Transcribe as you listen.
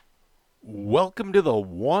Welcome to the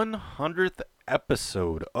 100th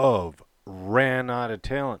episode of Ran Out of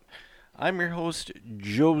Talent. I'm your host,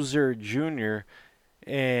 Joser Jr.,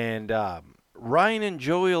 and Ryan and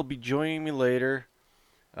Joey will be joining me later.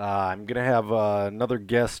 I'm going to have another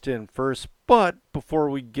guest in first, but before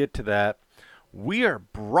we get to that, we are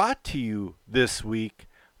brought to you this week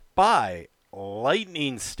by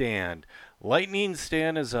Lightning Stand. Lightning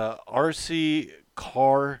Stand is a RC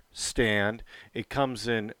car stand. It comes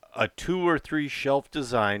in a 2 or 3 shelf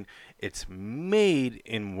design. It's made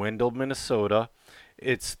in Wendell, Minnesota.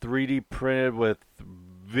 It's 3D printed with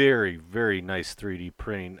very, very nice 3D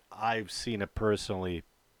printing. I've seen it personally.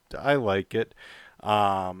 I like it.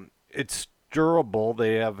 It's durable.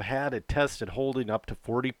 They have had it tested holding up to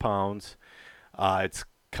 40 pounds. It's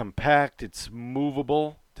compact. It's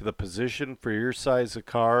movable to the position for your size of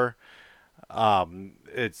car.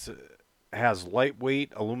 It's has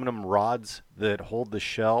lightweight aluminum rods that hold the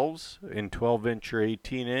shelves in 12-inch or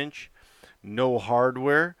 18-inch. No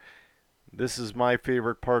hardware. This is my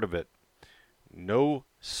favorite part of it. No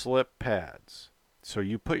slip pads. So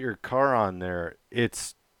you put your car on there,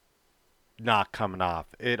 it's not coming off.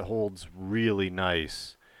 It holds really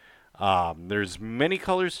nice. There's many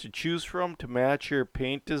colors to choose from to match your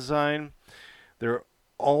paint design. They're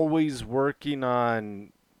always working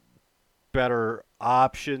on better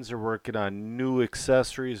options. They're working on new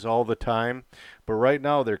accessories all the time. But right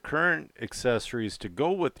now, their current accessories to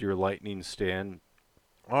go with your Lightning Stand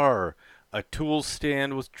are a tool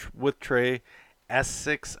stand with tray,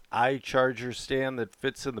 S6 eye charger stand that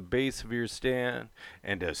fits in the base of your stand,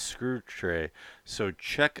 and a screw tray. So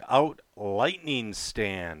check out Lightning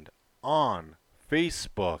Stand on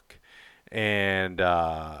Facebook and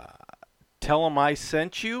tell them I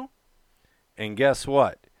sent you. And guess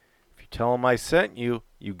what? If you tell them I sent you,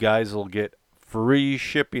 you guys will get free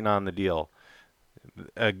shipping on the deal.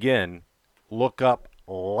 Again, look up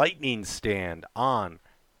Lightning Stand on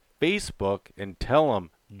Facebook and tell them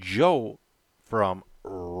Joe from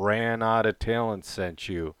Ran Out of Talent sent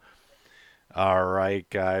you. All right,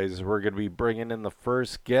 guys, we're going to be bringing in the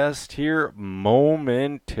first guest here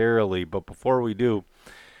momentarily. But before we do,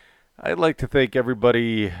 I'd like to thank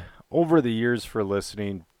everybody over the years for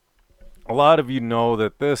listening. A lot of you know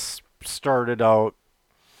that this started out,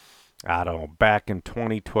 I don't know, back in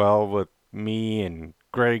 2012 with me and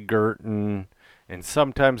Greg Gerton and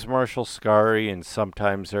sometimes Marshall Scary and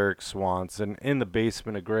sometimes Eric Swanson in the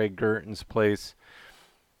basement of Greg Gerton's place.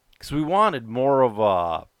 Because we wanted more of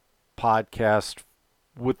a podcast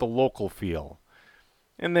with the local feel.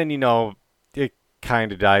 And then, it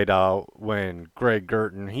kind of died out when Greg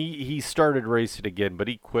Gerton, he started racing again, but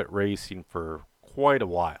he quit racing for quite a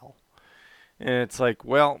while. And it's like,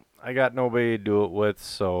 well, I got nobody to do it with,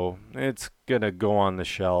 so it's going to go on the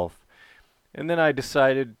shelf. And then I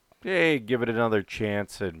decided, hey, give it another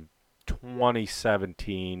chance in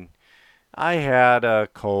 2017. I had a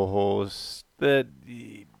co-host that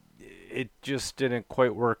it just didn't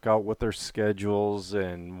quite work out with their schedules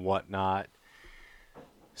and whatnot.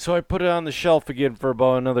 So I put it on the shelf again for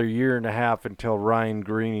about another year and a half until Ryan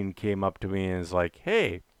Greening came up to me and is like,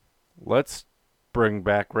 hey, let's bring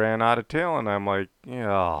back Ran Out of Talent. I'm like,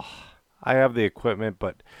 yeah, I have the equipment,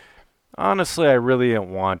 but honestly, I really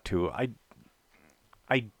didn't want to. I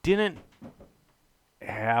didn't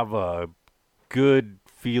have a good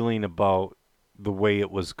feeling about the way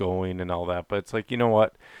it was going and all that, but it's like, you know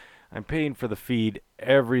what? I'm paying for the feed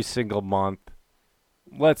every single month.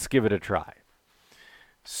 Let's give it a try.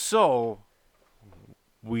 So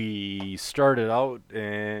we started out,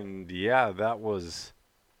 and yeah, that was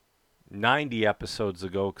 90 episodes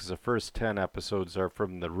ago because the first 10 episodes are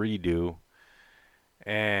from the redo.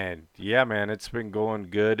 And yeah, man, it's been going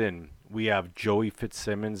good. And we have Joey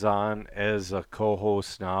Fitzsimmons on as a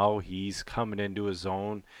co-host now. He's coming into his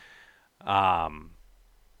own. I'm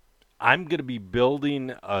going to be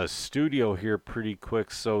building a studio here pretty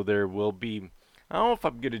quick, so there will be, I don't know if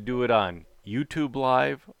I'm going to do it on YouTube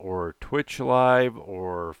Live or Twitch Live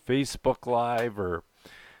or Facebook Live, or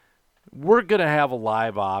we're going to have a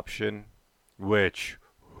live option, which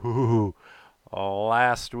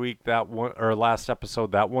last week that one, or last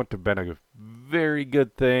episode, that wouldn't have been a very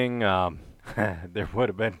good thing. There would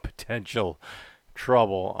have been potential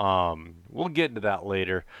trouble. We'll get into that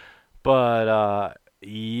later. But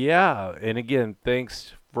yeah, and again,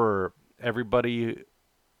 thanks to everybody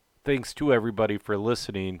for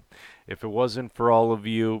listening. If it wasn't for all of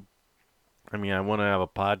you, I want to have a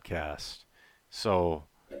podcast. So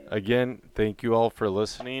again, thank you all for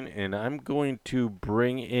listening, and I'm going to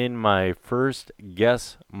bring in my first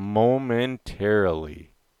guest momentarily.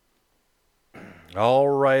 All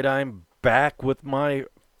right, I'm back with my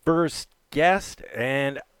first guest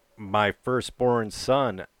and my firstborn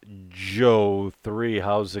son, Joe 3.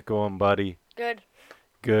 How's it going, buddy? Good.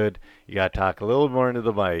 Good. You got to talk a little more into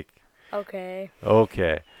the mic. Okay.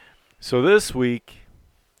 Okay. So this week,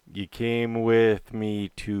 you came with me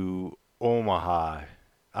to Omaha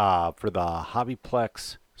for the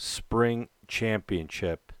Hobbyplex Spring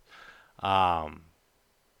Championship.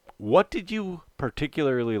 What did you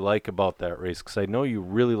particularly like about that race? Because I know you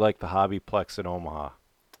really like the Hobbyplex in Omaha.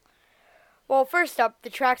 Well, first up, the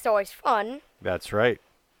track's always fun. That's right.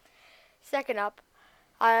 Second up,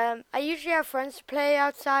 I usually have friends to play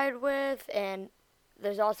outside with, and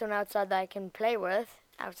there's also an outside that I can play with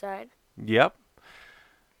outside. Yep.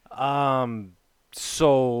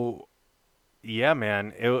 So, yeah,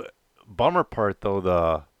 man. Bummer part, though,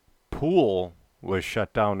 the pool was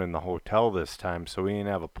shut down in the hotel this time, so we didn't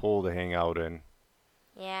have a pool to hang out in.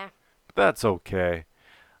 Yeah. But that's okay.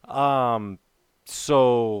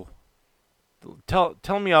 So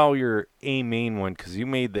tell me how your A main went, because you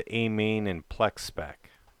made the A main in Plex spec.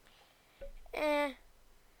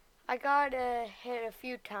 I got hit a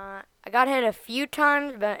few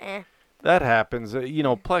times. But That happens.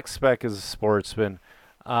 Plex spec is a sportsman.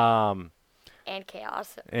 And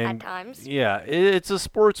chaos And at times. yeah, it's a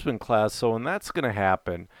sportsman class, so and that's gonna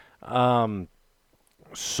happen.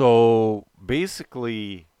 So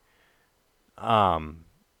basically, all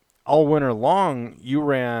winter long, you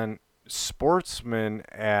ran sportsman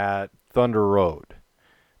at Thunder Road,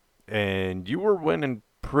 and you were winning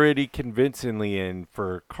pretty convincingly. And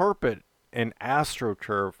for carpet and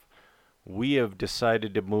AstroTurf, we have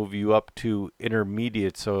decided to move you up to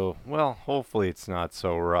intermediate. So, well, hopefully it's not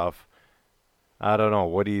so rough. I don't know.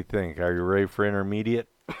 What do you think? Are you ready for intermediate?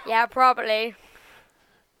 Yeah, probably.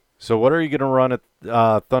 So what are you going to run at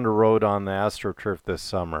Thunder Road on the AstroTurf this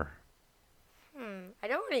summer? I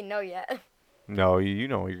don't really know yet. No, you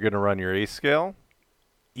know you're going to run your A-scale,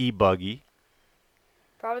 E-buggy.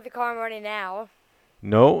 Probably the car I'm running now.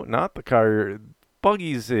 No, not the car.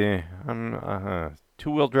 Buggy's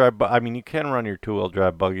two-wheel drive. I mean, you can run your two-wheel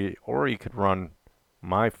drive buggy, or you could run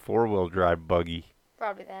my four-wheel drive buggy.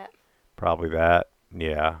 Probably that. Probably that,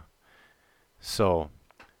 yeah. So,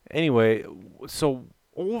 anyway, so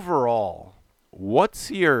overall,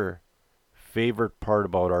 what's your favorite part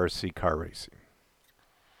about RC car racing?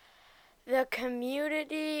 The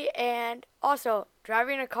community, and also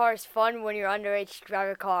driving a car is fun when you're underage to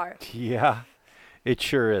drive a car. Yeah, it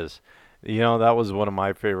sure is. That was one of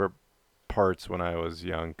my favorite parts when I was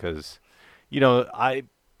young because,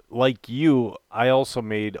 like you, I also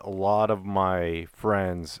made a lot of my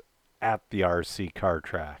friends at the RC car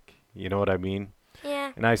track. You know what I mean?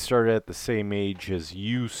 Yeah. And I started at the same age as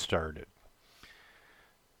you started.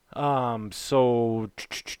 So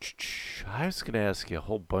I was gonna ask you a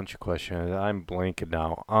whole bunch of questions. I'm blanking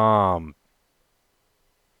now.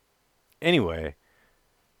 Anyway,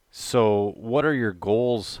 so what are your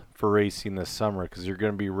goals for racing this summer? Because you're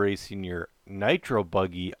gonna be racing your nitro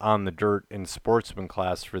buggy on the dirt in sportsman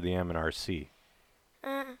class for the MNRC.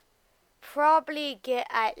 Probably get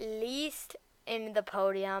at least in the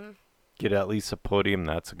podium. Get at least a podium.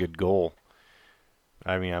 That's a good goal.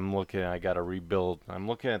 I mean, I got to rebuild. I'm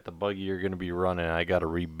looking at the buggy you're going to be running. I got to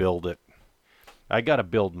rebuild it. I got to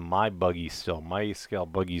build my buggy still. My scale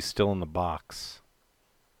buggy's still in the box.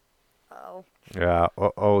 Oh. Yeah,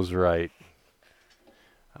 O's right.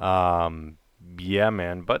 Yeah,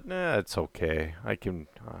 man, but it's okay.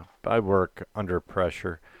 I work under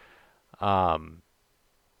pressure.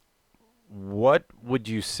 What would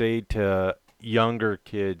you say to younger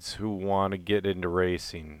kids who want to get into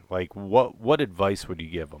racing? Like, what advice would you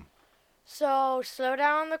give them? So, slow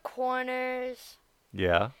down on the corners.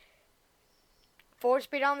 Yeah.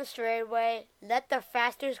 4-speed on the straightaway. Let the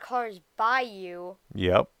fastest cars by you.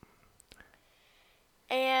 Yep.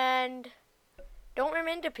 And don't run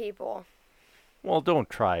into people. Well, don't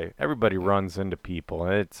try. Everybody runs into people.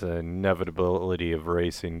 It's an inevitability of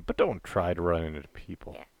racing, but don't try to run into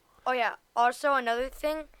people. Yeah. Oh, yeah. Also, another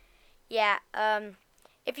thing. Yeah,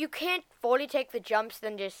 if you can't fully take the jumps,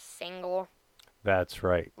 then just single. That's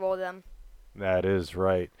right. Roll them. That is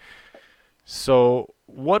right. So,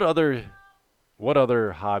 what other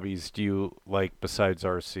hobbies do you like besides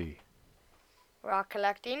RC? Rock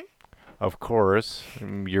collecting. Of course,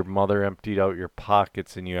 your mother emptied out your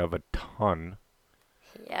pockets and you have a ton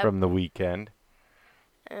from the weekend.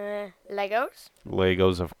 Legos.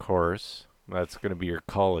 Legos, of course. That's going to be your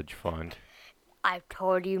college fund. I've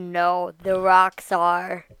told you no, the rocks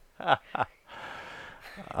are.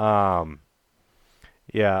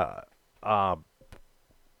 Yeah.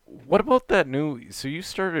 What about that new? So you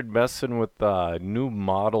started messing with new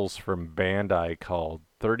models from Bandai called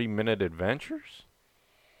 30-minute adventures?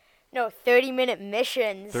 No, 30-minute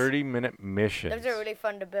missions. 30-minute missions. Those are really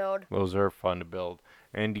fun to build. Those are fun to build,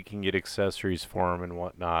 and you can get accessories for them and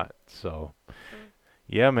whatnot. So,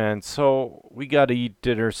 yeah, man. So we got to eat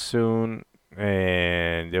dinner soon,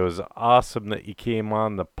 and it was awesome that you came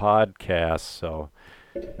on the podcast. So,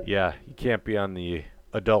 yeah, you can't be on the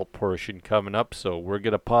adult portion coming up, so we're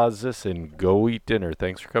going to pause this and go eat dinner.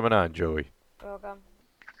 Thanks for coming on, Joey. Welcome.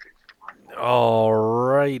 All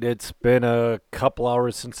right, it's been a couple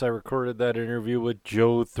hours since I recorded that interview with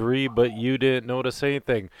Joe 3, but you didn't notice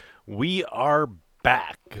anything. We are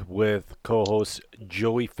back with co-hosts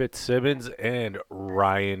Joey Fitzsimmons and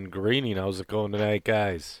Ryan Greening. How's it going tonight,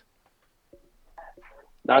 guys?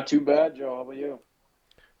 Not too bad, Joe. How about you?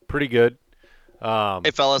 Pretty good.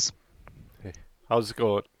 Hey, fellas. How's it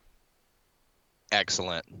going?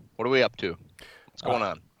 Excellent. What are we up to? What's going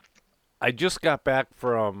on? I just got back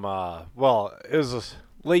from, well, it was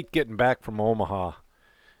late getting back from Omaha.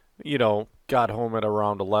 You know, got home at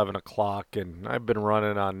around 11 o'clock, and I've been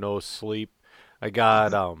running on no sleep. I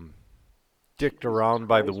got dicked around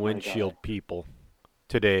by the windshield people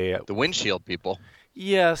today. The windshield people?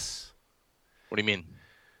 Yes. What do you mean?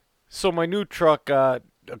 So my new truck got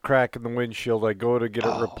a crack in the windshield. I go to get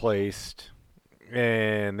it replaced,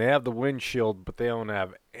 and they have the windshield, but they don't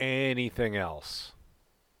have anything else.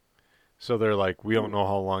 So they're like, we don't know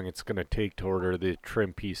how long it's going to take to order the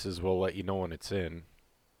trim pieces. We'll let you know when it's in.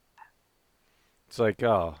 It's like,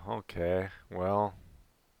 oh, okay, well,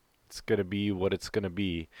 it's going to be what it's going to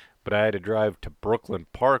be. But I had to drive to Brooklyn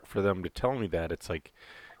Park for them to tell me that. It's like,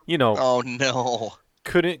 you know. Oh, no.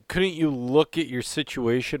 Couldn't you look at your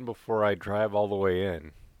situation before I drive all the way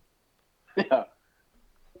in? Yeah.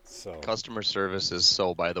 So Customer service is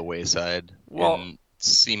so by the wayside Well- in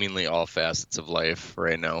seemingly all facets of life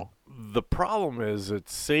right now. the problem is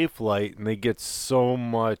it's Safelite, and they get so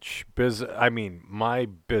much business. I mean, my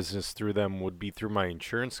business through them would be through my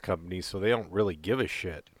insurance company, so they don't really give a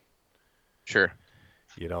shit. Sure.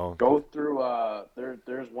 You know. Go through.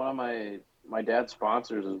 There's one of my dad's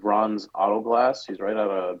sponsors is Ron's Auto Glass. He's right out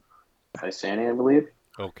of Isani, I believe.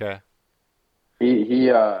 Okay. He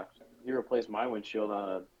replaced my windshield on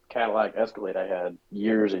a Cadillac Escalade I had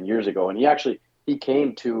years and years ago, and he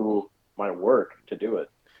came to my work to do it.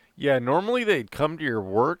 Yeah, normally they'd come to your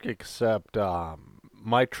work, except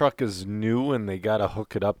my truck is new, and they got to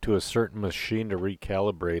hook it up to a certain machine to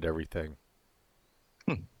recalibrate everything.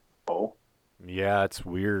 Oh. Yeah, it's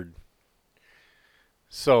weird.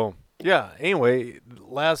 So, yeah, anyway,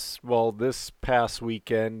 this past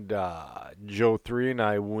weekend, Joe 3 and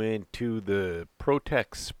I went to the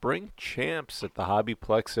Protect Spring Champs at the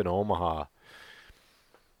Hobbyplex in Omaha.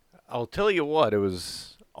 I'll tell you what, it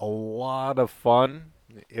was a lot of fun.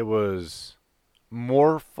 It was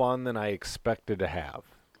more fun than I expected to have.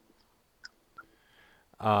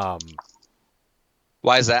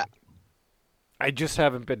 Why is that? I just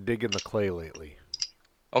haven't been digging the clay lately.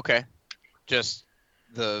 Okay. Just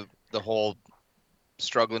the whole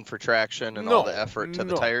struggling for traction and all the effort to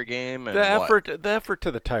the tire game and The effort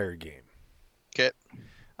to the tire game. Okay.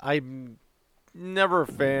 I'm never a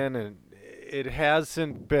fan, and it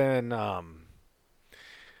hasn't been.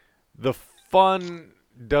 The fun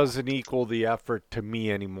doesn't equal the effort to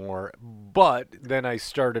me anymore. But then I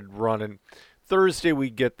started running. Thursday we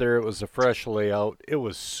get there. It was a fresh layout. It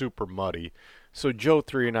was super muddy. So Joe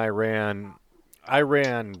 3 and I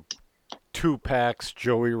ran 2 packs.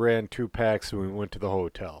 Joey ran 2 packs, and we went to the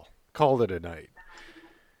hotel. Called it a night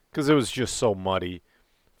because it was just so muddy.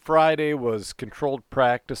 Friday was controlled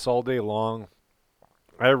practice all day long.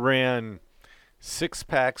 I ran 6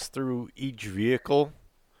 packs through each vehicle.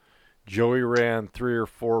 Joey ran 3 or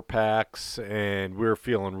 4 packs, and we were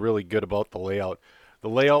feeling really good about the layout. The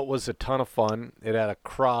layout was a ton of fun. It had a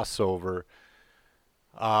crossover.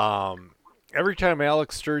 Every time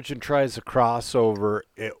Alex Sturgeon tries a crossover,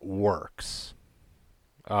 it works.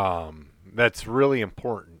 That's really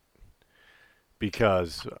important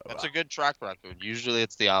because That's a good track record. Usually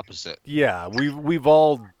it's the opposite. yeah, we've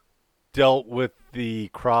all dealt with the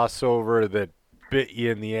crossover that bit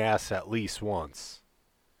you in the ass at least once.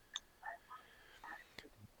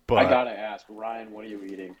 But I gotta ask, Ryan, what are you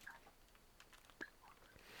eating?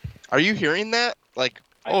 Are you hearing that? Like,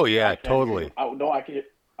 Oh, yeah, I can't totally. hear you. Oh, no, I can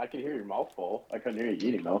hear your mouth full. I couldn't hear you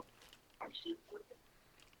eating though.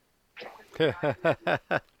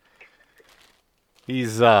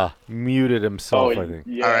 he's muted himself, I think.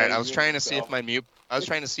 Yeah, all right, I you was hear trying to see yourself.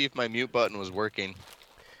 if my mute button was working.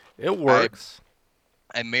 It works.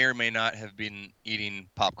 I may or may not have been eating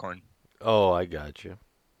popcorn. Oh, I got you.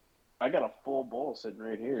 I got a full bowl sitting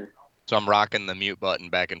right here. So I'm rocking the mute button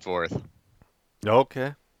back and forth.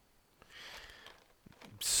 Okay.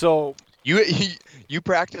 So you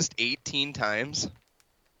practiced 18 times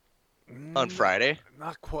on Friday?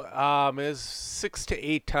 not quite. Is 6 to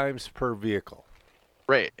 8 times per vehicle.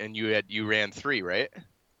 Right, and you ran 3, right?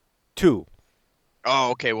 2.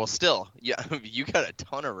 Oh, okay. Well, still, yeah, you got a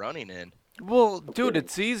ton of running in. Well, dude,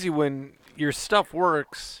 it's easy when your stuff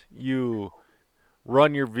works. You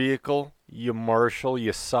run your vehicle, you marshal,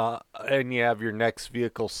 and you have your next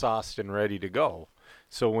vehicle sauced and ready to go.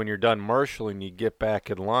 So when you're done marshaling, you get back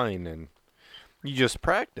in line and you just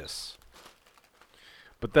practice.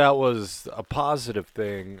 But that was a positive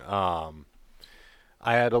thing. I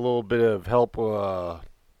had a little bit of help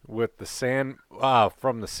with the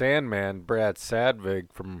from the Sandman, Brad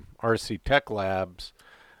Sadvig from RC Tech Labs,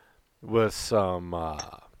 with some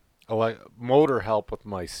motor help with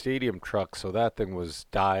my stadium truck, so that thing was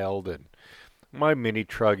dialed, and my mini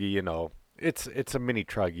truggy, it's a mini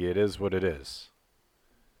truggy. It is what it is.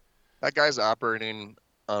 That guy's operating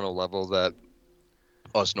on a level that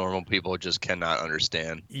us normal people just cannot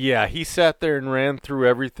understand. Yeah, he sat there and ran through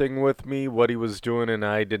everything with me, what he was doing, and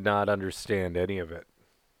I did not understand any of it.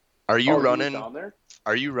 Are you He was running? down there?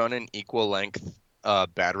 Are you running equal length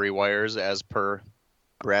battery wires as per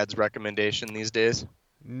Brad's recommendation these days?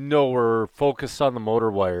 No, we're focused on the motor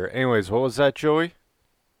wire. Anyways, what was that, Joey?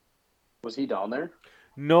 Was he down there?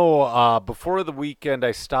 No, before the weekend,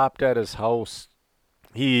 I stopped at his house.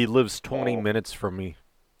 He lives 20 minutes from me.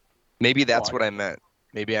 Maybe that's what I meant.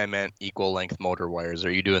 Maybe I meant equal length motor wires.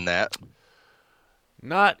 Are you doing that?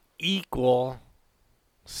 Not equal.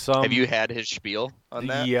 Have you had his spiel on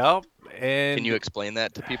that? Yep. And can you explain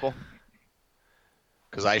that to people?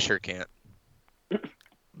 Because I sure can't.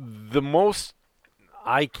 The most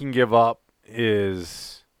I can give up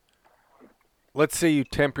is, let's say you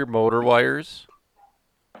temp your motor wires,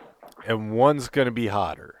 and one's going to be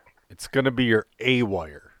hotter. It's going to be your A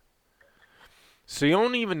wire. So you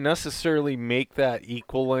don't even necessarily make that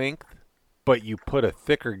equal length, but you put a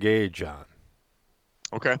thicker gauge on.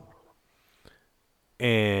 Okay.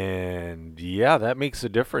 And yeah, that makes a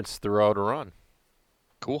difference throughout a run.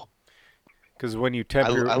 Cool. Because when you temp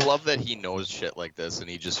I love that he knows shit like this and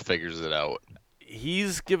he just figures it out.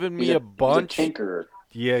 He's given me a bunch. He's a tinkerer.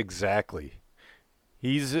 Yeah, exactly.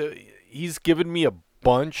 He's given me a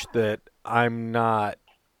bunch that I'm not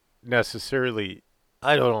necessarily,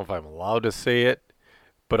 I don't know if I'm allowed to say it,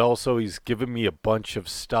 but also he's given me a bunch of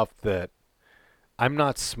stuff that I'm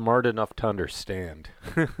not smart enough to understand.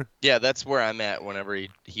 Yeah, that's where I'm at whenever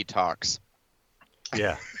he talks.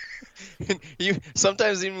 Yeah.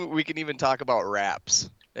 Sometimes we can even talk about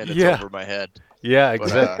raps, and it's over my head. Yeah,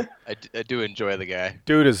 exactly. I do enjoy the guy.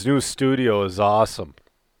 Dude, his new studio is awesome.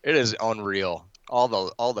 It is unreal. All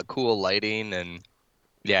the cool lighting, and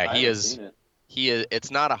yeah, he is.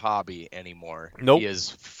 It's not a hobby anymore. Nope. He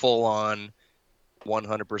is full on,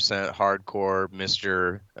 100% hardcore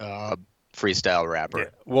Mr. Freestyle rapper. Yeah.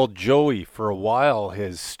 Well, Joey, for a while,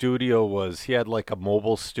 his studio he had like a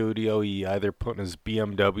mobile studio. He either put in his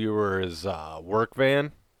BMW or his work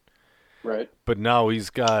van. Right. But now he's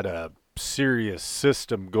got a serious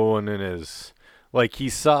system going in his, like he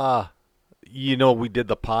saw, we did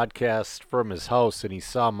the podcast from his house and he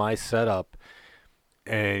saw my setup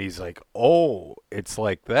and he's like, oh, it's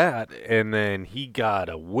like that. And then he got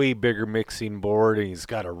a way bigger mixing board and he's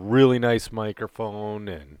got a really nice microphone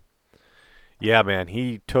and yeah, man,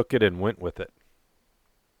 he took it and went with it.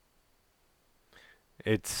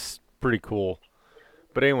 It's pretty cool.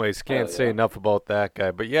 But anyways, can't say enough about that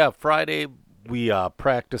guy. But yeah, Friday we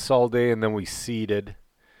practiced all day and then we seeded.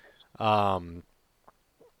 I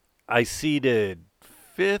seeded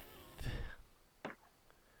fifth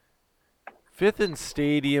in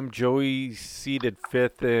stadium. Joey seeded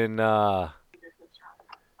fifth in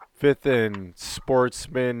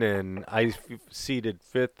sportsman, and I seeded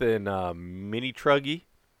fifth in mini truggy,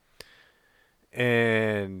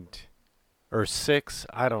 or six.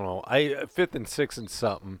 I don't know. Fifth and sixth and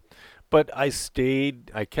something. But I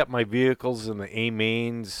kept my vehicles in the A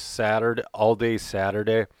mains all day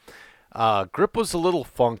Saturday. Grip was a little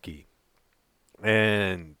funky,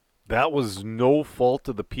 and that was no fault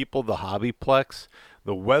of the people, the Hobbyplex.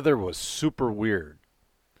 The weather was super weird.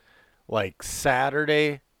 Like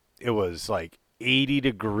Saturday, it was like 80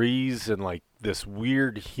 degrees and like this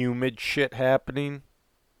weird humid shit happening.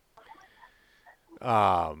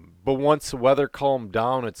 But once the weather calmed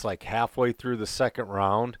down, it's like halfway through the second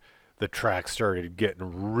round, the track started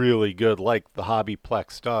getting really good like the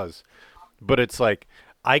Hobbyplex does. But it's like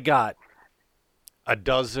I got a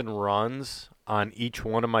dozen runs on each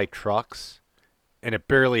one of my trucks and it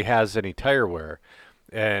barely has any tire wear.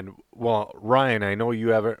 And well, Ryan, I know you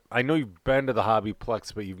haven't. I know you've been to the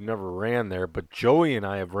Hobbyplex, but you've never ran there. But Joey and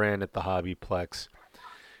I have ran at the Hobbyplex.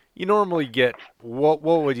 You normally get what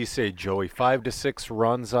would you say, Joey? 5 to 6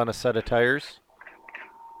 runs on a set of tires?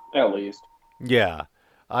 At least. Yeah,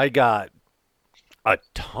 I got a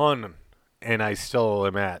ton, and I still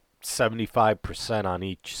am at 75% on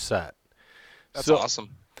each set. That's So awesome.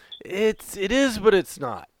 it is, but it's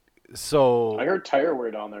not. So I heard tire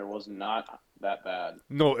wear down there was not that bad.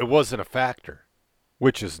 no, it wasn't a factor,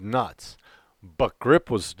 which is nuts. But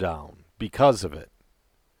grip was down because of it.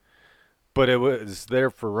 But it was there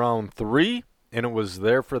for round 3, and it was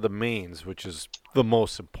there for the mains, which is the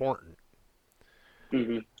most important.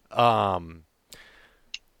 Mm-hmm.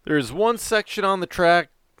 There's one section on the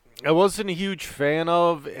track I wasn't a huge fan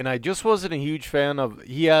of, and I just wasn't a huge fan of.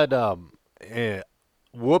 He had a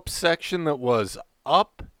whoop section that was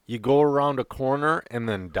up, you go around a corner, and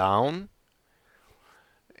then down.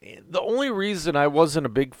 The only reason I wasn't a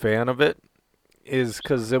big fan of it is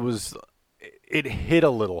because it hit a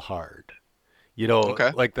little hard. You know,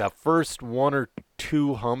 Okay. like that first 1 or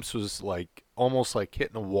 2 humps was like almost like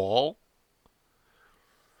hitting a wall.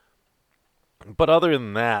 But other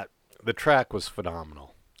than that, the track was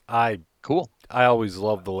phenomenal. Cool. I always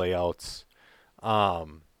love the layouts.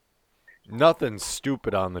 Nothing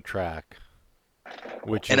stupid on the track.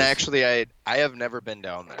 And actually, I have never been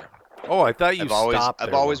down there. Oh, I thought you stopped.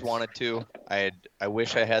 I've always wanted to. I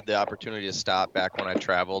wish I had the opportunity to stop back when I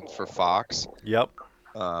traveled for Fox. Yep.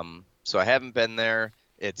 So I haven't been there.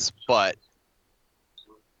 But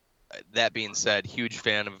that being said, huge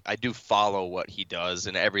fan of. I do follow what he does,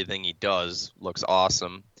 and everything he does looks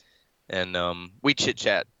awesome. And we chit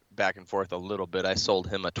chat back and forth a little bit. I sold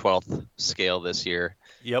him a 12th scale this year.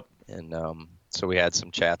 Yep. And so we had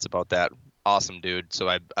some chats about that. Awesome dude. So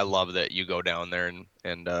I love that you go down there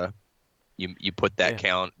and you put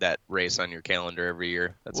that race on your calendar every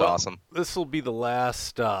year. That's awesome. This will be the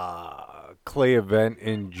last clay event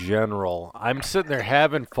in general. I'm sitting there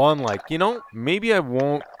having fun, like, maybe I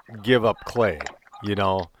won't give up clay.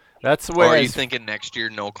 That's the way. Or are you thinking next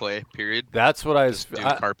year no clay? Period. That's what I was. Just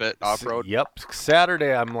do carpet off road. Yep.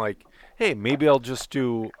 Saturday I'm like, hey, maybe I'll just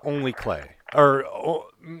do only clay, or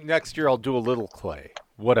next year I'll do a little clay,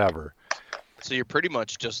 whatever. So you're pretty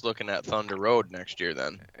much just looking at Thunder Road next year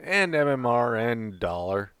then. And MMR and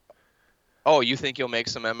dollar. Oh, you think you'll make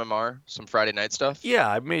some MMR, some Friday night stuff? Yeah,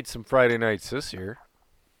 I made some Friday nights this year.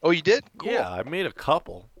 Oh, you did? Cool. Yeah, I made a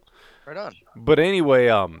couple. Right on. But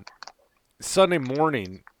anyway, Sunday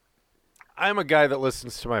morning, I'm a guy that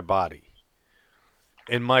listens to my body.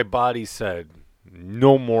 And my body said,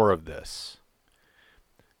 no more of this.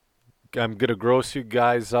 I'm going to gross you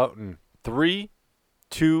guys out in 3,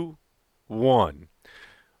 2, 1.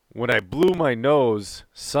 When I blew my nose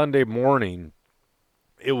Sunday morning,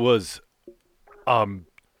 it was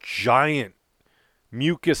giant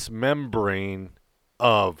mucus membrane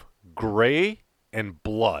of gray and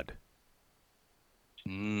blood.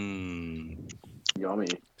 Yummy.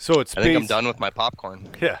 So it's I think I'm done with my popcorn.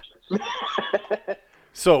 Yeah.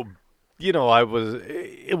 So,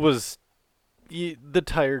 it was the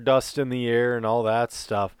tire dust in the air and all that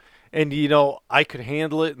stuff. And, I could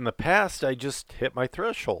handle it in the past. I just hit my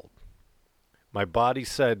threshold. My body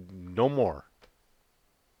said no more.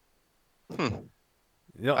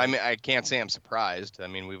 I mean, I can't say I'm surprised. I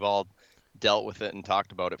mean, we've all dealt with it and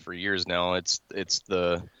talked about it for years now. It's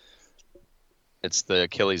the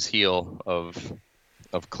Achilles heel of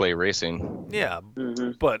clay racing. Yeah.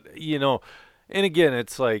 Mm-hmm. But, and again,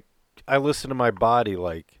 it's like I listen to my body.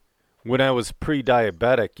 Like when I was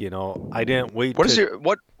pre-diabetic, I didn't wait.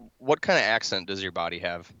 What kind of accent does your body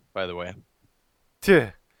have, by the way?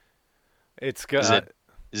 It's got.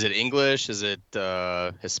 Is it English? Is it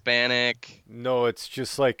Hispanic? No, it's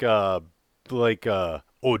just like O'Doyle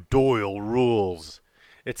rules.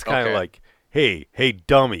 It's kind of like, hey,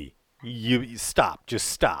 dummy, you stop, just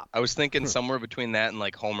stop. I was thinking somewhere between that and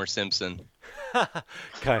like Homer Simpson.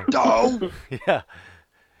 Kind of. No. Yeah.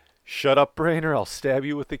 Shut up, brain, or I'll stab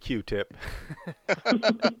you with a Q-tip.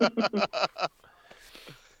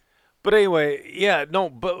 But anyway, yeah, no,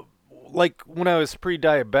 but like when I was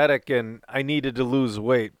pre-diabetic and I needed to lose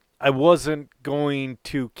weight, I wasn't going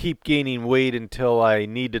to keep gaining weight until I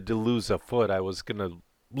needed to lose a foot. I was going to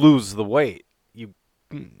lose the weight. You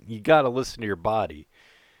got to listen to your body.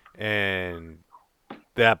 And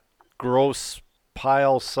that gross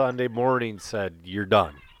pile Sunday morning said, you're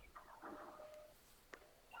done.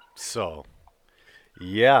 So,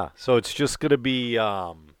 yeah. So it's just going to be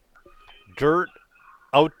dirt,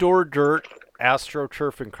 outdoor dirt,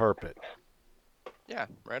 AstroTurf, and carpet. Yeah,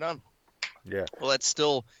 right on. Yeah. Well, that's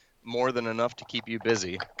still more than enough to keep you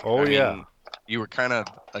busy. Oh, I yeah. mean, you were kind of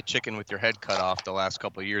a chicken with your head cut off the last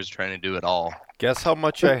couple of years trying to do it all. Guess how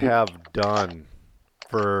much I have done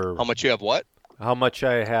for How much you have what? how much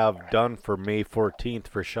I have done for May 14th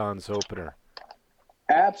for Sean's opener.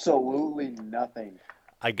 Absolutely nothing.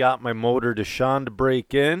 I got my motor to Sean to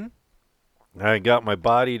break in. I got my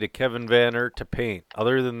body to Kevin Van Aert to paint.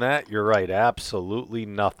 Other than that, you're right. Absolutely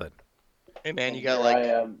nothing. Hey, man, you And got here I like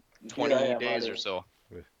am- 20 here I am days already- or so.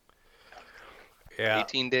 Yeah.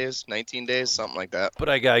 18 days, 19 days, something like that. But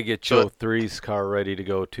I got to get So- Joe 3's car ready to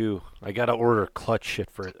go, too. I got to order clutch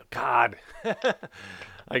shit for it. God.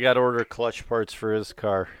 I got to order clutch parts for his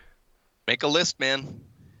car. Make a list, man.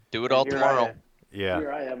 Do it and all here tomorrow. Yeah.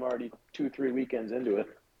 Here I am already 2-3 weekends into it.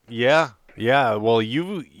 Yeah. Yeah. Well,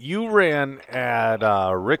 you ran at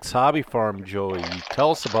Rick's Hobby Farm, Joey.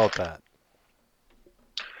 Tell us about that.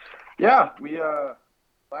 Yeah, we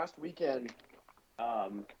last weekend,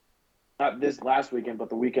 not this last weekend, but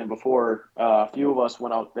the weekend before, a few of us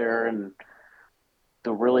went out there in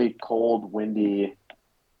the really cold, windy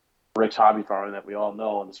Rick's Hobby Farm that we all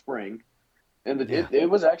know in the spring. And it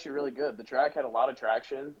was actually really good. The track had a lot of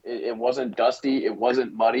traction. It wasn't dusty. It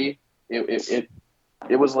wasn't muddy. It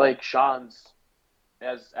was like Sean's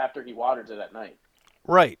as after he watered it at night.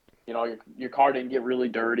 Right. You know, your car didn't get really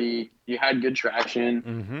dirty. You had good traction.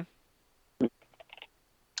 Mm-hmm.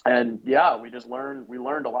 And yeah, we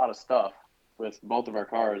learned a lot of stuff with both of our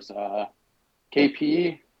cars.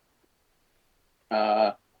 KP,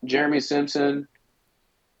 Jeremy Simpson,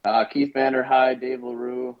 Keith Vanderhyde, Dave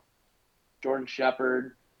LaRue, Jordan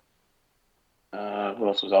Shepard. Who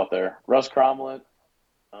else was out there? Russ Cromlett.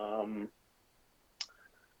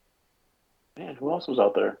 Man, who else was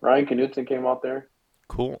out there? Ryan Knutson came out there.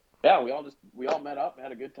 Cool. Yeah, we all met up,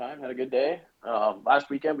 had a good time, had a good day. Last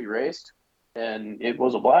weekend we raced, and it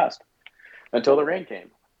was a blast until the rain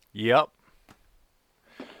came. Yep.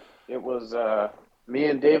 It was me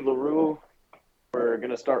and Dave LaRue were going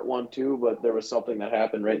to start 1-2, but there was something that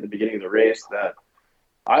happened right in the beginning of the race that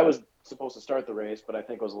I was supposed to start the race, but I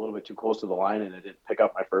think I was a little bit too close to the line, and it didn't pick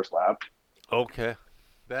up my first lap. Okay.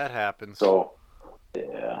 That happens. So,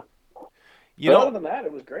 yeah. You But know, other than that,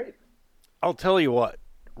 it was great. I'll tell you what.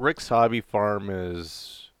 Rick's Hobby Farm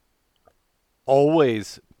is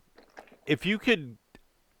always, if you could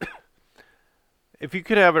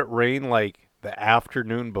have it rain like the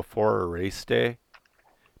afternoon before a race day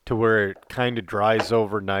to where it kind of dries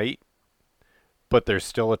overnight, but there's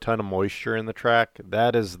still a ton of moisture in the track,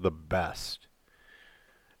 that is the best.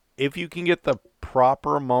 If you can get the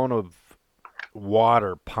proper amount of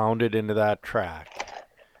water pounded into that track,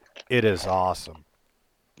 it is awesome.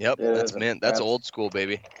 Yep, It that's is. mint. That's old school,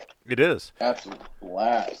 baby. It is. Absolute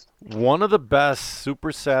blast. One of the best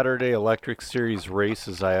Super Saturday Electric Series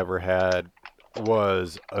races I ever had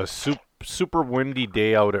was a super windy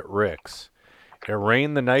day out at Rick's. It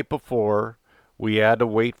rained the night before. We had to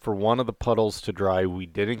wait for one of the puddles to dry. We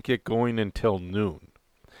didn't get going until noon.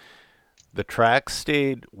 The track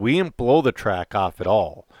stayed, we didn't blow the track off at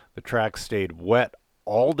all. The track stayed wet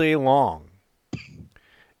all day long.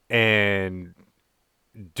 And,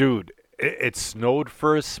 dude, it snowed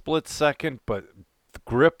for a split second, but the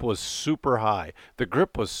grip was super high. The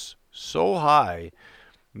grip was so high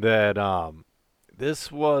that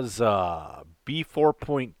this was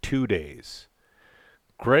B4.2 days.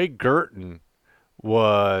 Greg Gerton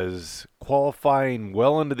was qualifying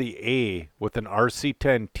well into the A with an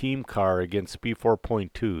RC10 team car against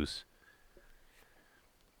B4.2s.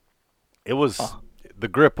 It was, the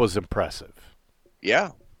grip was impressive.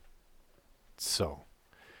 Yeah. So,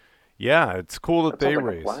 yeah, it's cool that they sounds like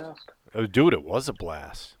a raced. blast. Oh, dude, it was a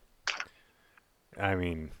blast. I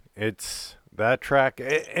mean, it's that track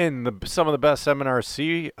and some of the best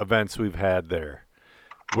MNRC events we've had there,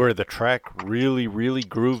 where the track really, really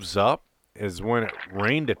grooves up, is when it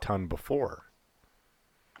rained a ton before.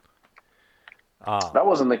 That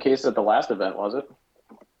wasn't the case at the last event, was it?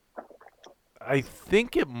 I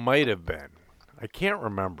think it might have been. I can't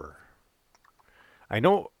remember. I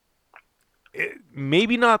know,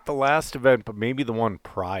 maybe not the last event, but maybe the one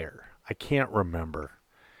prior. I can't remember.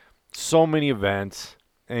 So many events,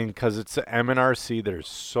 and because it's the MNRC, there's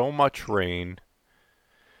so much rain.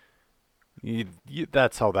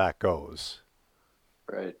 That's how that goes.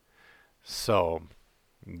 Right. So,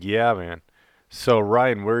 yeah, man. So,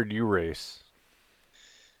 Ryan, where did you race?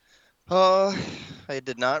 I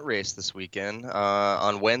did not race this weekend.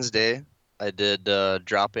 On Wednesday, I did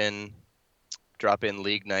drop in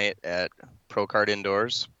league night at Pro Kart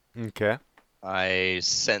Indoors. Okay. I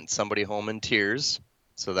sent somebody home in tears,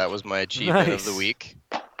 so that was my achievement of the Nice. week.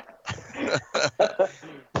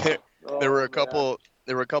 Oh, There were a man. couple.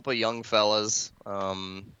 There were a couple young fellas.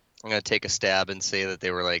 I'm gonna take a stab and say that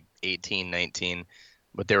they were like 18, 19,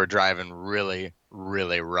 but they were driving really,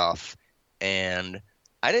 really rough, and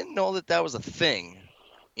I didn't know that that was a thing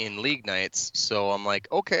in league nights. So I'm like,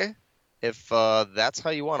 okay, if that's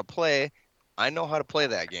how you want to play, I know how to play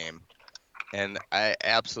that game, and I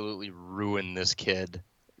absolutely ruined this kid.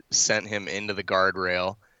 Sent him into the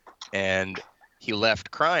guardrail, and he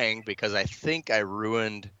left crying because I think I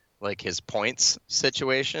ruined like his points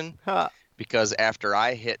situation Ha. because after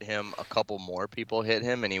I hit him, a couple more people hit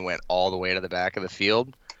him, and he went all the way to the back of the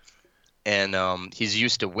field. And he's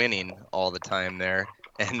used to winning all the time there.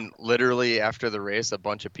 And literally after the race, a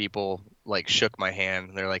bunch of people like shook my hand.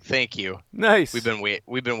 And they're like, "Thank you. Nice. We've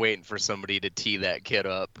been waiting for somebody to tee that kid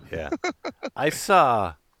up." Yeah. I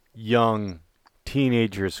saw young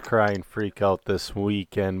teenagers cry and freak out this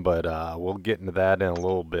weekend, but we'll get into that in a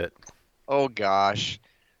little bit. Oh gosh.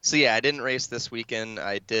 So yeah, I didn't race this weekend.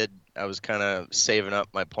 I was kind of saving up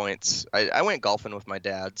my points. I went golfing with my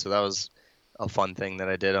dad, so that was a fun thing that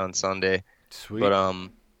I did on Sunday. Sweet. But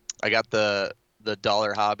I got the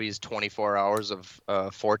Dollar Hobbies 24 hours of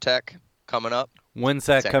Fortec coming up. When's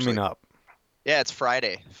that It's coming actually- up? Yeah, it's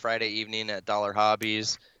Friday evening at Dollar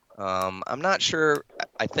Hobbies. I'm not sure.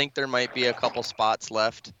 I think there might be a couple spots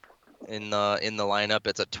left in the lineup.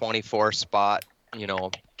 It's a 24 spot,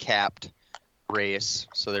 capped race.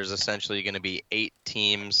 So there's essentially going to be 8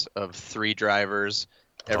 teams of 3 drivers,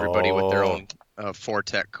 everybody with their own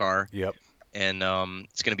Fortec car. Yep. And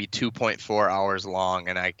it's going to be 2.4 hours long,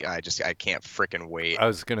 and I can't frickin' wait. I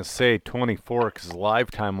was going to say 24 because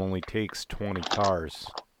live time only takes 20 cars.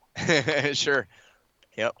 Sure.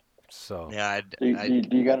 Yep. So, Yeah. Do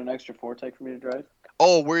you got an extra Fortec for me to drive?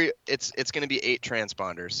 It's going to be 8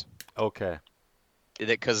 transponders. okay.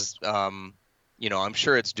 Because I'm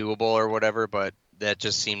sure it's doable or whatever, but that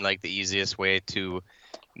just seemed like the easiest way to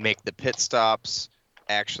make the pit stops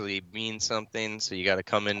actually mean something. So you got to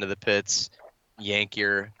come into the pits, yank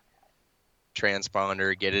your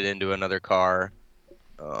transponder, get it into another car.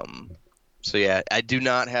 So yeah, I do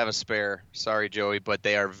not have a spare. Sorry, Joey, but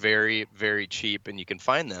they are very, very cheap, and you can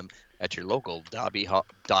find them at your local Dobby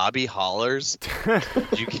Haulers.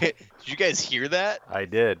 Did you guys hear that? I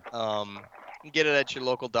did. You can get it at your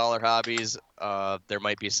local Dollar Hobbies. There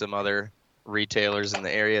might be some other retailers in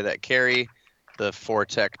the area that carry the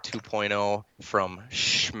Fortec 2.0 from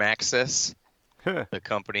Schmaxis, the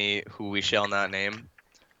company who we shall not name.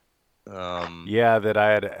 Yeah, that I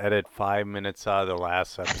had to edit 5 minutes out of the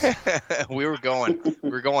last episode. we were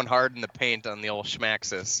going hard in the paint on the old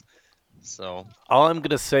Schmaxis. So All I'm going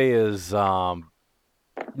to say is, no,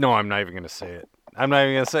 I'm not even going to say it. I'm not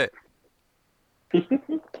even going to say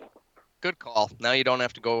it. good call. Now you don't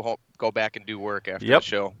have to go back and do work after Yep. the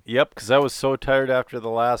show. Yep, because I was so tired after the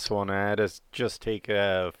last one. I had to just take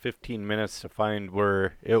 15 minutes to find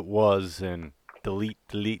where it was and delete.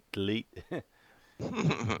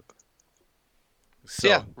 So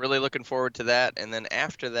yeah, really looking forward to that. And then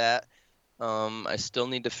after that, I still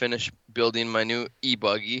need to finish building my new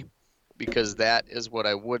e-buggy because that is what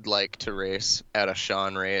I would like to race at a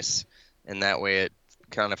Sean race, and that way it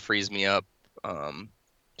kind of frees me up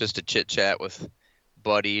just to chit chat with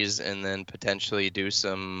buddies and then potentially do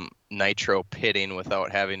some nitro pitting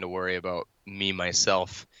without having to worry about me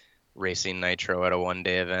myself racing nitro at a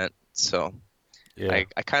one-day event. So yeah.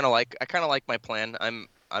 I kind of like my plan. I'm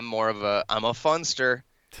a funster,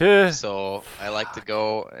 Yeah. so I like to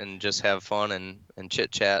go and just have fun and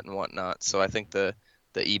chit chat and whatnot. So I think the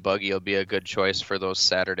e-buggy will be a good choice for those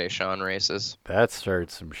Saturday Sean races. That started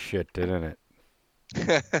some shit, didn't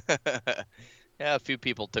it? Yeah, a few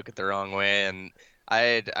people took it the wrong way, and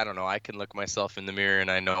I don't know. I can look myself in the mirror and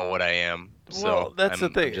I know what I am. So Well, that's the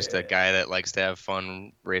thing. I'm just a guy that likes to have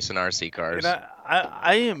fun racing RC cars. And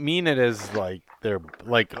I mean it as like they're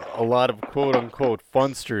like a lot of quote unquote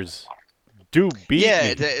funsters do beat Yeah,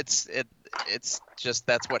 me. it's just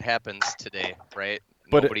that's what happens today, right?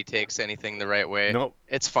 But Nobody takes anything the right way. Nope.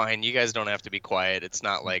 It's fine. You guys don't have to be quiet. It's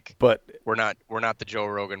not like But we're not the Joe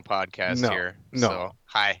Rogan podcast No, here. no. So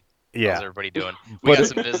hi. How's yeah, everybody doing? We But got it-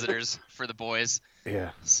 some visitors for the boys.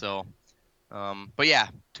 yeah. So but yeah,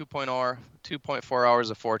 2.4 hours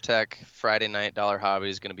of Fortec Friday night Dollar Hobby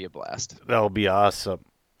is going to be a blast. That'll be awesome.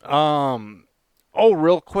 Oh,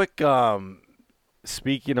 real quick.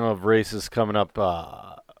 Speaking of races coming up,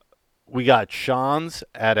 we got Sean's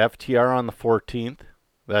at FTR on the 14th.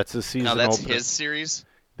 That's his season Now that's opener. his series.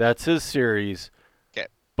 That's his series. 'Kay.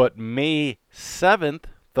 But May 7th,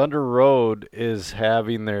 Thunder Road is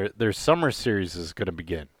having their summer series is going to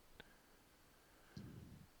begin.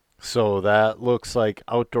 So that looks like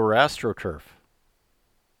outdoor AstroTurf.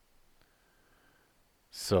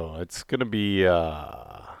 So it's gonna be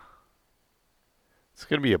a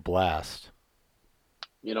blast.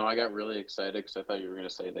 You know, I got really excited because I thought you were going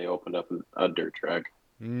to say they opened up a dirt track.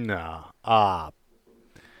 No. Womp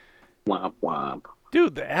womp.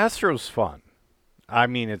 Dude, the Astro's fun. I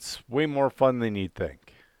mean, it's way more fun than you'd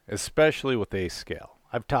think, especially with A scale.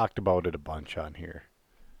 I've talked about it a bunch on here.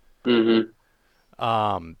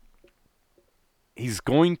 Mm-hmm. He's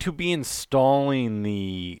going to be installing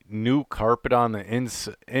the new carpet on the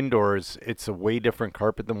indoors. It's a way different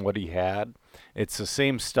carpet than what he had. It's the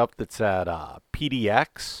same stuff that's at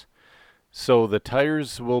PDX. So the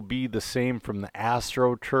tires will be the same from the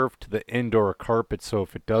AstroTurf to the indoor carpet. So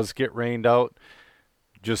if it does get rained out,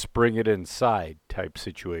 just bring it inside type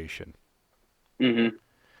situation. Mm-hmm.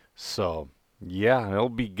 So, yeah, it'll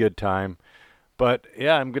be good time. But,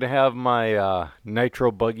 yeah, I'm going to have my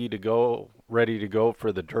nitro buggy ready to go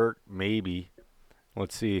for the dirt, maybe.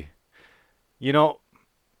 Let's see. We're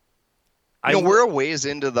a ways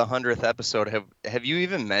into the 100th episode. Have you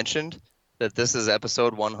even mentioned that this is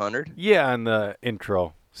episode 100? Yeah, in the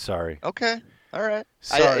intro. Sorry. Okay. All right.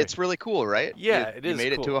 Sorry. It's really cool, right? Yeah, it is You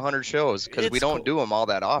made cool. it to 100 shows because we It's don't cool. do them all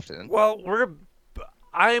that often. Well,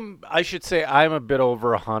 I should say I'm a bit over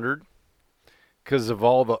 100 because of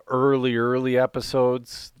all the early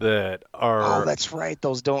episodes that are. Oh, that's right.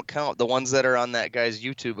 Those don't count. The ones that are on that guy's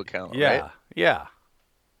YouTube account, yeah, right? yeah.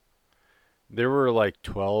 There were like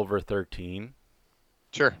 12 or 13.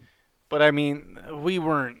 Sure. But I mean, we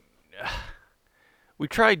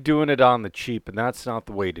tried doing it on the cheap, and that's not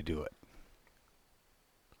the way to do it.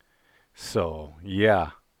 So, yeah.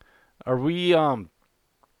 Are we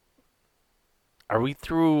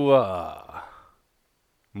through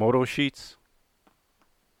Moto Sheets?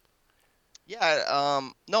 Yeah.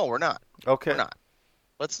 No, we're not. Okay. We're not.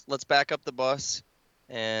 Let's back up the bus,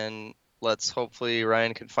 and let's hopefully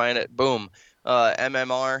Ryan can find it. Boom.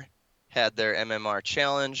 MMR had their MMR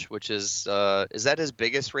challenge, which is that his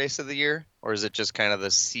biggest race of the year, or is it just kind of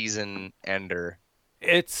the season ender?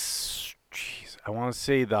 I want to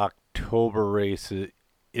say the October race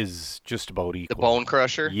is just about equal. The Bone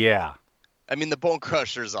Crusher? Yeah. I mean, the Bone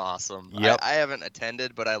Crusher is awesome. Yep. I haven't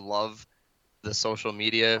attended, but I love the social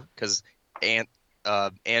media because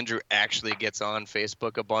Andrew actually gets on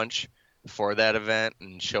Facebook a bunch for that event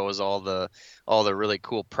and shows all the really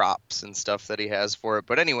cool props and stuff that he has for it.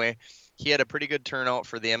 But anyway, he had a pretty good turnout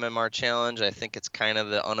for the MMR challenge. I think it's kind of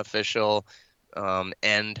the unofficial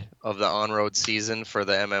end of the on-road season for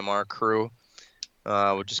the MMR crew.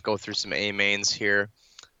 We'll just go through some A mains here.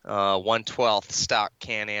 112th stock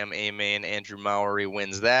Can-Am A main. Andrew Mowry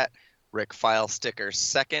wins that. Rick Filesticker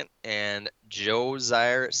second, and Joe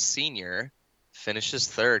Zire Sr. finishes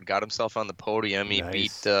third. Got himself on the podium. He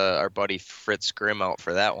Nice. beat our buddy Fritz Grimm out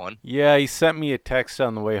for that one. Yeah, he sent me a text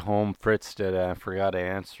on the way home. Fritz did. I forgot to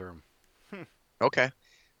answer him. Okay.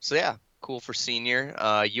 So, yeah, cool for Senior.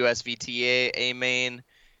 USVTA A main.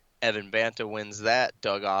 Evan Banta wins that.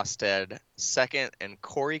 Doug Osted second, and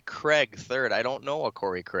Corey Craig third. I don't know a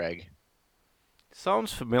Corey Craig.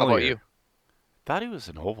 Sounds familiar. How about you? Thought he was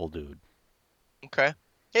an oval dude. Okay.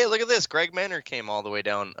 Hey, look at this. Greg Manor came all the way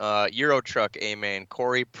down. Euro Truck A main.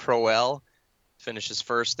 Corey Proel finishes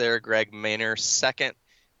first there. Greg Manor second,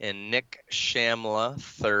 and Nick Shamla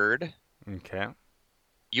third. Okay.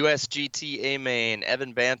 USGT A main.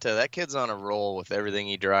 Evan Banta. That kid's on a roll with everything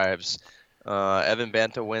he drives. Evan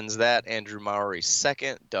Banta wins that. Andrew Mowry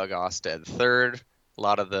second. Doug Osted third. A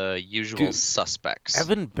lot of the usual Dude, suspects.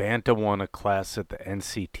 Evan Banta won a class at the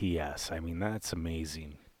NCTS. I mean, that's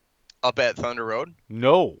amazing. Up at Thunder Road?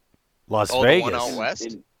 No. Las Oh, Vegas. the one out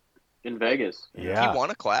west? In Vegas. Yeah. He won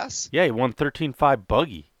a class? Yeah, he won 13.5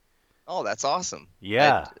 buggy. Oh, that's awesome.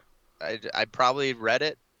 Yeah. I probably read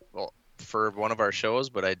it for one of our shows,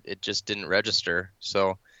 but it just didn't register.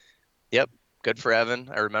 So, yep, good for Evan.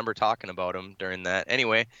 I remember talking about him during that.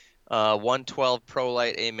 Anyway, 112 Pro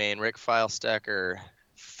Light A main. Rick Filestacker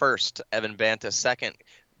first. Evan Banta second.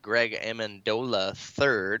 Greg Amendola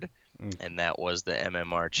third. And that was the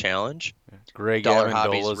MMR challenge. Greg Dollar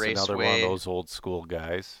Hobbies Amendola's another one of Raceway. those old school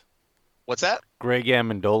guys. What's that? Greg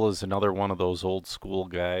Amendola's another one of those old school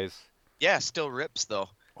guys. Yeah, still rips though.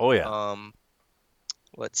 Oh, yeah.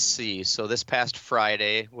 Let's see. So this past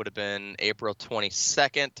Friday would have been April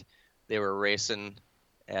 22nd. They were racing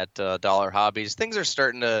at Dollar Hobbies. Things are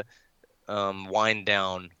starting to wind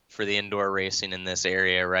down for the indoor racing in this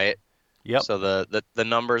area, right? Yep. So the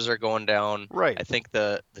numbers are going down. Right. I think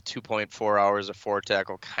the 2.4 hours of Fortec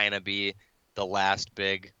will kind of be the last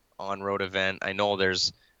big on-road event. I know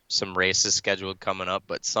there's some races scheduled coming up,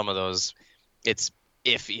 but some of those, it's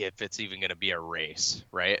iffy if it's even going to be a race,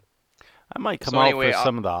 right? I might come So out anyway, for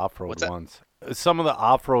some of the off-road what's that? ones. some of the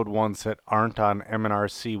off-road ones that aren't on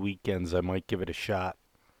MNRC weekends, I might give it a shot.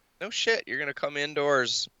 No shit, you're gonna come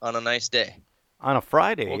indoors on a nice day. On a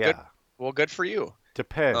Friday, Well, yeah. good for you.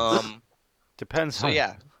 Depends. Depends So on.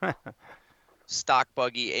 yeah, stock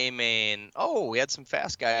buggy, A main. Oh, we had some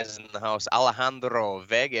fast guys in the house. Alejandro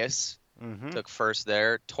Vegas Hmm. took first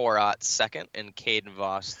there. Torat second, and Caden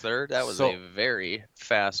Voss third. That was a very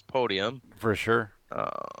fast podium. For sure.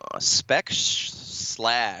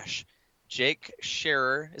 Slash Jake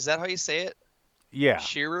Scherer. Is that how you say it? Yeah.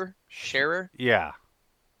 Scherer. Yeah.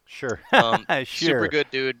 Sure. Super Sure.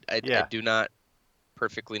 good dude. I Yeah. do not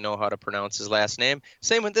perfectly know how to pronounce his last name.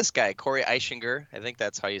 Same with this guy, Corey Eischinger. I think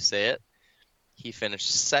that's how you say it. He finished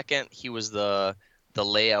second. He was the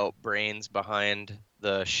layout brains behind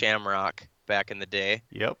the Shamrock back in the day.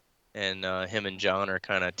 Yep. And him and John are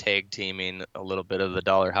kind of tag teaming a little bit of the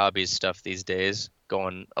Dollar Hobbies stuff these days,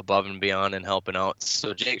 going above and beyond and helping out.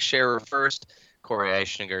 So Jake Scherer first, Corey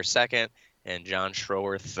Eischinger second, and John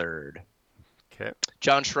Schroer third. Okay.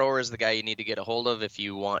 John Schroer is the guy you need to get a hold of if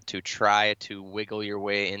you want to try to wiggle your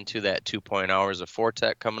way into that 2 hours of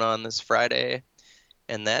Fortec coming on this Friday.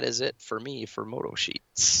 And that is it for me for Moto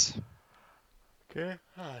Sheets. Okay.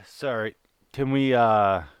 Sorry. Can we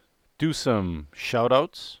do some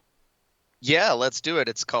shout-outs? Yeah, let's do it.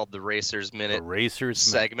 It's called the Racers The Minute Racers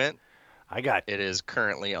segment. I got. It is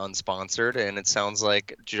currently unsponsored, and it sounds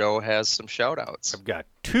like Joe has some shout-outs. I've got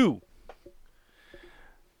 2.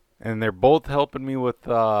 And they're both helping me with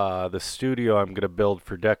the studio I'm going to build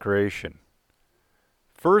for decoration.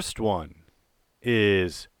 First one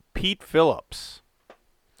is Pete Phillips.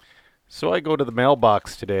 So I go to the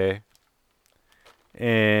mailbox today,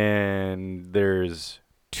 and there's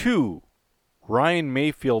 2 Ryan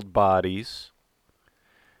Mayfield bodies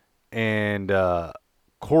and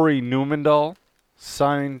Corey Newmandahl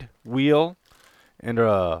signed wheel and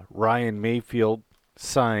a Ryan Mayfield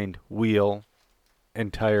signed wheel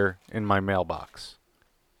and tire in my mailbox.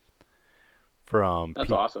 From That's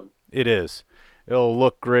Pete. awesome. It is. It'll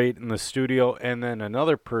look great in the studio. And then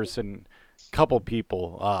another person, couple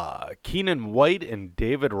people, Keenan White and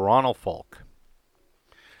David Ronalfalk.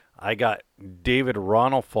 I got David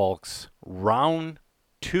Ronalfalk's round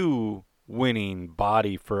 2 winning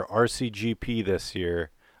body for RCGP this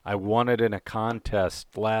year. I won it in a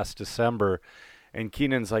contest last December. And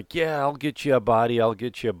Keenan's like, yeah, I'll get you a body.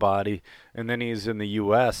 And then he's in the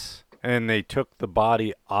U.S. and they took the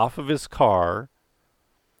body off of his car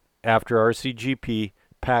after RCGP,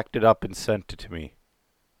 packed it up and sent it to me.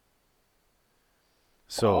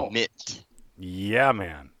 So, Mitt. yeah,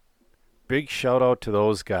 man. Big shout out to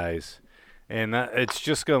those guys. And it's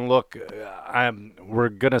just going to look, we're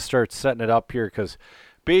going to start setting it up here because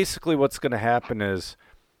basically what's going to happen is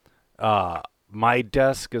my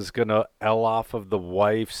desk is going to L off of the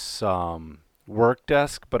wife's work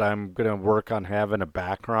desk, but I'm going to work on having a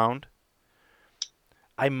background.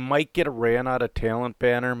 I might get a Ran Out of Talent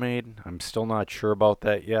banner made. I'm still not sure about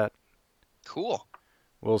that yet. Cool.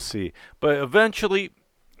 We'll see. But eventually,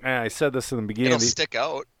 I said this in the beginning. It'll stick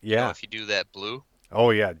out. Yeah. You know, if you do that blue,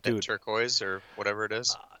 Oh, yeah, that dude. turquoise, or whatever it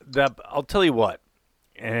is. I'll tell you what,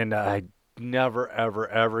 and I never, ever,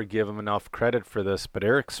 ever give him enough credit for this, but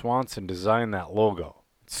Eric Swanson designed that logo.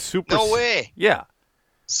 It's super. No way. Yeah.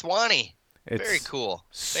 Swanee. It's Very cool.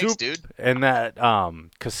 Thanks, dude. And that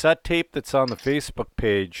cassette tape that's on the Facebook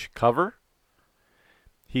page cover,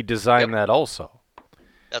 he designed that also.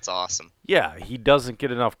 That's awesome. Yeah, he doesn't get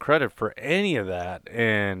enough credit for any of that,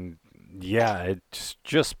 and yeah, it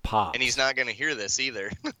just pops. And he's not going to hear this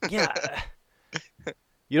either. Yeah.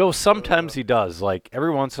 You know, sometimes he does. Like,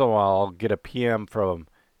 every once in a while, I'll get a PM from him.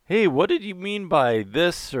 Hey, what did you mean by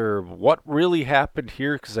this? Or what really happened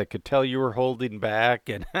here? Because I could tell you were holding back.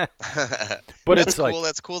 And but That's it's cool. like,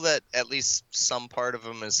 That's cool that at least some part of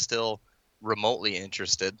him is still remotely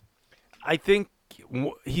interested. I think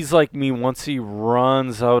he's like me. Once he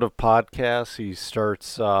runs out of podcasts, he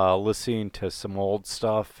starts listening to some old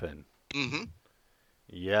stuff. And Mm-hmm.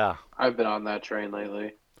 yeah. I've been on that train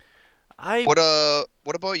lately. What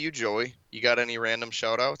about you, Joey? You got any random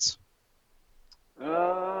shout-outs?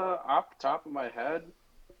 Off the top of my head,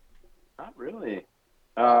 not really.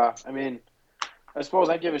 I mean, I suppose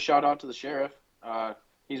I'd give a shout out to the sheriff.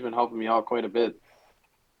 He's been helping me out quite a bit.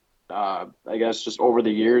 I guess just over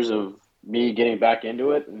the years of me getting back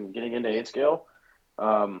into it and getting into 8 scale.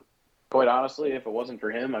 Quite honestly, if it wasn't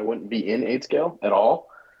for him, I wouldn't be in 8 scale at all.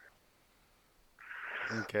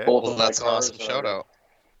 Okay. Both Well, of my that's an cars awesome shout-out.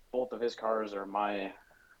 Both of his cars are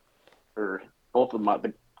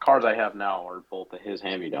the cars I have now are both of his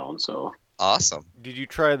hand-me-downs. So Awesome. Did you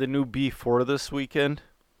try the new B4 this weekend?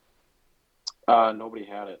 nobody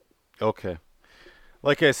had it. Okay.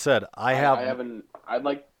 Like I said, I I have. haven't. I'd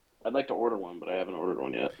like to order one, but I haven't ordered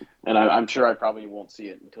one yet, and I'm sure I probably won't see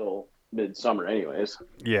it until midsummer, anyways.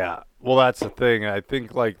 Yeah. Well, that's the thing. I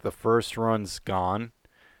think like the first run's gone,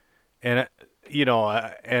 and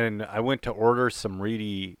and I went to order some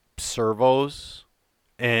Reedy servos,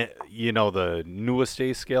 and the newest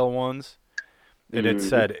A scale ones, and it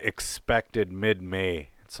said expected mid-May.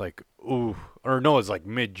 It's like ooh, or no, it's like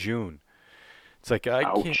mid-June. It's like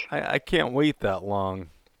Ouch. I can't wait that long.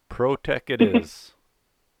 ProTech it is.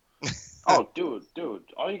 Oh, dude,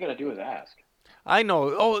 all you gotta do is ask. I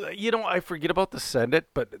know. Oh, I forget about the Send It,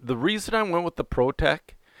 but the reason I went with the ProTech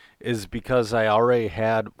is because I already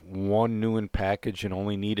had one new in package and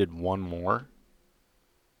only needed one more.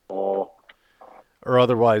 Oh, Or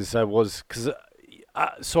otherwise I was,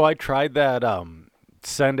 so I tried that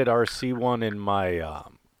Send It RC one in my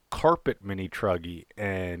carpet mini truggy,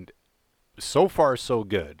 and so far so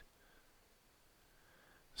good.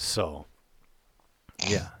 So,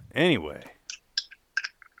 yeah. Anyway.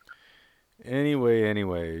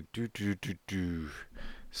 Do.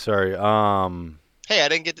 Sorry. Hey, I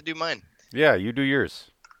didn't get to do mine. Yeah, you do yours.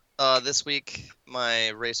 This week, my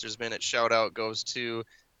Racers Minute shout out goes to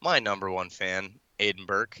my number one fan, Aiden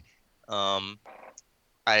Burke.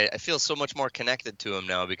 I feel so much more connected to him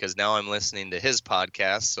now because now I'm listening to his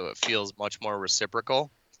podcast, so it feels much more reciprocal.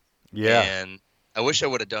 Yeah. And I wish I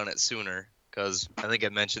would have done it sooner because I think I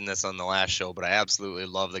mentioned this on the last show, but I absolutely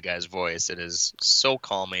love the guy's voice. It is so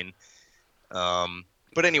calming.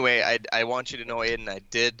 But anyway, I want you to know, Aiden, I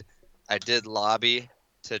did lobby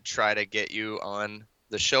to try to get you on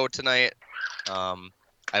the show tonight.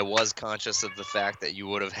 I was conscious of the fact that you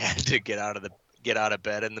would have had to get out of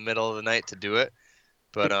bed in the middle of the night to do it.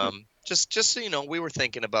 But just so you know, we were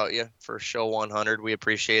thinking about you for show 100. We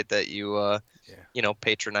appreciate that you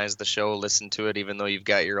patronize the show, listen to it, even though you've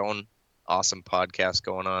got your own awesome podcast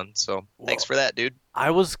going on. So thanks for that, dude.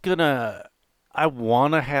 I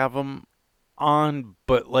want to have him on,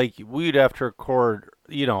 but like we'd have to record,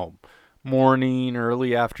 morning,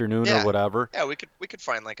 early afternoon or whatever. Yeah, we could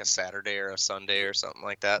find like a Saturday or a Sunday or something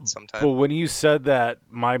like that sometime. But when you said that,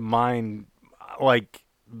 my mind, like,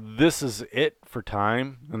 this is it for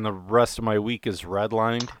time, and the rest of my week is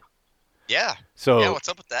redlined. Yeah. So yeah, what's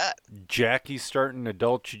up with that? Jackie's starting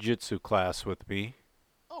adult jiu-jitsu class with me.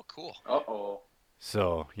 Oh, cool. Uh-oh.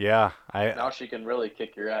 So yeah, Now she can really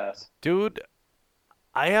kick your ass. Dude,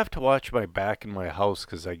 I have to watch my back in my house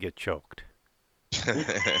because I get choked.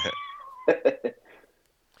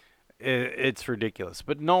 It's ridiculous.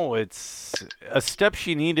 But no, it's a step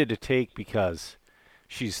she needed to take because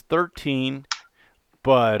she's 13,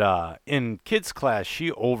 but in kids' class,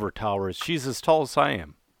 she overtowers. She's as tall as I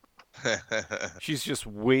am. She's just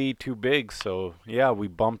way too big. So, yeah, we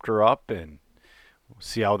bumped her up and we'll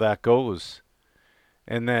see how that goes.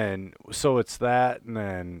 And then, so it's that, and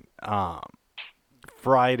then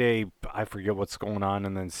Friday, I forget what's going on,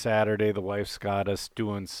 and then Saturday, the wife's got us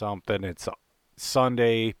doing something. It's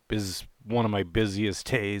Sunday is one of my busiest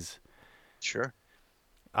days. Sure.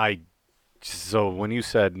 So when you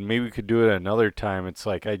said maybe we could do it another time, it's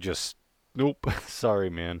like nope. Sorry,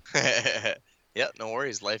 man. Yeah, no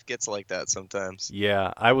worries. Life gets like that sometimes.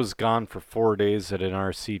 Yeah, I was gone for 4 days at an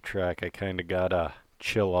RC track. I kind of gotta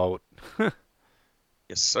chill out.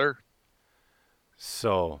 Yes, sir.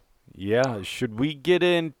 So, yeah, should we get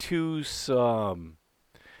into some?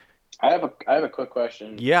 I have a quick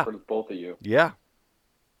question for both of you. Yeah.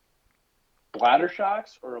 Bladder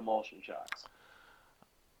shocks or emulsion shocks?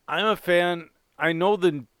 I'm a fan. I know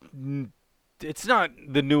it's not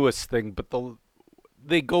the newest thing, but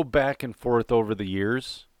they go back and forth over the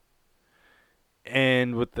years.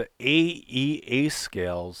 And with the AEA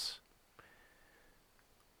scales,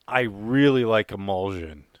 I really like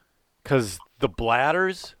emulsion because the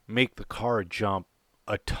bladders make the car jump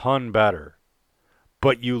a ton better,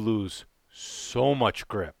 but you lose so much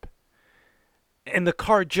grip. And the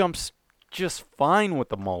car jumps just fine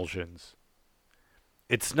with emulsions.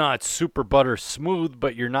 It's not super butter smooth,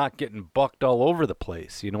 but you're not getting bucked all over the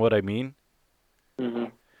place. You know what I mean? Mm-hmm.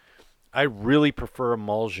 I really prefer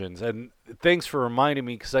emulsions. And thanks for reminding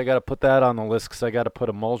me because I got to put that on the list because I got to put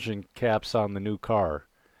emulsion caps on the new car.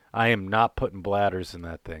 I am not putting bladders in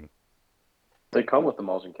that thing. They come with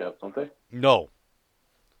emulsion caps, don't they? No.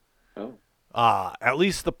 Oh. At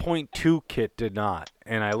least the .2 kit did not.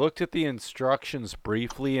 And I looked at the instructions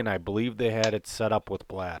briefly, and I believe they had it set up with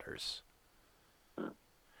bladders.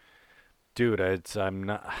 Dude, I've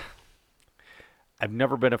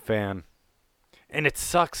never been a fan. And it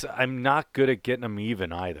sucks. I'm not good at getting them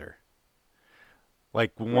even either.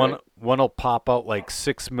 Like one will pop out like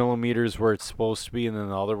 6 millimeters where it's supposed to be, and then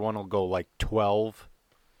the other one will go like 12.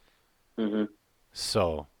 Mm-hmm.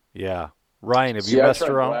 So, yeah. Ryan, have See, you I messed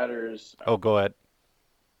tried around? bladders. Oh, go ahead.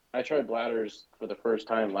 I tried bladders for the first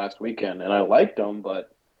time last weekend, and I liked them,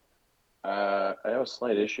 but I have a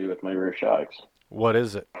slight issue with my rear shocks. What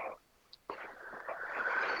is it?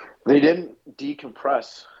 They didn't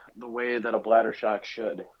decompress the way that a bladder shock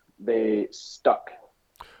should. They stuck.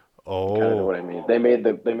 Kind of know Oh, what I mean. They made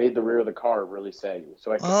the rear of the car really saggy.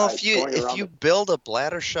 So Well, I going if around you build a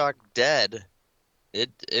bladder shock dead,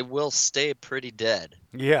 it will stay pretty dead.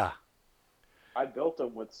 yeah. I built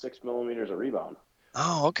them with 6 millimeters of rebound.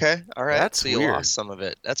 Oh, okay. All right. That's So you weird. lost some of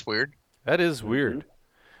it. That's weird. That is weird.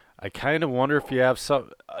 I kind of wonder if you have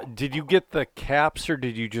some. Did you get the caps or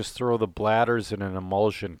did you just throw the bladders in an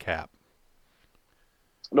emulsion cap?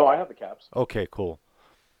 No, I have the caps. Okay, cool.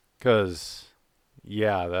 Because,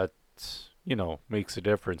 yeah, that's, makes a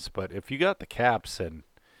difference. But if you got the caps, and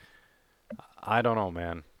I don't know,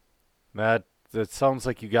 man. That sounds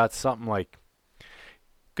like you got something like.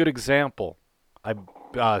 Good example.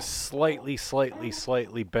 I slightly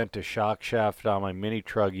bent a shock shaft on my mini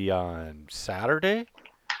truggy on Saturday.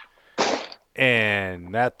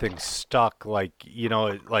 And that thing stuck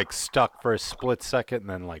it like stuck for a split second and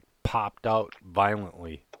then like popped out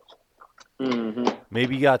violently. Mm-hmm.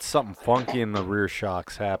 Maybe you got something funky in the rear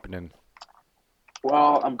shocks happening.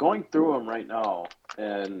 Well, I'm going through them right now,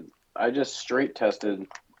 and I just straight tested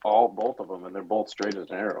both of them, and they're both straight as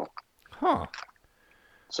an arrow. Huh.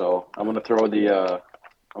 So I'm gonna throw the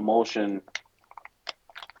emulsion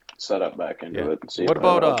setup back into it and see. What if that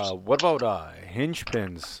about helps. what about hinge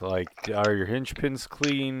pins? Like, are your hinge pins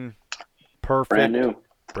clean? Perfect. Brand new.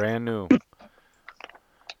 Brand new.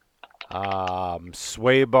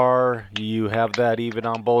 Sway bar, you have that even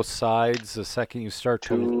on both sides the second you start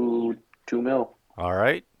to. 2 mil. All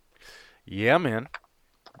right. Yeah, man.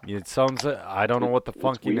 It sounds. I don't know what the It's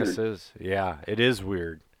funkiness weird. is. Yeah, it is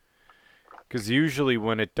weird. Because usually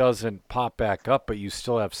when it doesn't pop back up, but you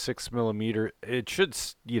still have 6 millimeter, it should,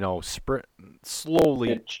 sprint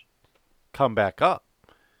slowly It, come back up.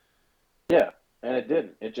 yeah, and it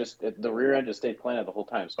didn't. The rear end just stayed planted the whole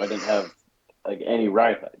time, so I didn't have like any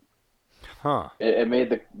ride height. Huh. It made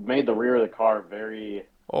the rear of the car very.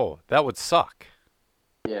 Oh, that would suck.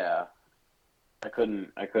 Yeah, I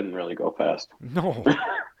couldn't really go fast. No.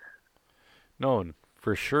 No,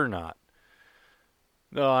 for sure not.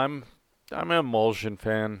 No, I'm an emulsion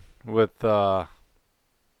fan with I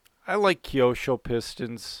like Kyosho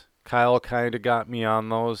pistons. Kyle kind of got me on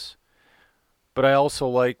those. But I also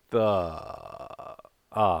like the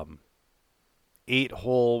 8-hole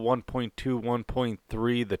 1.2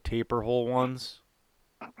 1.3 the taper hole ones.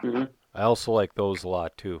 Mm-hmm. I also like those a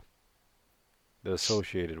lot too. The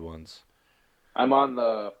associated ones. I'm on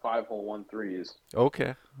the 5-hole 1.3s.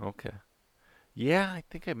 Okay. Yeah, I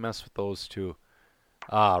think I mess with those too.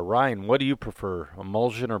 Ryan, what do you prefer,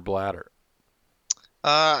 emulsion or bladder?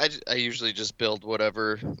 I usually just build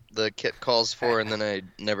whatever the kit calls for, and then I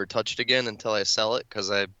never touch it again until I sell it, because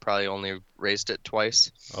I probably only raced it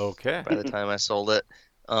twice Okay. by the time I sold it.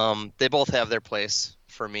 They both have their place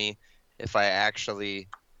for me. If I actually,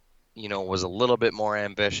 was a little bit more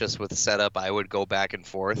ambitious with setup, I would go back and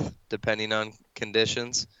forth depending on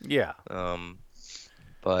conditions. Yeah.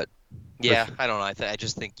 But yeah, I don't know. I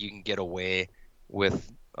just think you can get away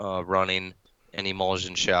with running an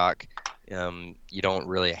emulsion shock. You don't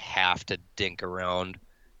really have to dink around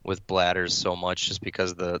with bladders so much, just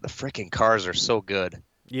because the freaking cars are so good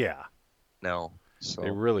Yeah. now. So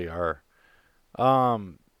They really are.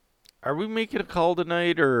 Are we making a call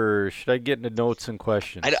tonight, or should I get into notes and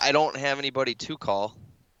questions? I don't have anybody to call.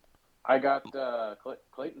 I got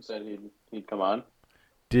Clayton said he'd come on.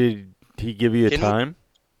 Did he give you a time?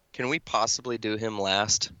 Can we possibly do him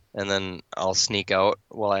last, and then I'll sneak out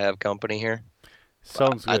while I have company here?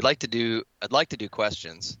 Sounds good. I'd like to do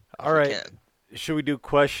questions. All right. Should we do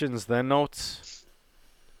questions then notes?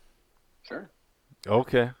 Sure.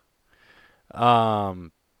 Okay.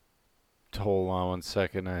 Hold on one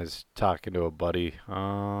second. I was talking to a buddy.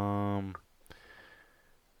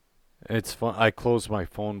 It's fun. I closed my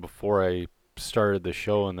phone before I started the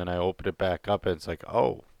show, and then I opened it back up, and it's like,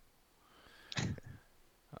 oh.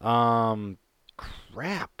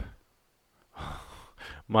 Crap.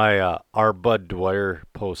 My our Bud Dwyer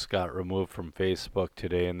post got removed from Facebook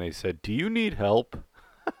today, and they said, "Do you need help?"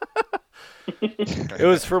 It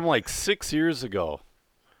was from like 6 years ago.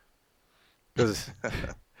 Because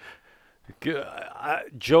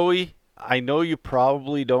Joey, I know you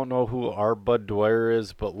probably don't know who our Bud Dwyer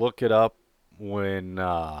is, but look it up when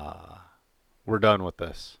we're done with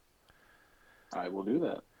this. I will do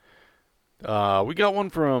that. We got one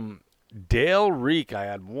from Dale Reek, I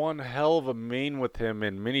had one hell of a main with him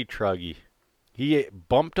in Mini Truggy. He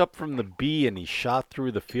bumped up from the B and he shot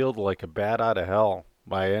through the field like a bat out of hell.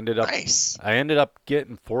 Nice. I ended up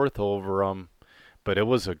getting fourth over him, but it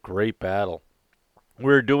was a great battle. We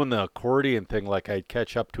were doing the accordion thing, like I'd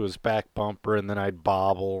catch up to his back bumper and then I'd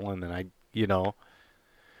bobble and then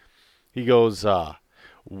He goes,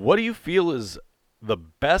 what do you feel is the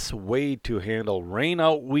best way to handle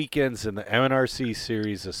rain-out weekends in the MNRC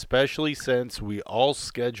series, especially since we all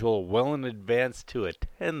schedule well in advance to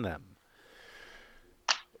attend them?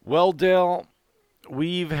 Well, Dale,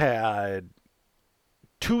 we've had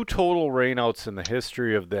 2 total rainouts in the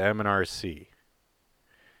history of the MNRC.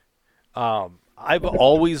 I've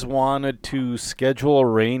always wanted to schedule a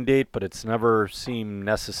rain date, but it's never seemed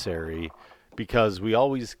necessary because we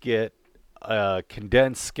always get a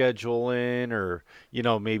condensed schedule in, or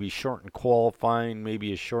maybe shortened qualifying,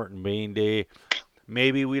 maybe a shortened main day.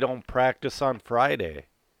 Maybe we don't practice on Friday,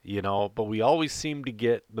 but we always seem to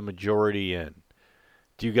get the majority in.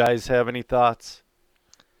 Do you guys have any thoughts?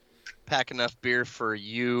 Pack enough beer for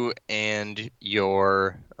you and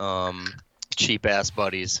your cheap ass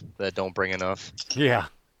buddies that don't bring enough. Yeah.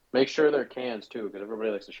 Make sure they're cans too, because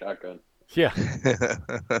everybody likes a shotgun. Yeah.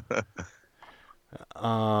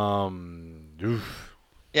 Oof.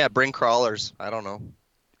 Yeah, bring crawlers. I don't know.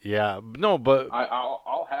 Yeah, no, but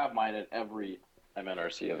I'll have mine at every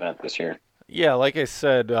MNRC event this year. Yeah, like I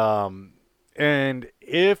said, and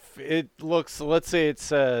if it looks, let's say it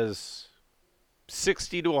says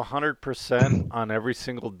 60 to 100% on every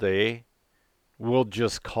single day, we'll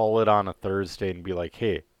just call it on a Thursday and be like,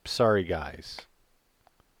 hey, sorry, guys.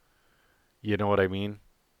 You know what I mean?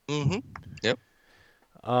 Mm-hmm. Yep.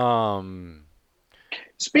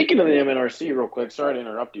 Speaking of the MNRC, real quick, sorry to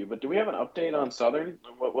interrupt you, but do we have an update on Southern?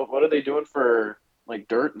 What are they doing for like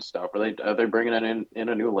dirt and stuff? Are they bringing it in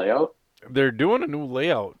a new layout? They're doing a new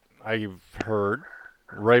layout, I've heard,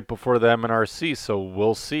 right before the MNRC, so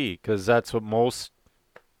we'll see, because that's what most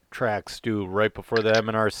tracks do. Right before the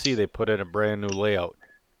MNRC, they put in a brand new layout.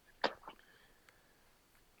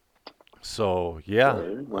 So, yeah,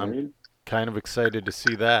 I'm kind of excited to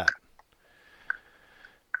see that.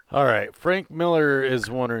 All right, Frank Miller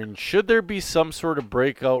is wondering, should there be some sort of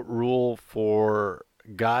breakout rule for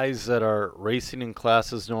guys that are racing in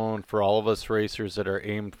classes known for all of us racers that are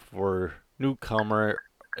aimed for newcomer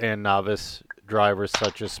and novice drivers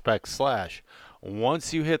such as Spec Slash?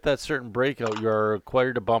 Once you hit that certain breakout, you are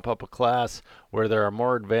required to bump up a class where there are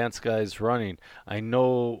more advanced guys running. I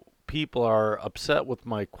know people are upset with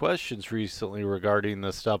my questions recently regarding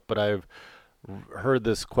this stuff, but I've heard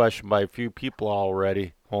this question by a few people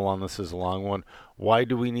already. Hold on, this is a long one. Why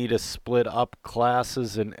do we need to split up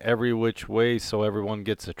classes in every which way so everyone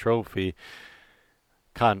gets a trophy?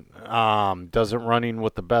 Doesn't running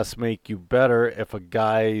with the best make you better? If a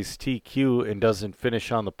guy's TQ and doesn't finish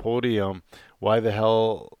on the podium, why the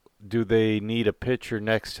hell do they need a picture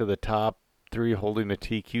next to the top 3 holding a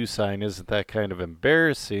TQ sign? Isn't that kind of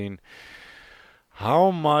embarrassing?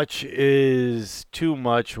 How much is too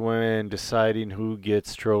much when deciding who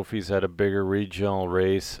gets trophies at a bigger regional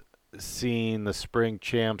race? Seeing the spring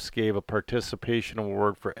champs gave a participation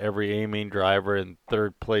award for every A main driver and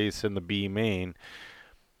 3rd place in the B main.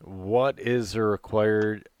 What is the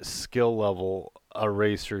required skill level a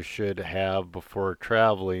racer should have before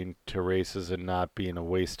traveling to races and not being a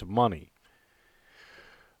waste of money?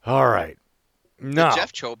 All right. Now, Did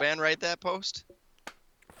Jeff Choban write that post?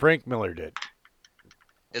 Frank Miller did.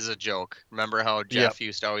 Is a joke. Remember how Jeff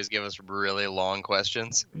used to always give us really long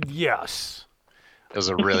questions? Yes. It was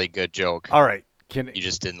a really good joke. All right. You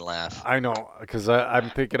just didn't laugh. I know, because I'm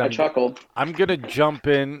thinking I chuckled. I'm going to jump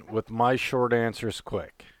in with my short answers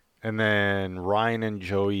quick. And then Ryan and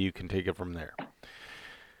Joey, you can take it from there.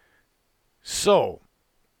 So,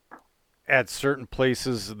 at certain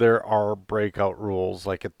places, there are breakout rules.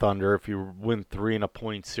 Like at Thunder, if you win 3 in a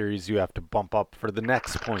point series, you have to bump up for the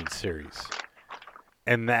next point series.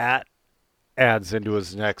 And that adds into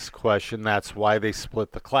his next question. That's why they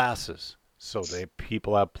split the classes, so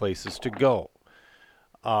people have places to go.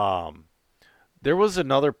 There was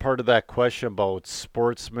another part of that question about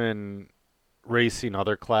sportsmen racing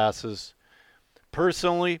other classes.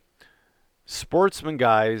 Personally, sportsman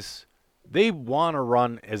guys, they want to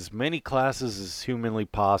run as many classes as humanly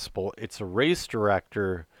possible. It's a race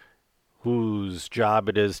director whose job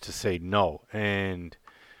it is to say no, and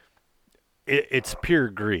it's pure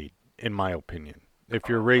greed, in my opinion. If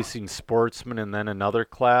you're racing sportsman and then another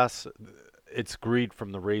class, it's greed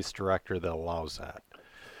from the race director that allows that.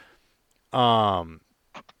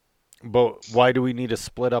 But why do we need to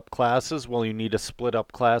split up classes? Well, you need to split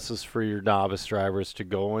up classes for your novice drivers to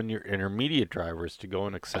go and your intermediate drivers to go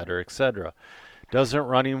and et cetera, et cetera. Doesn't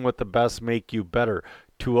running with the best make you better?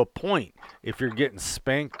 To a point. If you're getting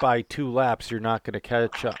spanked by 2 laps, you're not going to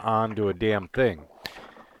catch on to a damn thing.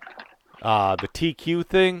 The TQ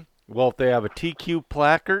thing, well, if they have a TQ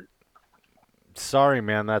placard, sorry,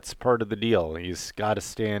 man, that's part of the deal. He's got to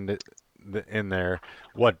stand in there.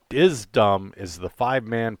 What is dumb is the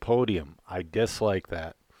 5-man podium. I dislike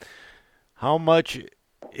that. How much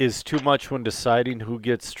is too much when deciding who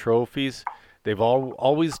gets trophies? They've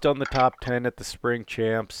always done the top 10 at the spring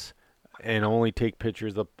champs and only take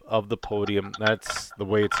pictures of the podium. That's the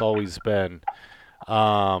way it's always been.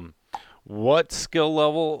 What skill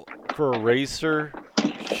level for a racer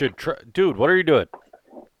should Dude, what are you doing?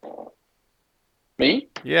 Me?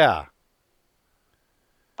 Yeah.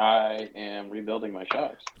 I am rebuilding my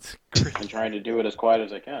shocks and trying to do it as quiet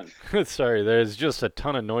as I can. Sorry, there's just a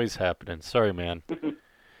ton of noise happening. Sorry, man.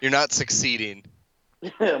 You're not succeeding.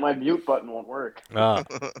 My mute button won't work.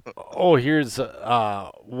 Here's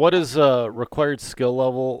what is a required skill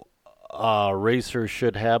level racer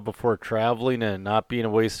should have before traveling and not being a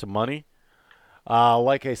waste of money?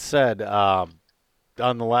 Like I said on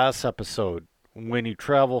the last episode, when you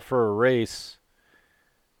travel for a race,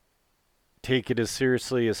 take it as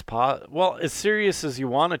seriously as well, as serious as you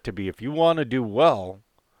want it to be. If you want to do well,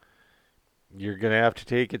 you're going to have to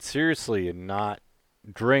take it seriously and not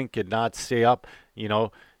drink and not stay up. You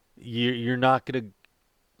know, you're not going to,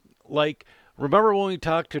 like, remember when we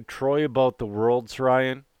talked to Troy about the Worlds,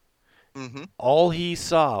 Ryan? Mm-hmm. All he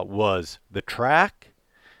saw was the track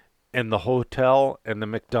and the hotel and the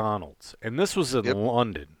McDonald's. And this was in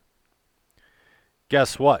London.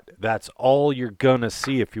 Guess what? That's all you're going to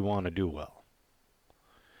see if you want to do well.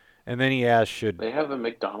 And then he asked, They have a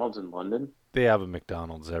McDonald's in London? They have a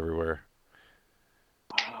McDonald's everywhere.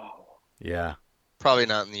 Wow. Yeah. Probably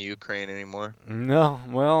not in the Ukraine anymore. No,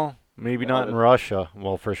 well, maybe not in Russia.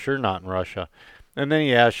 Well, for sure not in Russia. And then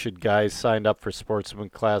he asked, should guys signed up for sportsman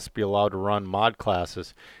class be allowed to run mod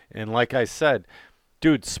classes? And like I said,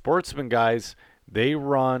 dude, sportsman guys, they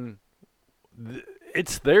run...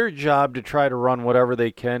 It's their job to try to run whatever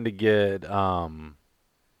they can to get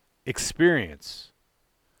experience.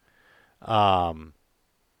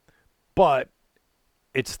 But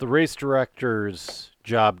it's the race director's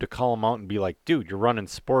job to call them out and be like, dude, you're running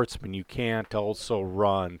sportsman. You can't also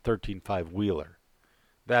run 13.5 wheeler.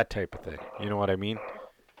 That type of thing. You know what I mean?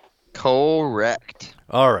 Correct.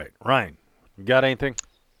 All right, Ryan, you got anything?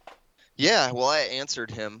 Yeah, well, I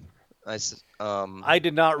answered him. I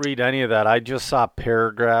did not read any of that. I just saw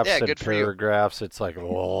paragraphs and good for you. paragraphs. It's like,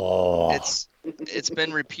 oh. It's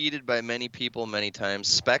been repeated by many people many times.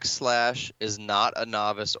 Spec Slash is not a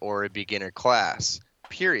novice or a beginner class.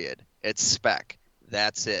 Period. It's spec.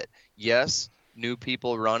 That's it. Yes, new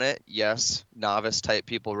people run it. Yes, novice type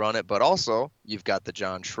people run it. But also, you've got the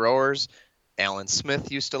John Schroers. Alan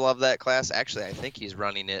Smith used to love that class. Actually, I think he's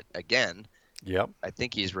running it again. Yep. I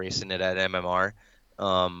think he's racing it at MMR.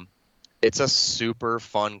 It's a super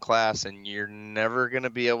fun class, and you're never going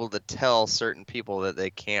to be able to tell certain people that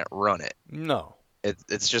they can't run it. No.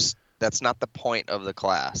 It's just, that's not the point of the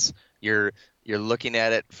class. You're looking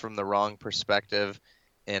at it from the wrong perspective,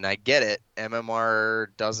 and I get it. MMR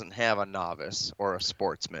doesn't have a novice or a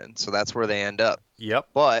sportsman, so that's where they end up. Yep.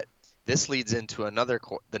 But this leads into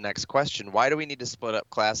the next question. Why do we need to split up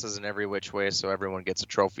classes in every which way so everyone gets a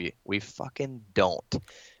trophy? We fucking don't.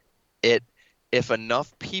 If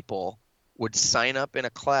enough people would sign up in a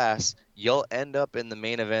class, you'll end up in the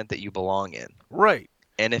main event that you belong in. Right.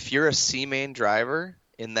 And if you're a C-main driver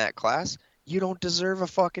in that class, you don't deserve a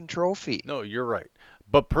fucking trophy. No, you're right.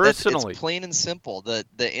 But personally, it's plain and simple. The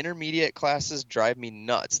intermediate classes drive me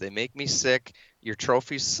nuts. They make me sick. Your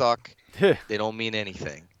trophies suck. They don't mean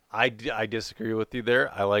anything. I disagree with you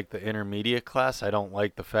there. I like the intermediate class. I don't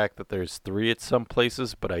like the fact that there's 3 at some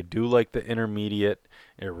places, but I do like the intermediate.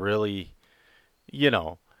 It really,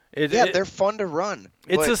 they're fun to run.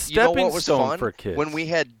 It's a stepping stone for kids. When we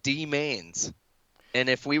had D mains, and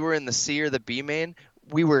if we were in the C or the B main,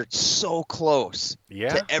 we were so close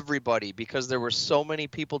to everybody because there were so many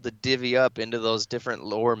people to divvy up into those different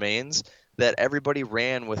lower mains that everybody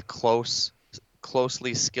ran with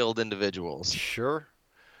closely skilled individuals. Sure.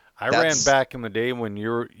 I ran back in the day when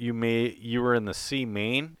you were in the C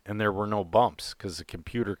main and there were no bumps because the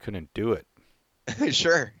computer couldn't do it.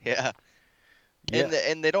 Sure, yeah.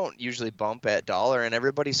 And they don't usually bump at dollar, and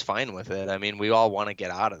everybody's fine with it. I mean, we all want to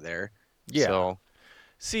get out of there. Yeah. So.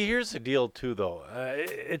 See, here's the deal, too, though.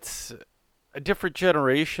 It's a different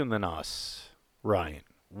generation than us, Ryan.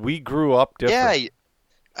 We grew up different.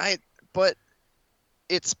 Yeah, but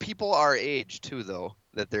it's people our age too, though,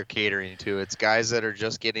 that they're catering to. It's guys that are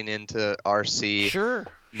just getting into RC. Sure.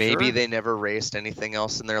 Maybe sure. they never raced anything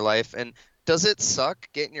else in their life. And does it suck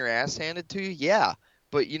getting your ass handed to you? Yeah.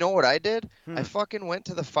 But you know what I did? I fucking went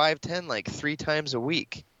to the 510 like 3 times a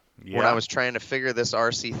week when I was trying to figure this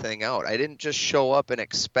RC thing out. I didn't just show up and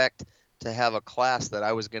expect to have a class that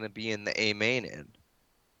I was going to be in the A main in.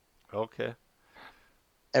 Okay.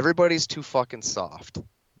 Everybody's too fucking soft.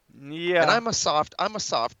 Yeah. And I'm a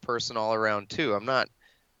soft person all around too. I'm not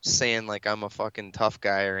saying like I'm a fucking tough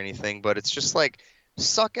guy or anything, but it's just like,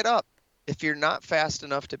 suck it up. If you're not fast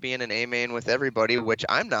enough to be in an A main with everybody, which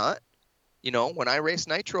I'm not, you know, when I race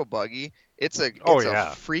Nitro Buggy, it's a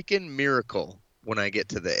freaking miracle when I get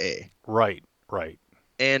to the A. Right.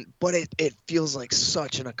 But it feels like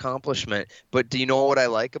such an accomplishment. But do you know what I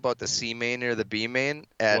like about the C main or the B main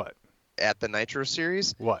at the Nitro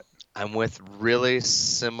Series? What? I'm with really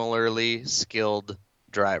similarly skilled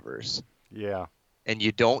drivers. Yeah. And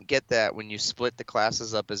you don't get that when you split the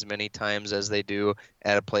classes up as many times as they do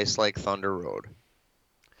at a place like Thunder Road.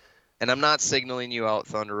 And I'm not signaling you out,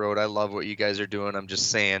 Thunder Road. I love what you guys are doing. I'm just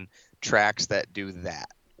saying tracks that do that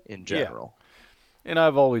in general. Yeah. And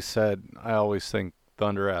I've always said, I always think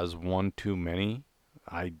Thunder has one too many.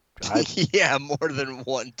 Yeah, more than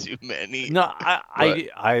one too many. No,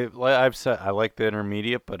 I've said I like the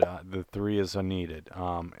intermediate, but the 3 is unneeded.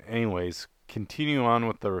 Anyways, continue on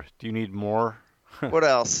with the. Do you need more? What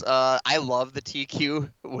else? I love the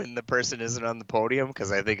TQ when the person isn't on the podium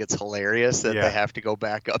because I think it's hilarious that they have to go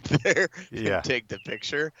back up there and take the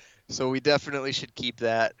picture. So we definitely should keep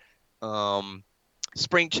that.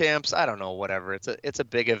 Spring Champs, I don't know, whatever. It's a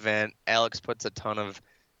big event. Alex puts a ton of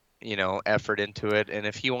effort into it, and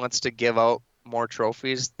if he wants to give out more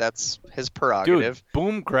trophies, that's his prerogative. Dude,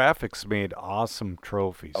 Boom Graphics made awesome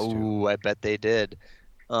trophies. Oh, I bet they did.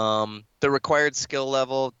 The required skill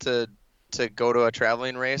level to go to a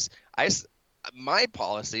traveling race, my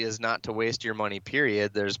policy is not to waste your money,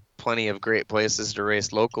 period. There's plenty of great places to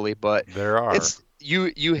race locally, but there are. It's you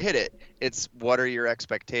hit it. It's what are your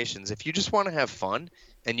expectations? If you just want to have fun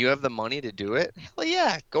and you have the money to do it, hell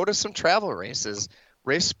yeah, go to some travel races.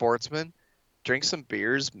 Race Sportsman, drink some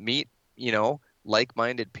beers, meet,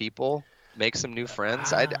 like-minded people, make some new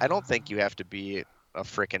friends. I don't think you have to be a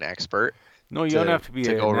freaking expert. No, you don't have to be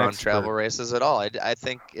to go run expert. Travel races at all. I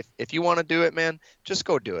think if you want to do it, man, just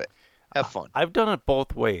go do it. Have fun. I've done it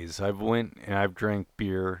both ways. I've went and I've drank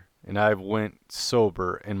beer and I've went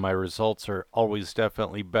sober, and my results are always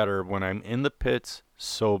definitely better when I'm in the pits,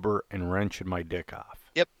 sober, and wrenching my dick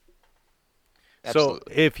off. Yep.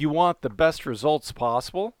 Absolutely. So if you want the best results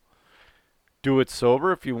possible, do it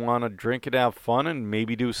sober. If you want to drink and have fun and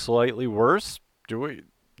maybe do slightly worse, do it,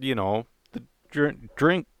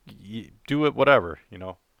 drink, do it whatever,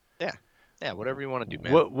 Yeah, whatever you want to do,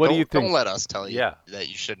 man. What do you think? Don't let us tell you that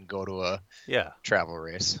you shouldn't go to a travel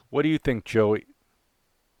race. What do you think, Joey?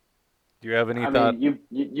 Do you have any thought? Mean,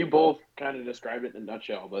 you both kind of described it in a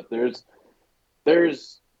nutshell, but there's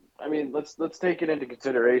let's take it into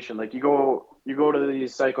consideration. Like you go to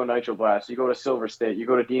these Psycho Nitro Blasts, you go to Silver State, you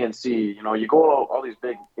go to DNC, you go to all these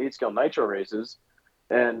big 8-scale nitro races,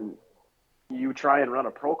 and you try and run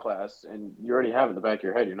a pro class, and you already have in the back of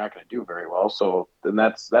your head you're not going to do very well. So then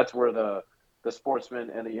that's where the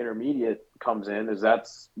sportsman and the intermediate comes in, is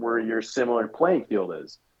that's where your similar playing field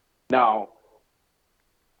is. Now,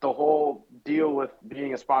 the whole deal with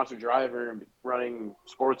being a sponsored driver and running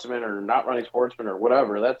sportsman or not running sportsman or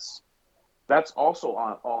whatever, that's also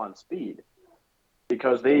all on speed,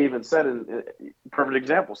 because they even said in perfect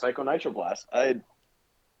example, Psycho Nitro Blast.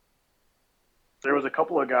 There was a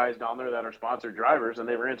couple of guys down there that are sponsored drivers, and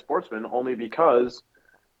they ran sportsmen only because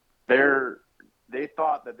they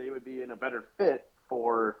thought that they would be in a better fit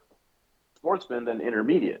for sportsmen than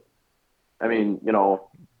intermediate. I mean,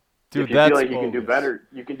 Dude, if you feel like you can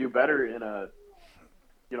do better in a,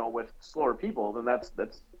 with slower people, then that's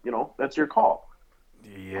your call.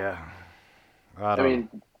 Yeah. I mean,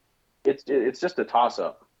 it's just a toss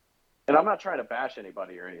up, and I'm not trying to bash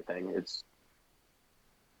anybody or anything.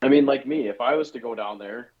 Like me, if I was to go down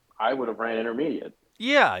there, I would have ran intermediate.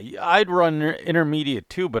 Yeah, I'd run intermediate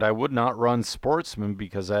too, but I would not run sportsman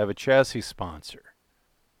because I have a chassis sponsor.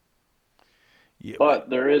 Yeah. But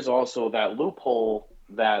there is also that loophole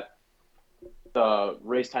that the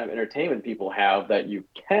Race Time Entertainment people have, that you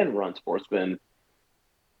can run sportsman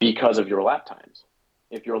because of your lap times.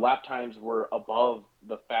 If your lap times were above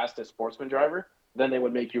the fastest sportsman driver, then they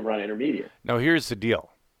would make you run intermediate. Now, here's the deal.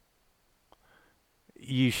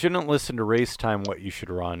 You shouldn't listen to Race Time what you should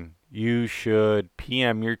run. You should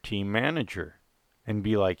PM your team manager and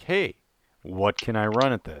be like, hey, what can I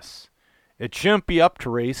run at this? It shouldn't be up to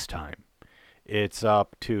race time. It's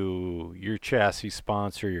up to your chassis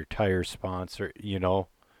sponsor, your tire sponsor, you know.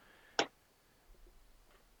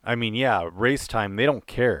 I mean, yeah, race time, they don't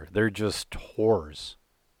care. They're just whores.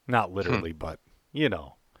 Not literally, but, you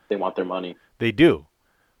know. They want their money. They do.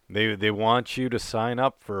 They want you to sign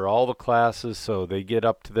up for all the classes so they get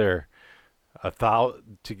up to their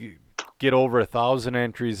get over 1,000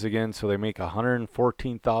 entries again, so they make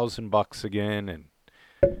 $114,000 again. And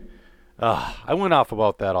I went off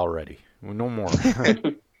about that already. No more.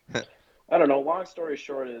 I don't know. Long story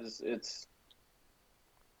short is it's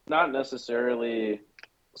not necessarily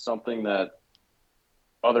something that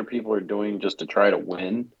other people are doing just to try to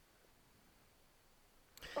win.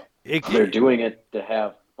 They're doing it to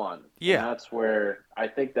have fun. Yeah. And I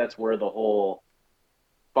think that's where the whole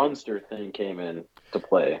Funster thing came in to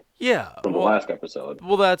play. Yeah. From the last episode.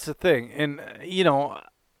 Well, that's the thing. And, you know,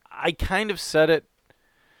 I kind of said it.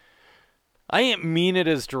 I didn't mean it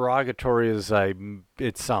as derogatory as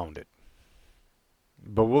it sounded.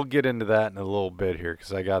 But we'll get into that in a little bit here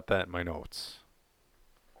because I got that in my notes.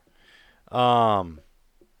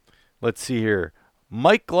 Let's see here.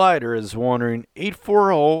 Mike Glider is wondering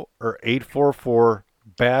 840 or 844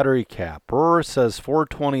 battery cap. Brewer says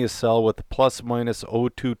 420 a cell with plus minus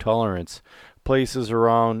O2 tolerance. Places them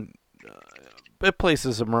around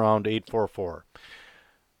 844.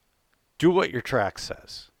 Do what your track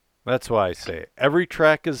says. That's why I say it. Every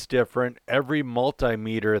track is different. Every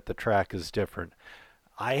multimeter at the track is different.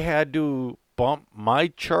 I had to bump my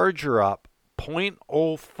charger up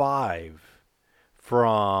 0.05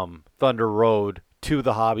 from Thunder Road to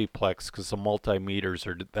the Hobbyplex because the multimeters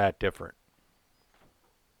are that different.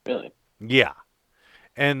 Really? Yeah.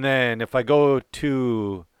 And then if I go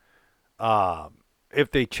to,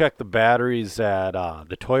 if they check the batteries at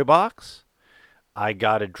the toy box, I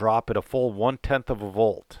got to drop it a full 1/10 of a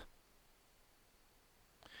volt.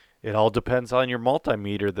 It all depends on your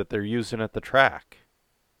multimeter that they're using at the track.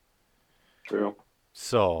 True.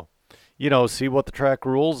 So, you know, see what the track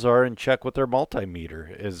rules are and check with their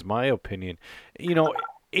multimeter is my opinion. You know,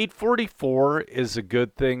 844 is a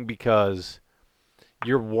good thing because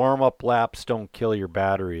your warm-up laps don't kill your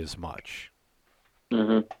battery as much.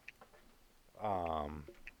 Mm-hmm.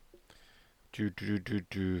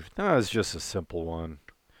 That was just a simple one.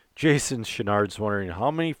 Jason Chenard's wondering,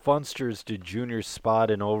 how many Funsters did Junior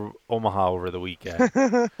spot in Omaha over the weekend?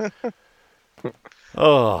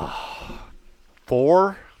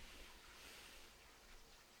 4?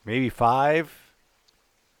 Maybe 5?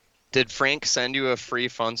 Did Frank send you a free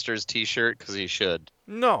Funsters t-shirt? Because he should.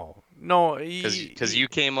 No. Because you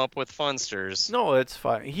came up with Funsters. No, it's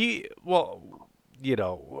fine.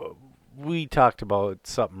 We talked about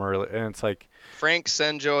something earlier, and it's like, Frank,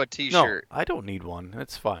 send Joe a t-shirt. No, I don't need one.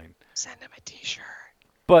 It's fine. Send him a t-shirt.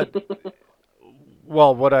 But,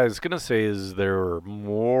 well, what I was going to say is there were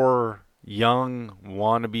more young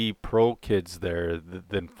wannabe pro kids there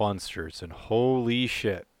than Funsters, and holy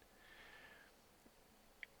shit.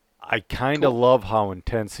 I kind of love how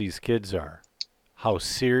intense these kids are, how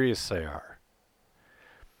serious they are.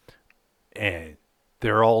 And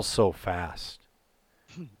they're all so fast.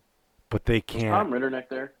 But they can't. Is Tom Ritterneck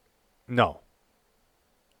there? No.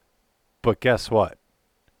 But guess what?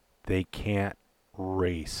 They can't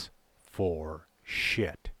race for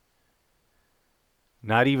shit.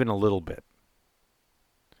 Not even a little bit.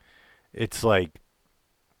 It's like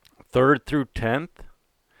 3rd through 10th.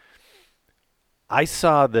 I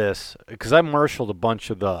saw this because I marshaled a bunch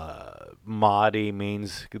of the mod A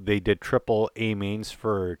mains. They did triple A mains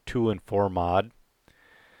for 2 and 4 mod.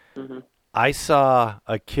 Mm-hmm. I saw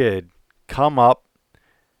a kid come up,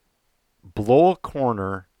 blow a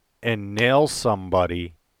corner, and nail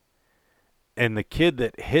somebody. And the kid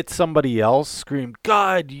that hit somebody else screamed,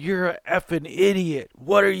 "God, you're an effing idiot.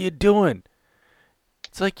 What are you doing?"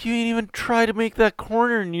 It's like, you ain't even try to make that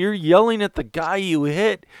corner and you're yelling at the guy you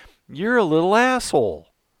hit. You're a little asshole.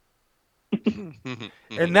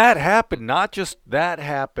 And that happened. Not just that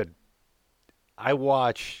happened. I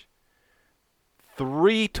watched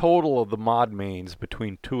 3 total of the mod mains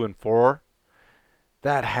between 2 and 4.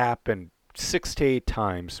 That happened 6 to 8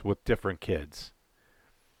 times with different kids.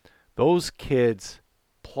 Those kids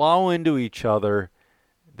plow into each other.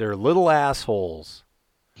 They're little assholes.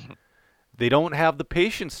 They don't have the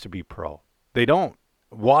patience to be pro. They don't.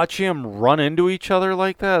 Watch him run into each other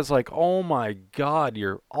like that. It's like, oh my God,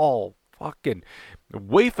 you're all fucking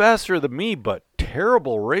way faster than me, but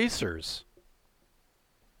terrible racers.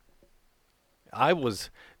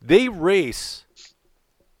 They race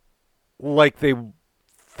like they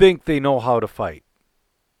think they know how to fight.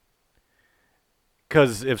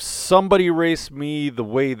 Because if somebody raced me the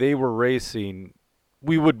way they were racing,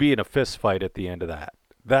 we would be in a fist fight at the end of that.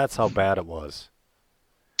 That's how bad it was.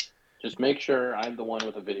 Just make sure I'm the one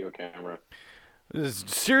with a video camera.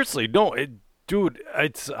 Seriously, no, dude.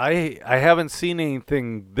 I haven't seen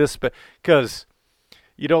anything this bad. Because,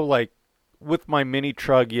 like with my mini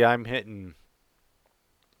truggy, I'm hitting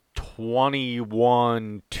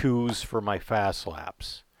 21 twos for my fast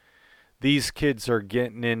laps. These kids are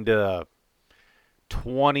getting into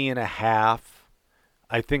 20 and a half.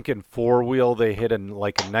 I think in four-wheel they hit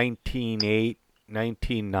like a 19.8,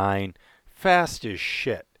 19.9. Fast as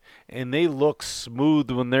shit. And they look smooth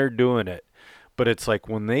when they're doing it. But it's like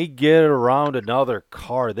when they get around another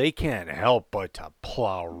car, they can't help but to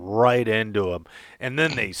plow right into them. And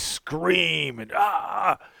then they scream and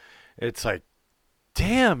ah! It's like,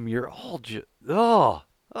 damn, you're all just, oh.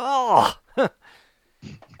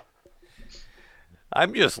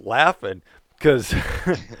 I'm just laughing because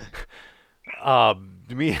I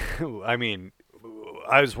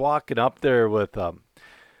was walking up there with I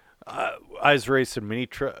was racing mini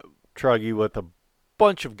truggy with a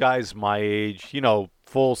bunch of guys my age,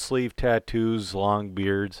 full sleeve tattoos, long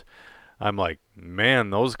beards. I'm like,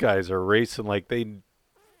 man, those guys are racing like they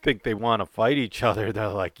think they want to fight each other. They're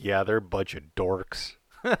like, yeah, they're a bunch of dorks.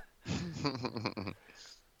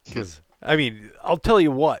 Because, I'll tell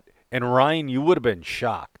you what, and Ryan, you would have been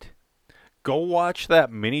shocked. Go watch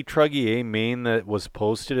that mini truggy A main that was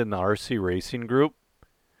posted in the RC Racing group.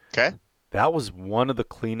 Okay. That was one of the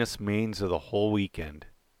cleanest mains of the whole weekend.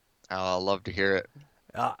 I'll love to hear it.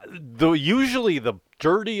 Usually the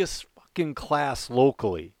dirtiest fucking class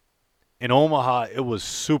locally. In Omaha, it was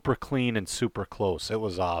super clean and super close. It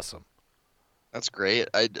was awesome. That's great.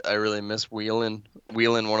 I really miss wheeling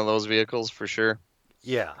one of those vehicles for sure.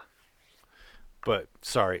 Yeah. But,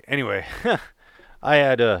 sorry. Anyway, I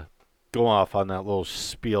had to go off on that little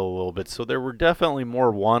spiel a little bit. So there were definitely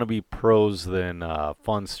more wannabe pros than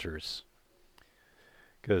funsters.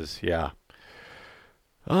 Because, yeah.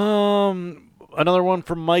 Another one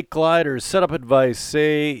from Mike Gliders. Setup advice.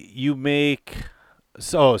 Say you're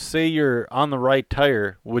on the right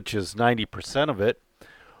tire, which is 90% of it.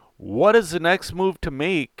 What is the next move to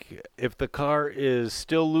make if the car is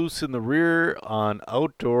still loose in the rear on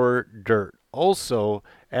outdoor dirt? Also,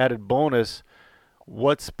 added bonus,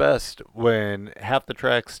 what's best when half the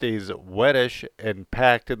track stays wettish and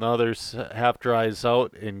packed and the other half dries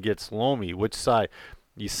out and gets loamy? Which side?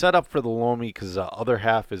 You set up for the loamy because the other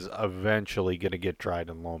half is eventually going to get dried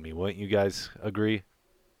and loamy. Wouldn't you guys agree?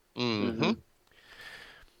 Mm-hmm.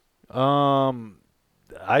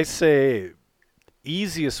 I say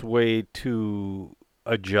easiest way to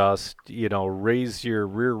adjust, raise your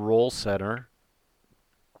rear roll center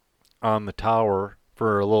on the tower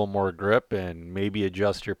for a little more grip and maybe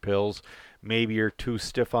adjust your pills. Maybe you're too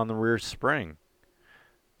stiff on the rear spring.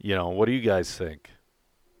 What do you guys think?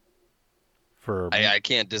 I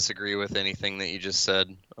can't disagree with anything that you just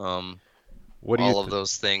said. What do all of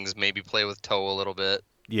those things. Maybe play with toe a little bit.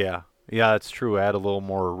 Yeah, it's true. Add a little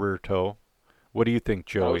more rear toe. What do you think,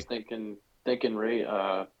 Joey? I was thinking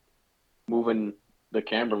moving the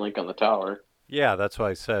camber link on the tower. Yeah, that's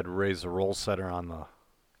why I said raise the roll center on the.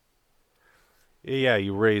 Yeah,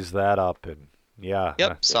 you raise that up and yeah.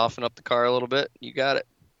 Yep, soften up the car a little bit. You got it.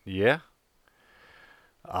 Yeah.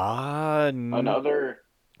 Another.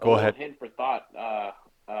 Go ahead. Hint for thought.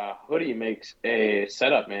 Hoodie makes a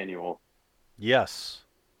setup manual. Yes.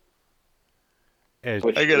 I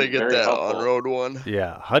gotta get that helpful. On road one.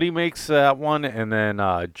 Yeah, Huddy makes that one, and then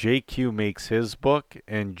JQ makes his book,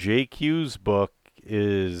 and JQ's book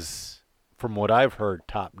is, from what I've heard,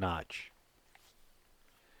 top notch.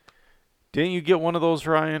 Didn't you get one of those,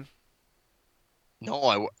 Ryan?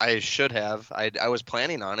 No, I should have. I was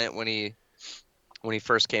planning on it when he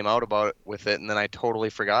first came out with it, and then I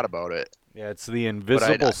totally forgot about it. Yeah, it's the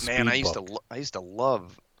Invisible Speed book. I used to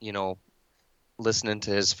love, listening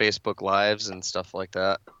to his Facebook lives and stuff like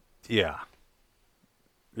that. Yeah,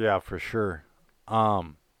 for sure.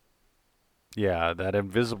 Yeah, that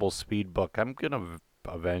Invisible Speed book. I'm gonna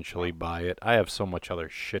eventually buy it. I have so much other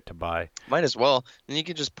shit to buy. Might as well. Then you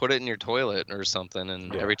can just put it in your toilet or something,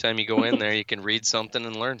 and every time you go in there, you can read something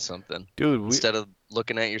and learn something. Dude, instead of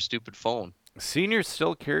looking at your stupid phone. Senior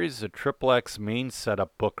still carries the XXX main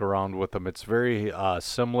setup book around with him. It's very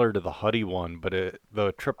similar to the Huddy one, but the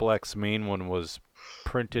XXX main one was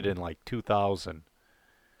printed in like 2000.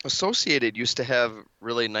 Associated used to have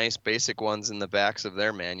really nice basic ones in the backs of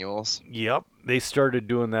their manuals. Yep, they started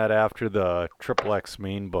doing that after the XXX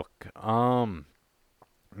main book.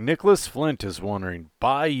 Nicholas Flint is wondering,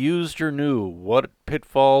 buy used or new? What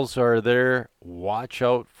pitfalls are there? Watch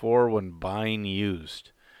out for when buying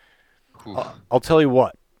used. Oof. I'll tell you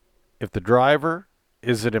what. If the driver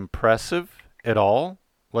isn't impressive at all,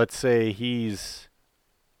 let's say he's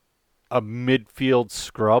a midfield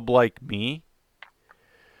scrub like me,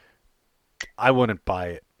 I wouldn't buy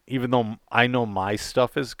it. Even though I know my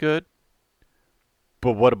stuff is good.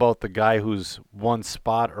 But what about the guy who's one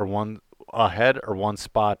spot or one ahead or one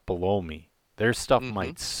spot below me? Their stuff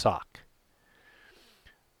might suck.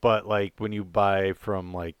 But like when you buy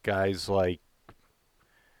from like guys like,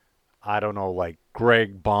 I don't know, like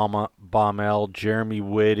Greg Baumel, Jeremy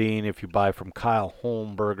Whitting, if you buy from Kyle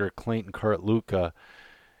Holmberger, Clayton Kartluka,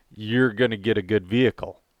 you're going to get a good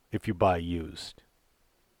vehicle if you buy used.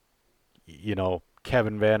 You know,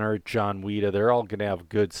 Kevin Van Aert, John Weeda, they're all going to have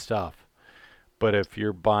good stuff. But if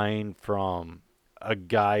you're buying from a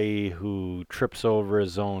guy who trips over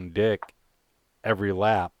his own dick every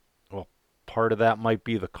lap, well, part of that might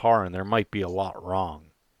be the car, and there might be a lot wrong.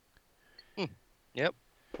 Yep.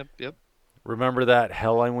 Remember that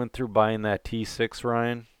hell I went through buying that T6,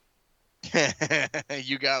 Ryan?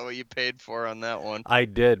 You got what you paid for on that one. I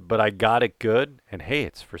did, but I got it good, and hey,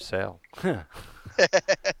 it's for sale.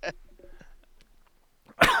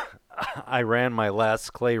 I ran my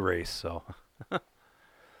last clay race, so...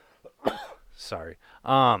 Sorry.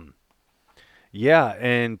 Yeah,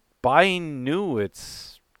 and buying new,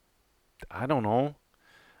 it's, I don't know.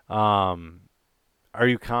 Are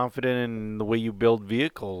you confident in the way you build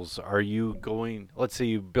vehicles? Are you going, let's say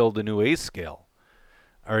you build a new A scale.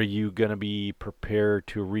 Are you going to be prepared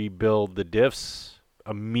to rebuild the diffs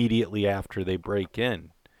immediately after they break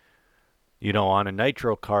in? You know, on a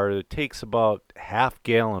nitro car, it takes about half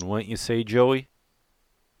gallon, wouldn't you say, Joey?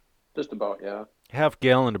 Just about, yeah. Half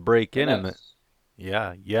gallon to break in, And and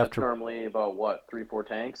yeah, you have that's to. normally about what, 3-4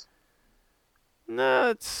 tanks? No,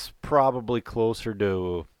 it's probably closer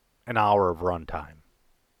to an hour of runtime.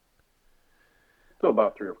 So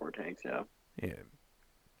about 3 or 4 tanks, yeah. Yeah,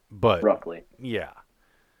 but Roughly. yeah.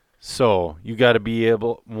 So you got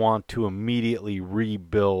to want to immediately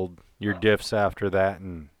rebuild your diffs after that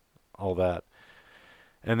and all that.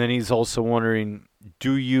 And then he's also wondering,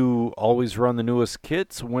 do you always run the newest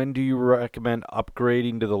kits? When do you recommend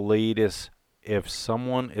upgrading to the latest if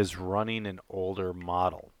someone is running an older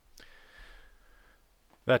model?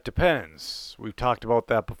 That depends. We've talked about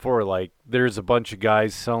that before. Like, there's a bunch of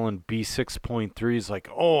guys selling B6.3s like,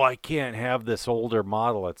 oh, I can't have this older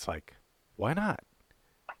model. It's like, why not?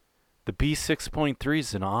 The B6.3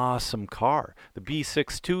 is an awesome car. The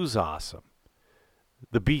B62 is awesome.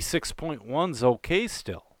 The B6.1's okay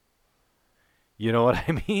still. You know what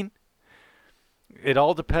I mean? It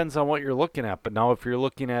all depends on what you're looking at. But now if you're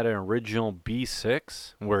looking at an original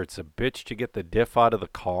B6 where it's a bitch to get the diff out of the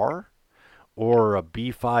car, or a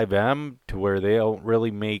B5M to where they don't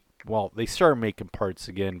really make, well, they start making parts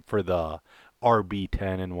again for the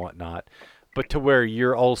RB10 and whatnot, but to where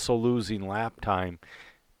you're also losing lap time,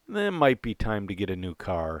 then it might be time to get a new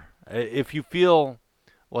car. If you feel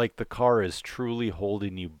like the car is truly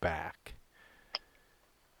holding you back.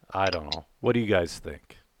 I don't know. What do you guys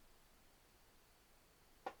think?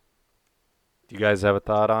 Do you guys have a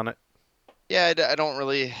thought on it? Yeah, I don't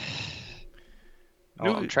really...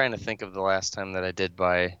 New- I'm trying to think of the last time that I did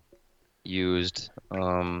buy used.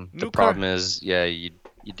 The New problem car. is, yeah, you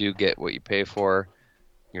do get what you pay for.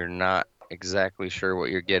 You're not exactly sure what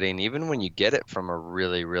you're getting. Even when you get it from a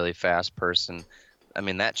really, really fast person, I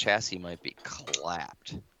mean, that chassis might be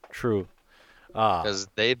clapped. True. Because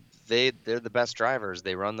they're the best drivers.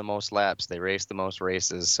 They run the most laps. They race the most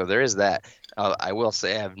races. So there is that. I will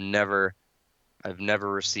say I've never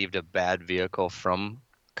received a bad vehicle from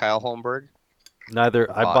Kyle Holmberg.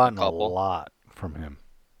 Neither. I bought bought a a couple. lot from him.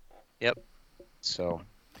 Yep. So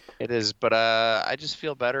it is, but I just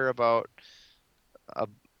feel better about,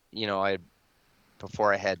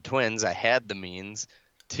 before I had twins, I had the means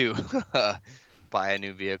to buy a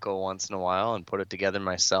new vehicle once in a while and put it together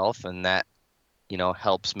myself, and that,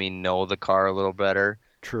 helps me know the car a little better.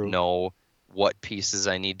 True. Know what pieces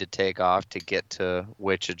I need to take off to get to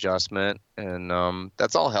which adjustment, and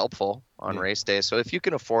that's all helpful on race day. So if you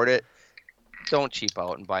can afford it, don't cheap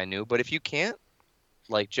out and buy new. But if you can't,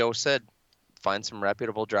 like Joe said, find some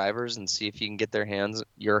reputable drivers and see if you can get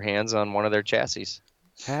your hands on one of their chassis.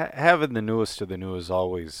 Having the newest of the new is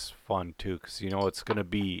always fun too, because it's going to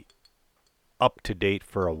be up to date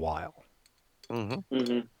for a while. Mm-hmm.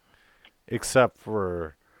 Mm-hmm. Except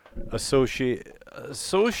for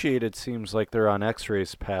Associated seems like they're on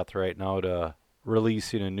X-Ray's path right now to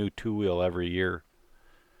releasing a new two-wheel every year.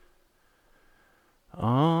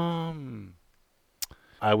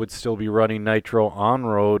 I would still be running Nitro on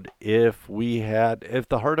road if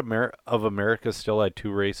the Heart of America still had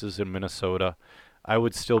 2 races in Minnesota. I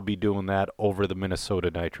would still be doing that over the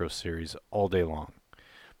Minnesota Nitro Series all day long.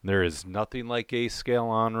 There is nothing like A scale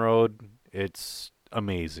on road. It's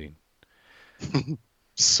amazing.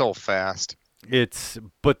 So fast. It's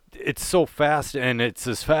so fast, and it's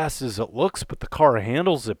as fast as it looks, but the car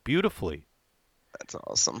handles it beautifully. That's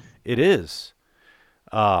awesome. It is.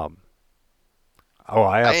 I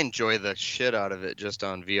enjoy the shit out of it just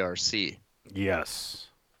on VRC. Yes.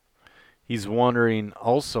 He's wondering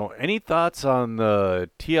also, any thoughts on the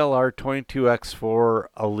TLR 22X4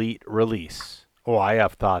 Elite release? Oh, I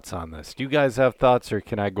have thoughts on this. Do you guys have thoughts, or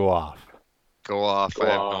can I go off? Go off. I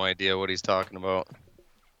have no idea what he's talking about.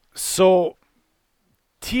 So,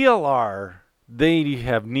 TLR, they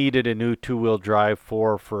have needed a new 2-wheel drive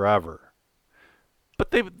for forever.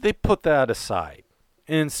 But they put that aside.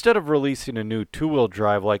 And instead of releasing a new 2-wheel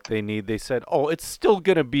drive like they need, they said, oh, it's still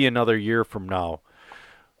going to be another year from now.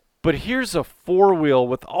 But here's a 4-wheel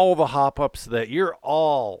with all the hop-ups that you're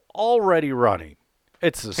already running.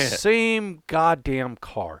 It's the same goddamn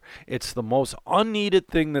car. It's the most unneeded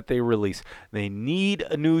thing that they release. They need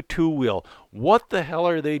a new 2-wheel. What the hell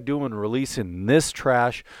are they doing releasing this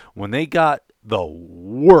trash when they got the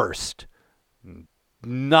worst,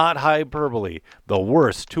 not hyperbole, the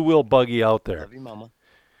worst 2-wheel buggy out there? Love you, mama.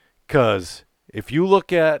 Because if you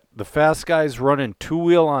look at the fast guys running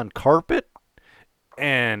 2-wheel on carpet,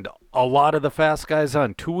 and a lot of the fast guys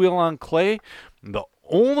on 2-wheel on clay, the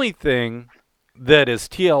only thing that is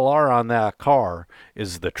TLR on that car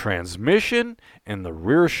is the transmission and the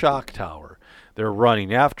rear shock tower. They're running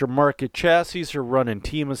aftermarket chassis, they're running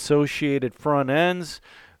team associated front ends,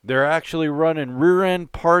 they're actually running rear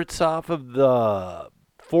end parts off of the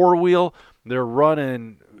 4-wheel, they're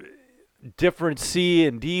running different C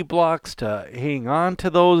and D blocks to hang on to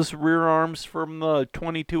those rear arms from the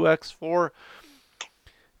 22X4.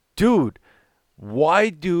 Dude, why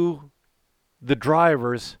do the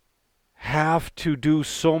drivers have to do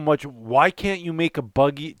so much? Why can't you make a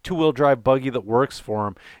 2-wheel drive buggy that works for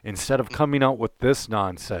them instead of coming out with this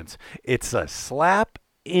nonsense? It's a slap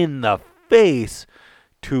in the face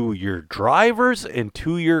to your drivers and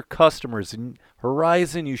to your customers. And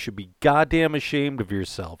Horizon, you should be goddamn ashamed of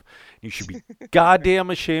yourself. You should be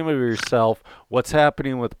goddamn ashamed of yourself what's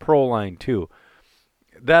happening with Proline too.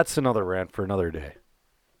 That's another rant for another day.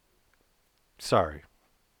 Sorry.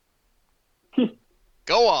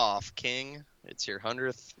 Go off, King. It's your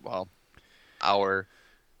 100th, hour.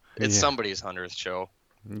 It's somebody's 100th show.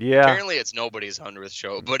 Yeah. Apparently it's nobody's 100th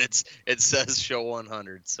show, but it says show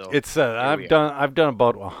 100, so it's I've done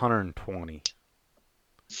about 120.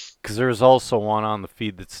 Cuz there's also one on the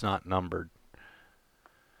feed that's not numbered.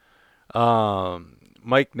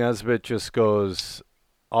 Mike Nesbitt just goes,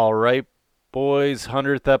 "All right, boys,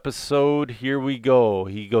 100th episode, here we go."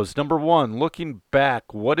 He goes, "Number 1, looking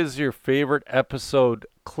back, what is your favorite episode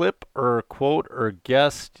clip or quote or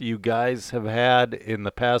guest you guys have had in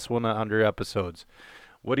the past 100 episodes?"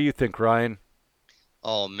 What do you think, Ryan?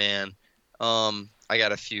 Oh, man. I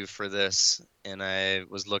got a few for this, and I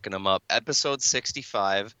was looking them up. Episode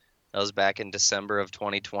 65, that was back in December of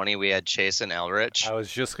 2020. We had Chase and Elrich. I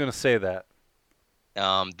was just going to say that.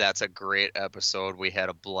 That's a great episode. We had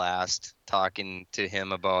a blast talking to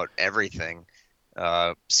him about everything.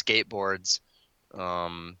 Skateboards,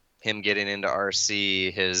 him getting into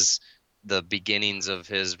RC, the beginnings of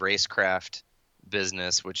his racecraft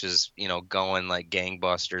business, which is, going like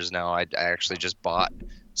gangbusters now. I actually just bought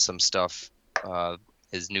some stuff,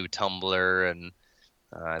 his new tumbler, and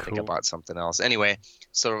I think I bought something else. Anyway,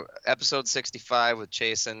 so episode 65 with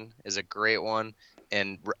Chasen is a great one.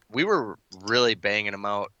 And we were really banging them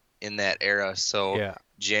out in that era. So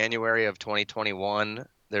January of 2021,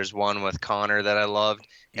 there's one with Connor that I loved.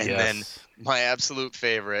 And then my absolute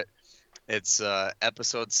favorite, it's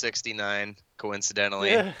episode 69,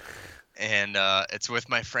 coincidentally. Yeah. And it's with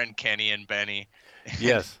my friend Kenny and Benny.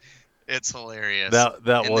 Yes. It's hilarious. That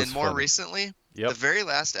was And then more funny. recently, the very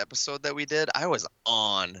last episode that we did, I was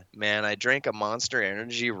on. Man, I drank a Monster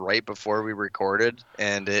Energy right before we recorded,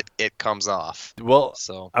 and it comes off. Well,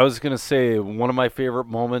 so I was going to say one of my favorite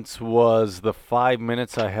moments was the 5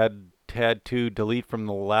 minutes I had to delete from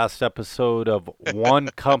the last episode of one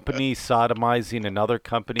company sodomizing another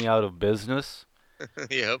company out of business.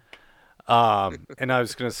 Yep. And I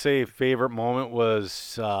was going to say favorite moment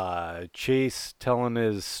was Chase telling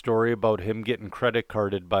his story about him getting credit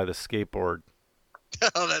carded by the skateboard.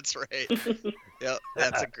 Oh, that's right. Yep,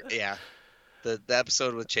 that's the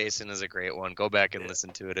episode with Chasen is a great one. Go back and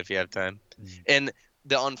listen to it if you have time. And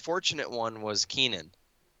the unfortunate one was Keenan,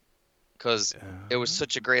 because it was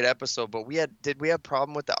such a great episode. But did we have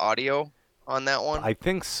problem with the audio on that one? I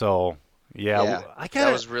think so. Yeah, Yeah,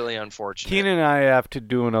 that was really unfortunate. Keenan and I have to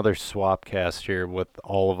do another swap cast here with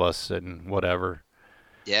all of us and whatever.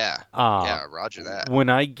 Yeah, yeah, roger that. When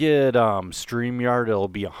I get StreamYard, it'll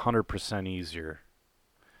be 100% easier.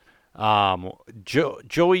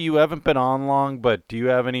 Joey, you haven't been on long, but do you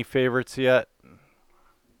have any favorites yet?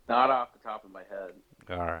 Not off the top of my head.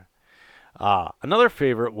 All right. Another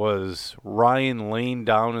favorite was Ryan laying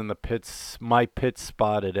down in the my pit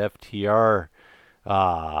spot at FTR,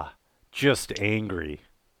 just angry.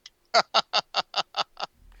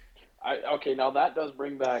 Okay, now that does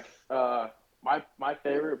bring back my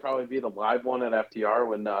favorite would probably be the live one at FTR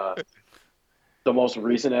when the most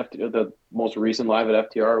recent live at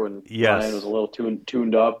FTR when Yes. Ryan was a little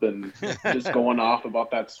tuned up and just going off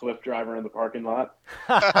about that Swift driver in the parking lot.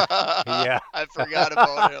 Yeah. I forgot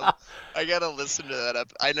about him. I gotta listen to that.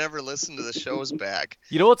 I never listened to the shows back.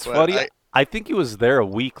 You know what's But funny? I think he was there a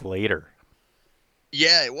week later.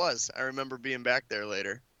 Yeah, it was. I remember being back there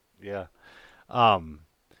later. Yeah.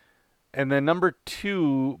 And then number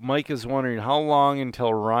 2, Mike is wondering how long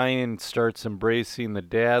until Ryan starts embracing the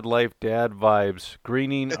dad life, dad vibes.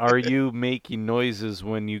 Greening, are you making noises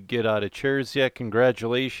when you get out of chairs yet?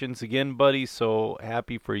 Congratulations again, buddy. So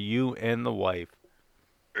happy for you and the wife.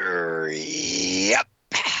 Yep.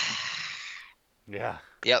 Yeah.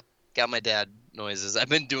 Yep. Got my dad noises. I've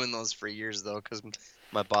been doing those for years, though, because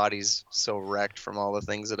my body's so wrecked from all the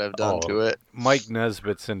things that I've done to it. Mike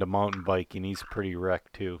Nesbitt's into mountain biking. He's pretty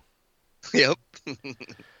wrecked, too. Yep.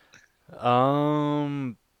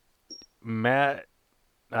 Matt,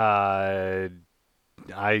 I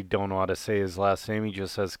don't know how to say his last name. He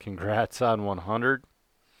just says congrats on 100.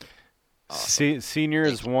 Awesome. Senior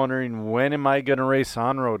is wondering, when am I going to race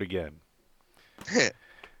on road again?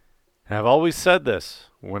 I've always said this.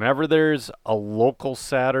 Whenever there's a local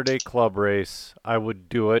Saturday club race, I would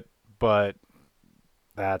do it, but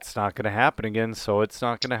that's not going to happen again, so it's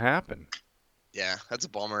not going to happen. Yeah, that's a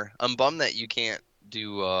bummer. I'm bummed that you can't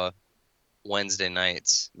do Wednesday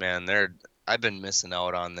nights, man. I've been missing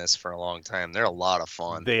out on this for a long time. They're a lot of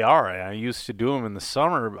fun. They are. I used to do them in the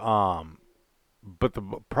summer, but the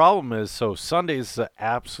problem is, so Sunday's the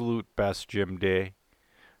absolute best gym day.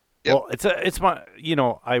 Yep. Well,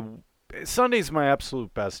 Sunday's my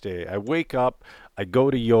absolute best day. I wake up, I go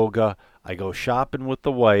to yoga, I go shopping with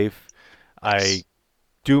the wife, I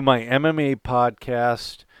do my MMA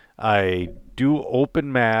podcast, I do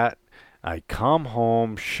open mat, I come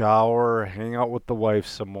home, shower, hang out with the wife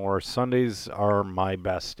some more. Sundays are my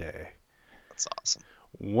best day. That's awesome.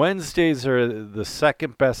 Wednesdays are the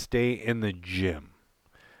second best day in the gym.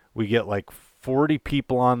 We get like 40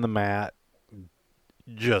 people on the mat.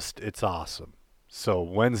 It's awesome. So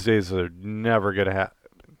Wednesdays are never going to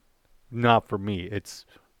happen. Not for me. It's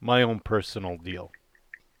my own personal deal.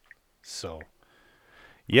 So,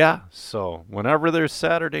 yeah. So whenever there's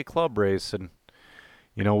Saturday club race, and,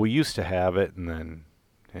 we used to have it, and then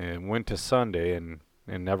it went to Sunday, and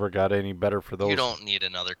never got any better for those. You don't need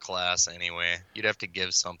another class anyway. You'd have to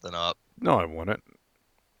give something up. No, I wouldn't.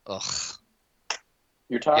 Ugh.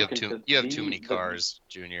 You're talking You have too many cars,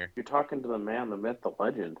 Junior. You're talking to the man, the myth, the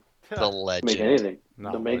legend. The legend. Make anything.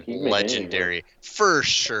 No, To make Legendary. anything. For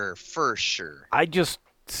sure.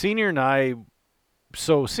 Senior and I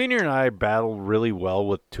battle really well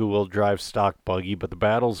with two-wheel drive stock buggy, but the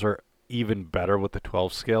battles are even better with the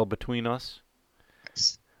 12 scale between us.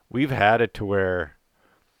 Nice. We've had it to where,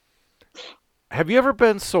 have you ever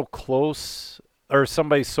been so close, or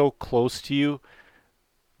somebody so close to you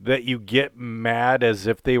that you get mad as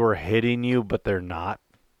if they were hitting you, but they're not?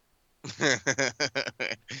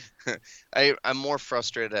 I'm more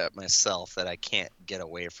frustrated at myself that I can't get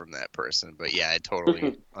away from that person. But yeah, I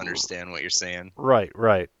totally understand what you're saying. Right.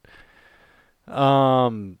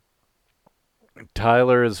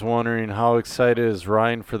 Tyler is wondering, how excited is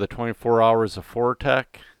Ryan for the 24 hours of Fortec?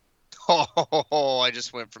 Oh, I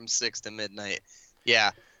just went from 6 to midnight. Yeah.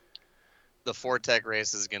 The Fortec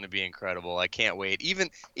race is going to be incredible. I can't wait. Even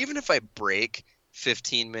if I break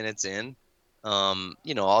 15 minutes in,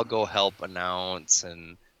 I'll go help announce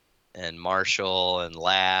and marshal and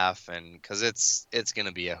laugh, and because it's going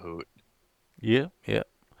to be a hoot. Yeah.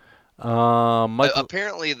 Michael,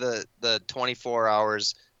 apparently the 24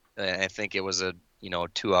 hours, I think it was a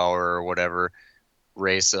 2-hour or whatever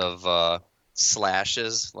race of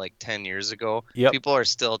slashes like 10 years ago. Yep. People are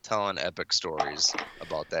still telling epic stories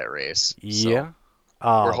about that race. Yeah.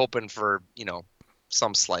 So we're hoping for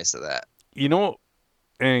some slice of that. And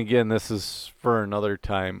again, this is for another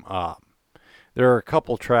time. There are a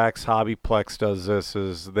couple tracks. Hobbyplex does this,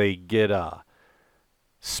 is they get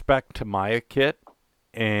spec Tamiya kit,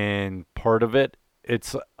 and part of it,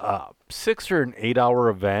 it's a 6 or an 8 hour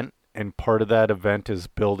event, and part of that event is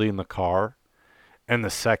building the car. And the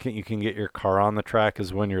second you can get your car on the track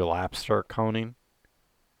is when your laps start counting.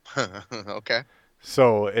 Okay.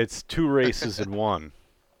 So it's 2 races in one.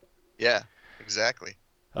 Yeah, exactly.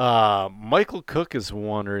 Michael Cook is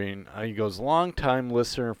wondering, he goes, long time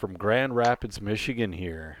listener from Grand Rapids, Michigan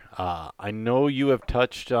here. I know you have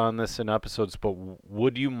touched on this in episodes, but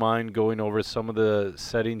would you mind going over some of the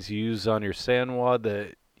settings you use on your Sandwad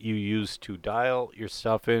that you use to dial your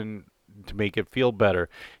stuff in to make it feel better?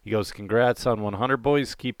 He goes, congrats on 100,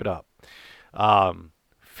 boys. Keep it up.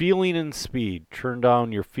 Feeling and speed. Turn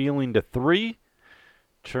down your feeling to 3.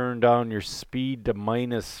 Turn down your speed to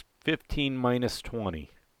minus 15, minus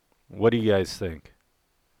 20. What do you guys think?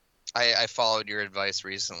 I followed your advice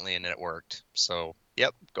recently and it worked. So,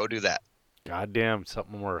 yep, go do that. Goddamn,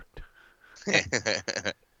 something worked.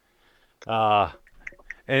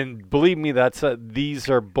 And believe me, these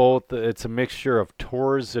are both. It's a mixture of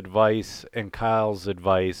Tor's advice and Kyle's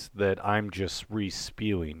advice that I'm just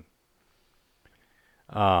re-spewing.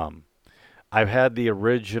 I've had the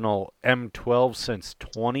original M12 since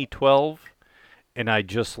 2012, and I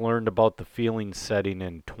just learned about the feeling setting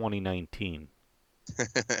in 2019.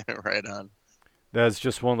 Right on. That's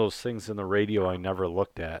just one of those things in the radio I never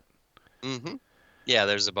looked at. Mm-hmm. Yeah,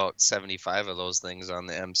 there's about 75 of those things on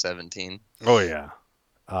the M17. Oh, yeah.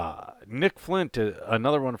 Nick Flint,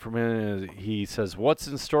 another one from him, he says, what's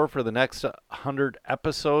in store for the next 100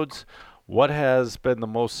 episodes? What has been the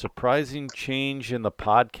most surprising change in the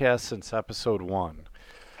podcast since episode 1?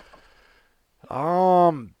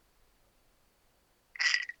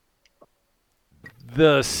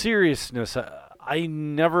 The seriousness.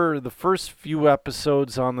 The first few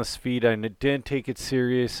episodes on this feed, I didn't take it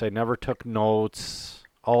serious. I never took notes,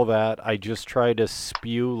 all that. I just tried to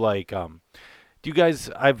spew like, do you guys,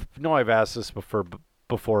 I've asked this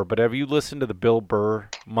before, but have you listened to the Bill Burr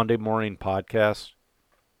Monday Morning Podcast?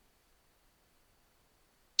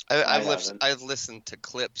 I've listened to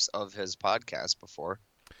clips of his podcast before.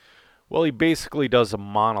 Well, he basically does a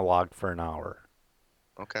monologue for an hour.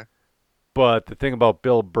 Okay. But the thing about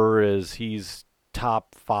Bill Burr is he's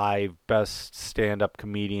top 5 best stand-up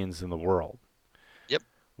comedians in the world. Yep.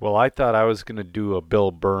 Well, I thought I was going to do a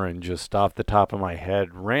Bill Burr and just off the top of my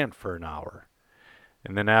head rant for an hour.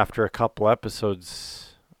 And then after a couple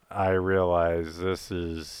episodes, I realized this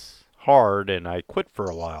is hard, and I quit for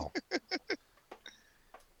a while.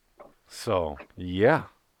 So, yeah.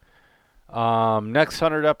 Next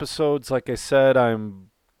 100 episodes, like I said, I'm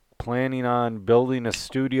planning on building a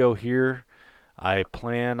studio here. I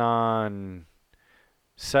plan on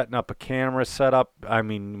setting up a camera setup. I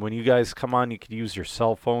mean, when you guys come on, you could use your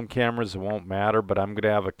cell phone cameras. It won't matter, but I'm going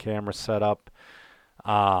to have a camera set up.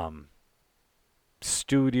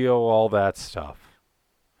 Studio, all that stuff.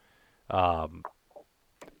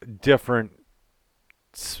 Different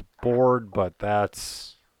board, but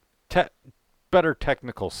that's better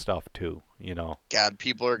technical stuff too, you know. God,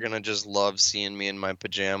 people are going to just love seeing me in my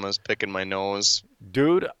pajamas, picking my nose.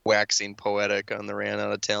 Dude. Waxing poetic on the Ran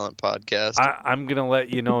Out of Talent podcast. I'm going to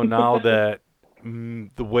let you know now that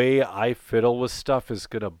the way I fiddle with stuff is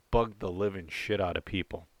going to bug the living shit out of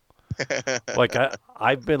people. Like,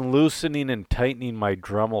 I've been loosening and tightening my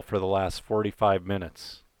Dremel for the last 45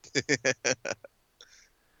 minutes.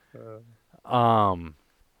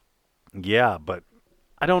 Yeah, but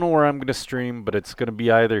I don't know where I'm going to stream, but it's going to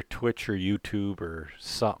be either Twitch or YouTube or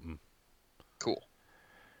something. Cool.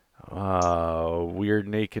 Weird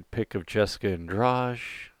naked pic of Jessica Andrade.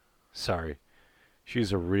 Sorry.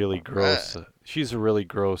 She's a really gross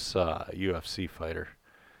UFC fighter.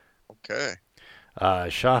 Okay.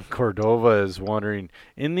 Sean Cordova is wondering,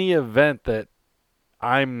 in the event that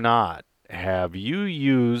I'm not, have you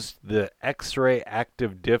used the X-Ray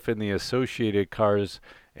active diff in the associated cars?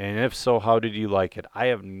 And if so, how did you like it? I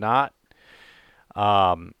have not.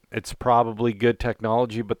 It's probably good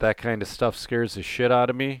technology, but that kind of stuff scares the shit out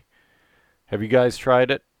of me. Have you guys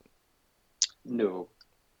tried it? No.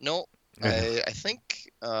 No. I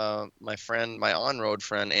think my on-road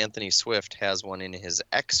friend Anthony Swift has one in his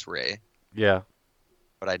X-Ray. Yeah.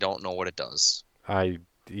 But I don't know what it does.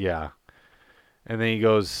 Yeah. And then he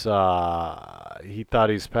goes, he thought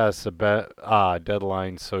he's past the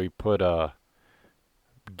deadline, so he put a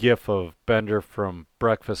gif of Bender from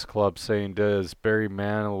Breakfast Club saying, does Barry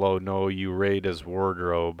Manilow know you raid his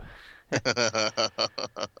wardrobe? I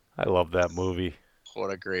love that movie.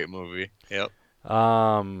 What a great movie. Yep.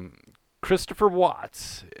 Christopher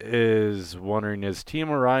Watts is wondering, is Team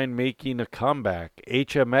Orion making a comeback?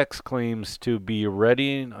 HMX claims to be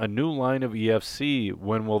readying a new line of EFC.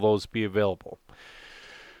 When will those be available?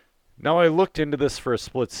 Now, I looked into this for a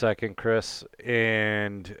split second, Chris,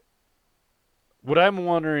 and what I'm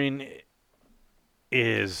wondering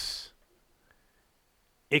is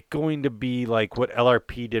it going to be like what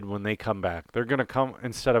LRP did when they come back? They're going to come,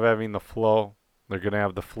 instead of having the Flow, they're going to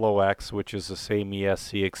have the Flow X, which is the same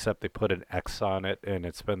ESC, except they put an X on it, and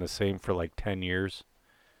it's been the same for like 10 years.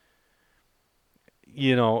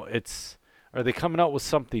 You know, are they coming out with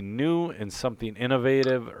something new and something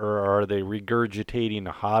innovative, or are they regurgitating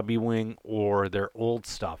a hobby wing or their old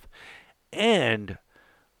stuff? And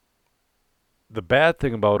the bad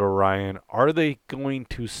thing about Orion, are they going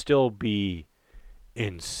to still be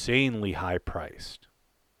insanely high priced?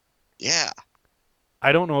 Yeah.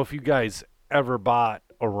 I don't know if you guys ever bought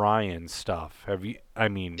Orion stuff. Have you? I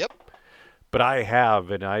mean, Yep. But I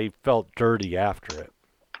have, and I felt dirty after it.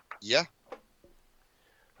 Yeah.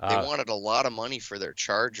 They wanted a lot of money for their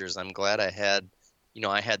chargers. I'm glad I had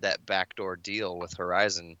that backdoor deal with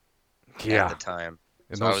Horizon at the time.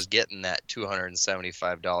 And so I was getting that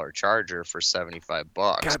 $275 charger for $75.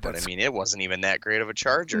 God, but I mean, it wasn't even that great of a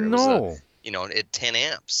charger. It was at 10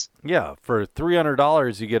 amps. Yeah, for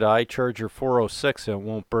 $300 you get an iCharger 406 and it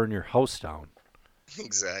won't burn your house down.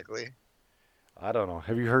 Exactly. I don't know.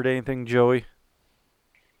 Have you heard anything, Joey?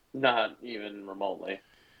 Not even remotely.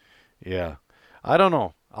 Yeah. I don't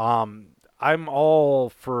know. I'm all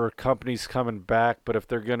for companies coming back, but if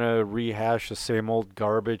they're going to rehash the same old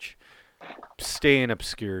garbage, stay in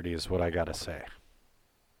obscurity is what I got to say.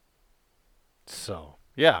 So,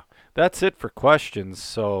 yeah, that's it for questions.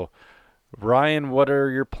 So, Ryan, what are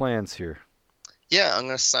your plans here? Yeah, I'm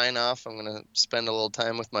going to sign off. I'm going to spend a little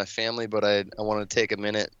time with my family, but I want to take a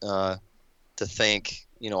minute to thank,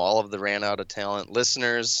 all of the Ran Out of Talent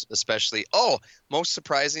listeners, especially. Oh, most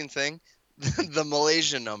surprising thing, the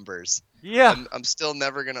Malaysia numbers. Yeah. I'm still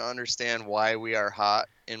never going to understand why we are hot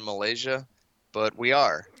in Malaysia, but we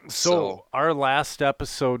are. So our last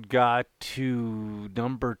episode got to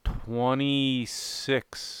number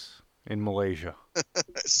 26 in Malaysia.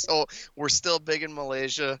 So we're still big in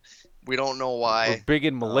Malaysia. We don't know why. We're big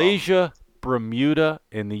in Malaysia, Bermuda,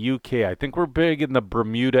 and the UK. I think we're big in the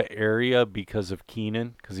Bermuda area because of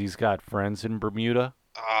Keenan, because he's got friends in Bermuda.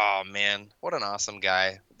 Oh, man. What an awesome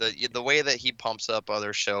guy. The way that he pumps up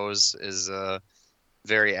other shows is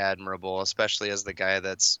very admirable, especially as the guy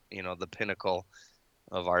that's, the pinnacle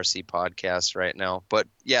of RC podcasts right now. But,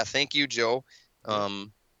 yeah, thank you, Joe.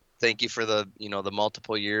 Thank you for the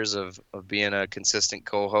multiple years of being a consistent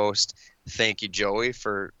co-host. Thank you, Joey,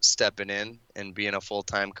 for stepping in and being a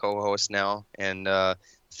full-time co-host now. And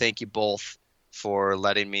thank you both for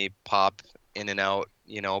letting me pop in and out,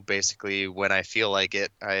 basically when I feel like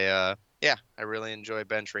it. I really enjoy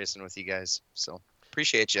bench racing with you guys. So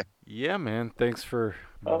appreciate you. Yeah, man. Thanks for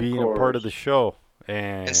being a part of the show.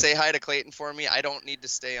 And say hi to Clayton for me. I don't need to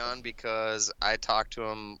stay on because I talk to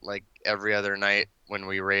him like every other night when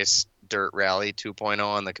we race Dirt Rally 2.0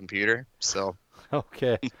 on the computer. So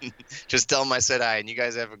okay. Just tell him I said hi, and you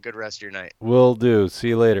guys have a good rest of your night. Will do. See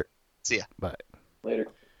you later. See ya. Bye. Later.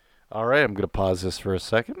 All right, I'm going to pause this for a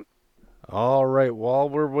second. All right, while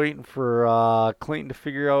we're waiting for Clayton to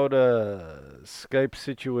figure out a Skype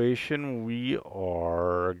situation, we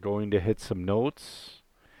are going to hit some notes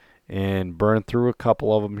and burn through a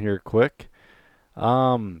couple of them here quick.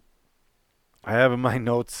 I have in my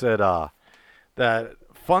notes that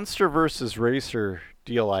Funster versus Racer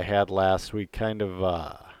deal I had last week kind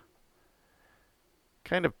of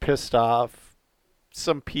pissed off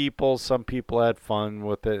some people. Some people had fun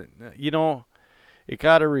with it. It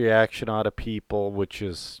got a reaction out of people, which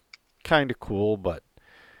is kind of cool, but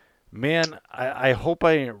man, I hope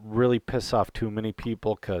I didn't really piss off too many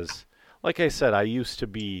people because, like I said, I used to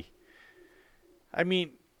be... I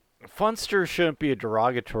mean, funster shouldn't be a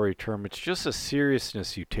derogatory term. It's just a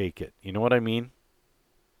seriousness you take it. You know what I mean?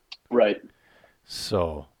 Right.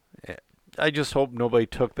 So, I just hope nobody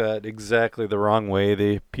took that exactly the wrong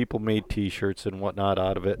way. People made T-shirts and whatnot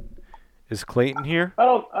out of it. Is Clayton here? I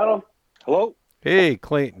don't. Hello? Hey,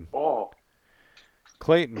 Clayton. Oh.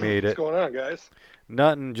 Clayton made it. What's going on, guys?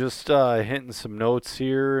 Nothing, just hitting some notes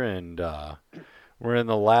here, and we're in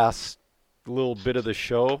the last little bit of the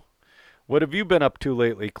show. What have you been up to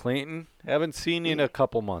lately, Clayton? Haven't seen you in a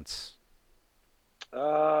couple months.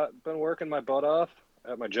 Been working my butt off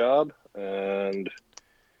at my job, and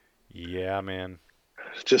yeah, man.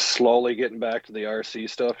 just slowly getting back to the RC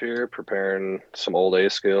stuff here, preparing some old A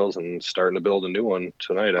skills and starting to build a new one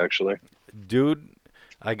tonight, actually. Dude,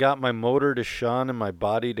 I got my motor to Sean and my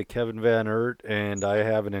body to Kevin Van Aert, and I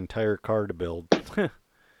have an entire car to build.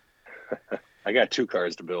 I got 2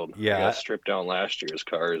 cars to build. Yeah. I got stripped down last year's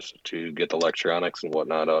cars to get the electronics and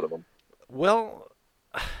whatnot out of them. Well,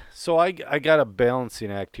 so I got a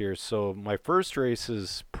balancing act here. So my first race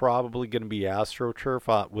is probably going to be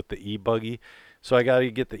AstroTurf with the e-buggy. So I got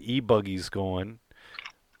to get the e-buggies going.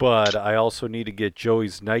 But I also need to get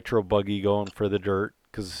Joey's nitro buggy going for the dirt.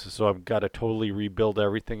 So I've got to totally rebuild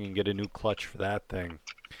everything and get a new clutch for that thing.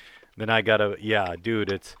 Then I got to, yeah,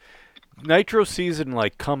 dude, it's nitro season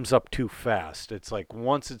like comes up too fast. It's like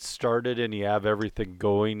once it's started and you have everything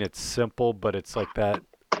going, it's simple, but it's like that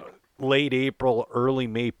late April, early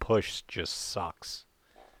May push just sucks.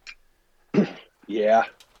 Yeah.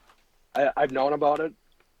 I've known about it,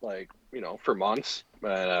 like, for months.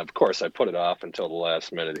 And of course, I put it off until the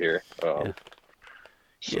last minute here.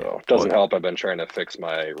 So it doesn't help. I've been trying to fix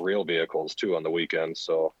my real vehicles too on the weekend,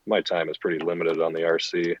 so my time is pretty limited on the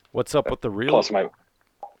RC. What's up with the real?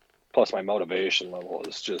 Plus my motivation level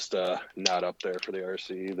is just not up there for the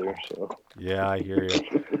RC either. So yeah, I hear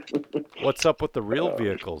you. What's up with the real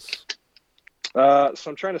vehicles? So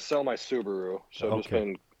I'm trying to sell my Subaru. So I've just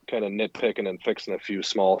been kind of nitpicking and fixing a few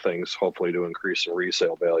small things, hopefully to increase some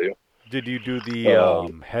resale value. Did you do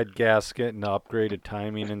the head gasket and upgraded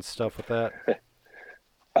timing and stuff with that?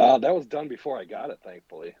 That was done before I got it,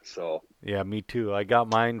 thankfully. So yeah, me too. I got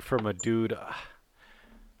mine from a dude.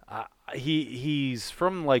 He's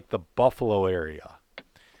from like the Buffalo area,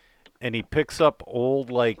 and he picks up old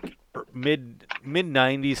like mid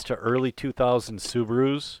 90s to early 2000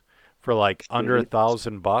 Subarus for like under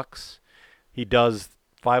 $1,000. He does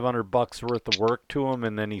 $500 worth of work to them,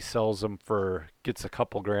 and then he sells them gets a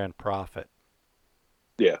couple grand profit.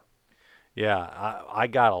 Yeah. Yeah, I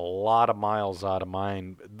got a lot of miles out of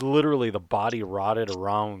mine. Literally, the body rotted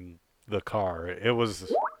around the car. It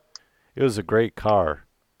was a great car.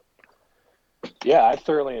 Yeah, I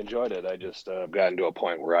thoroughly enjoyed it. I just gotten to a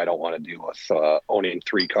point where I don't want to deal with owning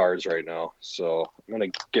 3 cars right now. So I'm going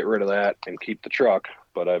to get rid of that and keep the truck.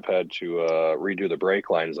 But I've had to redo the brake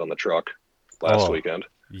lines on the truck last weekend.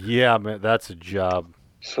 Yeah, man, that's a job.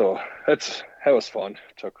 So that was fun.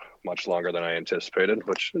 It took much longer than I anticipated,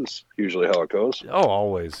 which is usually how it goes. Oh,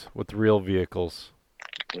 always with real vehicles.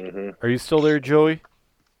 Mm-hmm. Are you still there, Joey?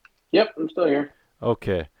 Yep, I'm still here.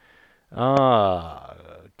 Okay.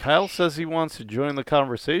 Kyle says he wants to join the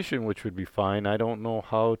conversation, which would be fine. I don't know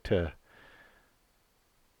how to.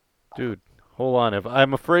 Dude, hold on.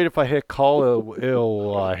 I'm afraid if I hit call,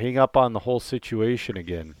 it'll hang up on the whole situation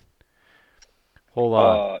again. Hold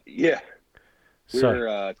on. Yeah. We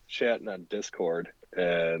were chatting on Discord,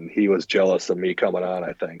 and he was jealous of me coming on,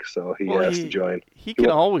 I think, so he has to join. He can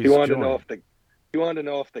always join. He wanted to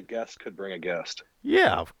know if the guest could bring a guest.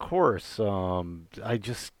 Yeah, of course.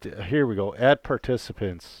 Here we go. Add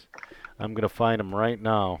participants. I'm going to find them right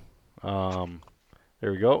now.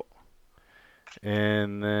 There we go.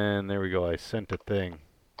 And then there we go. I sent a thing.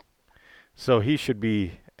 So he should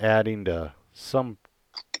be adding to some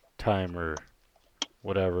time or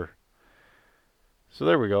whatever. So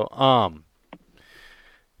there we go.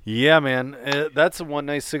 Yeah, man. That's the one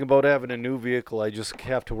nice thing about having a new vehicle. I just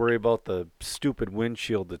have to worry about the stupid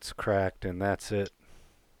windshield that's cracked, and that's it.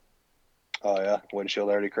 Oh, yeah? Windshield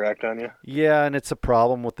already cracked on you? Yeah, and it's a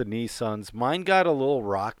problem with the Nissans. Mine got a little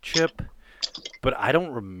rock chip, but I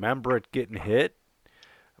don't remember it getting hit.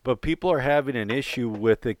 But people are having an issue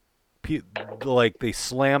with it. Like, they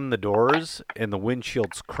slam the doors, and the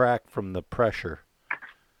windshield's cracked from the pressure.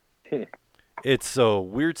 It's a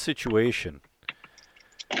weird situation.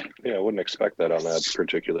 Yeah, I wouldn't expect that on that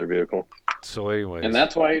particular vehicle. So anyways. And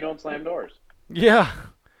that's why you don't slam doors. Yeah.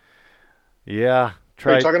 Yeah.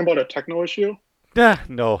 Are you talking about a techno issue?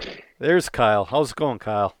 No. There's Kyle. How's it going,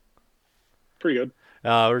 Kyle? Pretty good.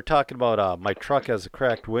 We're talking about my truck has a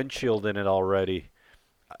cracked windshield in it already.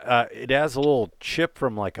 It has a little chip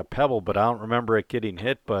from like a pebble, but I don't remember it getting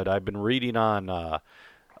hit. But I've been reading on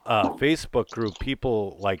Facebook group,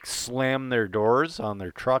 people like slam their doors on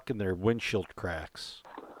their truck and their windshield cracks.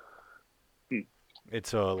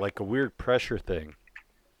 It's like a weird pressure thing.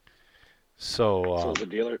 So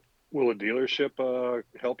will a dealership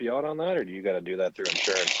help you out on that, or do you got to do that through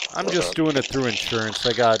insurance? I'm just doing it through insurance.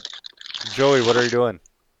 I got Joey. What are you doing?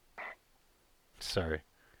 Sorry.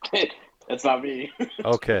 That's not me.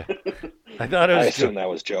 Okay. I thought it was. I assumed that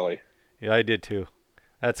was Joey. Yeah, I did too.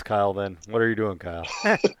 That's Kyle then. What are you doing, Kyle?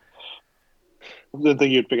 I didn't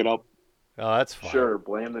think you'd pick it up. Oh, that's fine. Sure,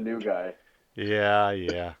 blame the new guy.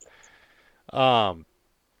 Yeah.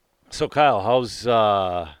 So Kyle, how's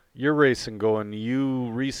your racing going? You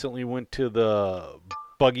recently went to the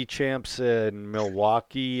Buggy Champs in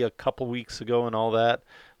Milwaukee a couple weeks ago and all that.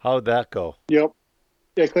 How'd that go? Yep.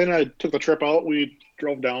 Yeah, Clay and I took the trip out. We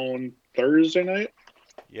drove down Thursday night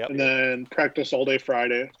Yep. and then practiced all day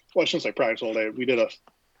Friday. Well, I shouldn't say practice all day. We did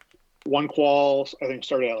one qual, I think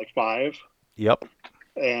started at like 5, Yep.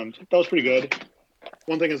 and that was pretty good.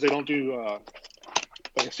 One thing is they don't do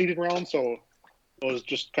like a seated round, so it was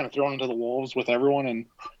just kind of thrown into the wolves with everyone, and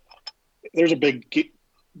there's a big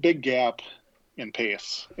gap in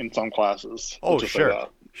pace in some classes. Oh, just sure. like that.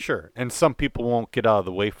 Sure. And some people won't get out of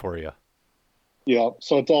the way for you. Yeah,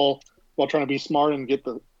 so it's all while trying to be smart and get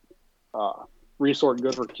the resort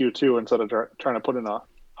good for Q2 instead of trying to put in a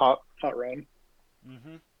hot run.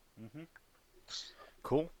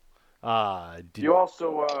 Cool. You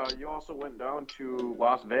also went down to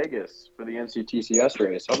Las Vegas for the NCTCS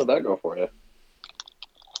race. How did that go for you?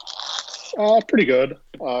 Pretty good.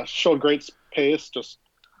 Showed great pace. Just,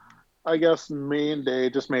 I guess, main day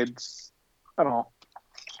just made, I don't know,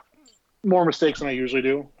 more mistakes than I usually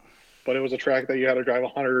do. But it was a track that you had to drive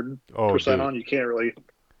 100% on. You can't really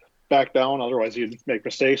back down, otherwise you'd make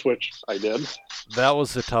mistakes, which I did. That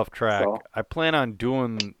was a tough track. So. I plan on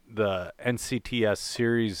doing the NCTS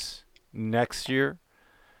series next year,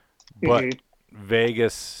 but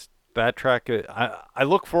Vegas, that track, I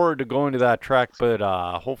look forward to going to that track, but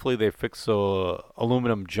hopefully they fix the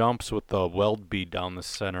aluminum jumps with the weld bead down the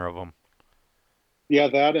center of them. Yeah,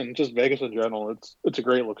 that and just Vegas in general. It's a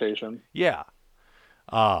great location. Yeah.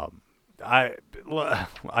 I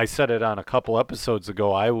said it on a couple episodes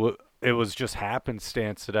ago. It was just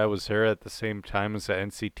happenstance that I was there at the same time as the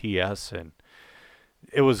NCTS, and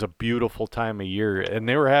it was a beautiful time of year. And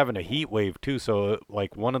they were having a heat wave too, so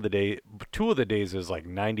like 2 of the days is like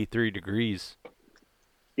 93 degrees.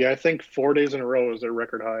 Yeah, I think 4 days in a row is their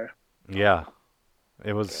record high. Yeah,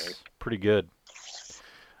 it was pretty good.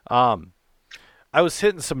 I was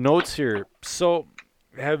hitting some notes here. So,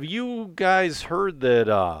 have you guys heard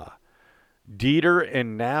that Dieter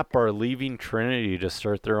and Knapp are leaving Trinity to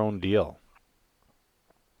start their own deal?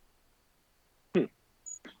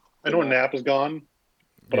 I know Knapp is gone,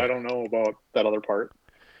 but I don't know about that other part.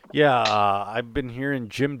 Yeah, I've been hearing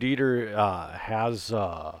Jim Dieter has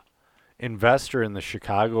investor in the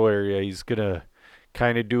Chicago area. He's going to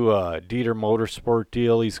kind of do a Dieter Motorsport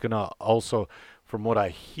deal. He's going to also, from what I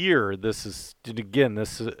hear, this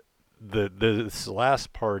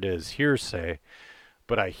last part is hearsay,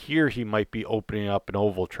 but I hear he might be opening up an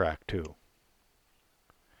oval track too.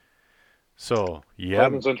 So, yeah.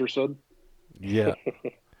 Simon's interested. Yeah.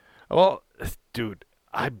 Well, dude,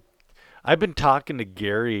 I've been talking to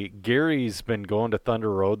Gary. Gary's been going to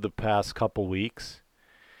Thunder Road the past couple weeks.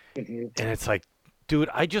 And it's like, dude,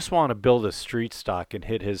 I just want to build a street stock and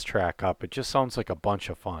hit his track up. It just sounds like a bunch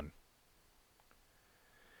of fun.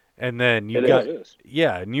 And then you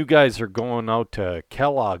guys are going out to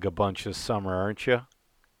Kellogg a bunch this summer, aren't you?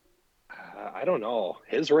 I don't know.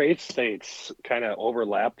 His race states kind of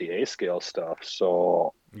overlap the A scale stuff.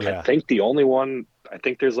 So Yeah. I think the only one, I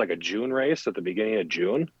think there's like a June race at the beginning of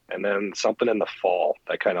June and then something in the fall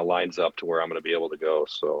that kind of lines up to where I'm going to be able to go.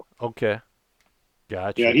 So, Okay.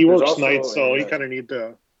 Gotcha. Yeah, he works also nights, so he a- kind of need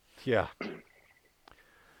to Yeah.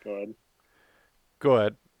 go ahead. Go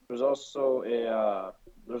ahead. There's also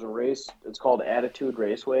there's a race. It's called Attitude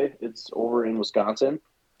Raceway. It's over in Wisconsin.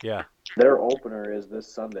 Yeah. Their opener is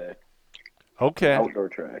this Sunday. Okay. Outdoor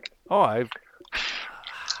track. Oh,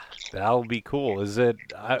 that'll be cool. Is it?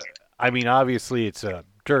 I mean, obviously it's a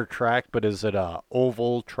dirt track, but is it a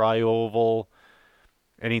oval, tri-oval?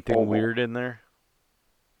 Anything Oval. weird in there?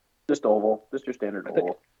 Just oval. Just your standard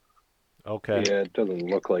oval. Okay. yeah, it doesn't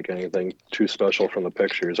look like anything too special from the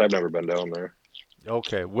pictures. I've never been down there.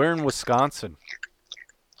 Okay. Where in Wisconsin?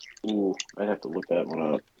 Ooh, I'd have to look that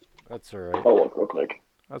one up. That's all right. I'll look real quick.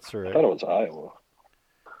 That's all I right. thought it was Iowa.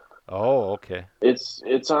 Oh, okay. It's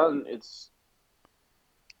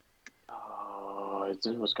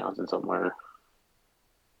in Wisconsin somewhere.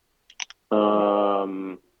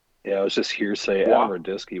 Yeah, it was just hearsay. Wap- Adam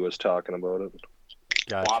Radisky was talking about it.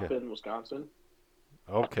 Gotcha. Waupun, Wisconsin.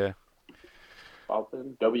 Okay.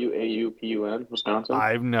 Waupun, Waupun, Wisconsin.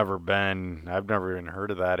 I've never even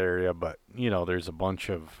heard of that area, but there's a bunch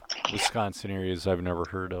of Wisconsin areas I've never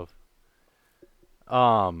heard of.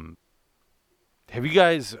 Have you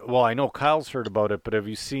guys, well, I know Kyle's heard about it, but have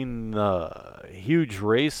you seen the huge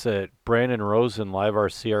race that Brandon Rose and Live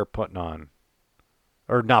RC are putting on?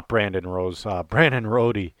 Or not Brandon Rose, Brandon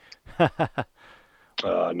Rohde.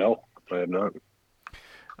 No, I have not.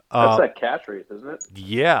 That's that catch race, isn't it?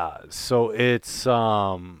 Yeah, so it's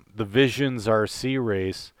the Visions RC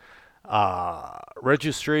race.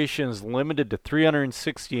 Registration is limited to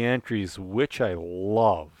 360 entries, which I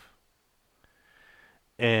love.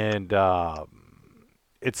 And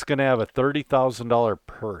it's going to have a $30,000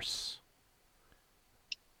 purse.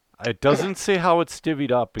 It doesn't say how it's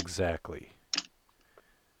divvied up exactly.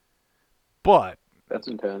 But, That's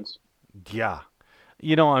intense. yeah.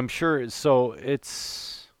 You know, I'm sure. So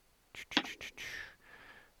it's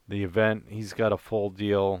the event. He's got a full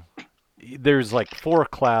deal. There's like 4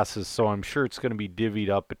 classes, so I'm sure it's going to be divvied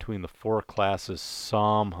up between the 4 classes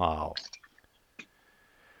somehow.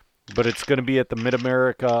 But it's going to be at the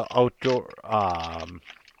Mid-America Outdoor.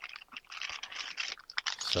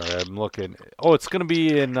 Sorry, I'm looking. Oh, it's going to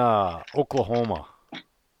be in Oklahoma.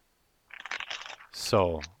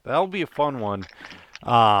 So that'll be a fun one.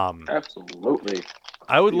 Absolutely.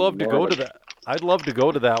 I would love to go to that. I'd love to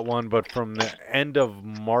go to that one, but from the end of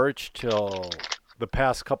March till the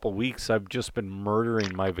past couple weeks, I've just been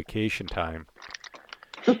murdering my vacation time.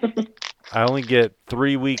 I only get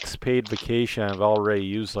 3 weeks paid vacation. I've already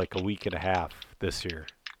used like a week and a half this year.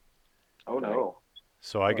 Oh no.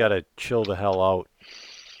 So I gotta chill the hell out.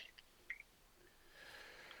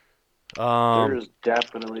 There's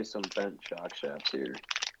definitely some bent shock shafts here.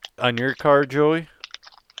 On your car, Joey?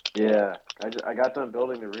 Yeah, I got done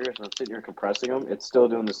building the rears and I'm sitting here compressing them. It's still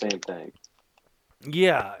doing the same thing.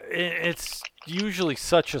 Yeah, it's usually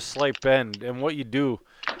such a slight bend, and what you do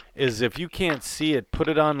is if you can't see it, put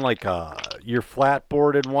it on like your flat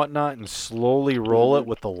board and whatnot and slowly roll it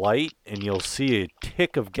with the light, and you'll see a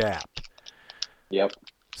tick of gap. Yep.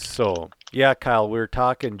 So, yeah, Kyle, we were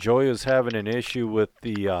talking. Joey was having an issue with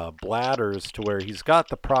the bladders to where he's got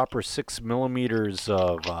the proper 6 millimeters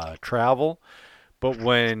of travel, but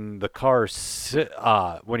when the car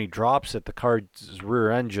when he drops it, the car's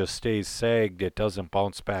rear end just stays sagged. It doesn't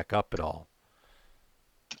bounce back up at all.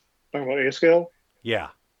 Talking about A scale? Yeah.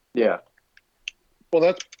 Yeah. Well,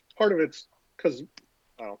 that's part of it's because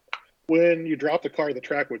when you drop the car, the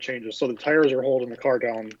track would change. So the tires are holding the car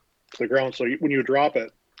down to the ground. So when you drop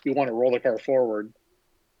it, you want to roll the car forward.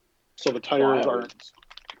 So the tires aren't.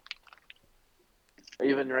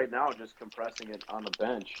 Even right now, just compressing it on the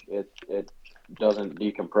bench, it doesn't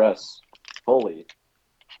decompress fully.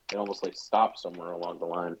 It almost like stops somewhere along the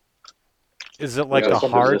line. Is it like Yeah, a some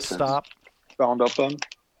hard resistance. stop? Bound up then?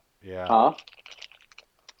 Yeah. Huh?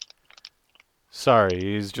 Sorry,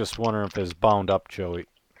 he's just wondering if it's bound up, Joey.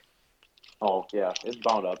 Oh, yeah. It's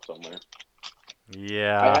bound up somewhere. I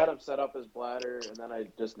Yeah. had him set up his bladder, and then I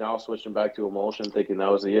just now switched him back to emulsion, thinking that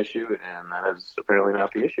was the issue, and that is apparently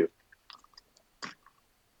not the issue.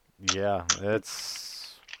 Yeah,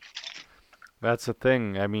 that's the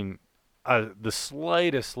thing. I mean, the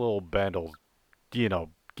slightest little bend will,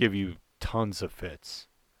 give you tons of fits.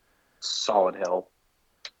 Solid hell.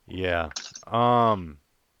 Yeah.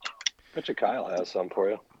 Bet you Kyle has some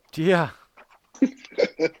for you. Yeah.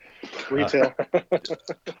 Retail.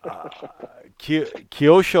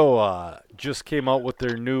 Kyosho just came out with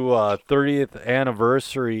their new 30th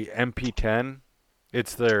anniversary MP10.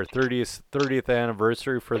 It's their 30th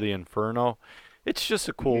anniversary for the Inferno. It's just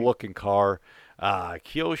a cool looking car.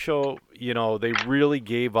 Kyosho, they really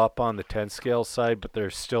gave up on the 10 scale side, but they're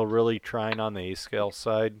still really trying on the A scale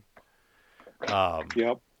side.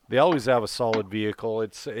 Yep. They always have a solid vehicle.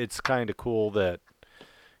 It's kind of cool that,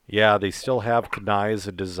 yeah, they still have Kanai as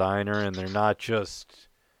a designer, and they're not just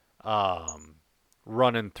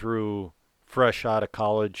running through fresh out of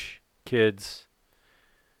college kids.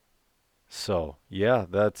 So, yeah,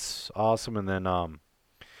 that's awesome. And then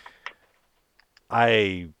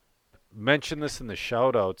I mentioned this in the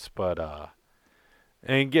shout-outs, but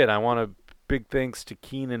and again, I want a big thanks to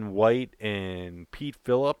Keenan White and Pete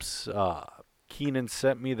Phillips. Keenan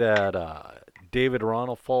sent me that David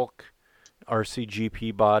Ronald-Falk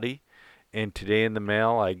RCGP body, and today in the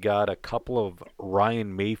mail I got a couple of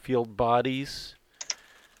Ryan Mayfield bodies.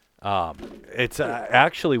 It's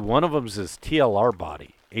actually one of them's his TLR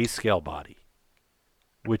body, A-scale body,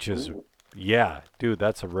 which is, yeah, dude,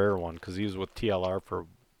 that's a rare one because he was with TLR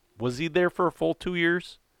was he there for a full 2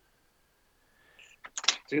 years?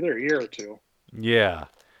 It's either a year or two. Yeah,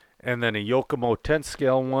 and then a Yokomo 10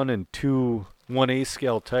 scale one and 2 1A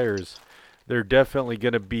scale tires. They're definitely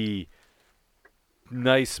going to be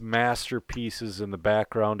nice masterpieces in the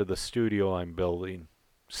background of the studio I'm building.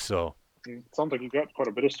 So, It sounds like you got quite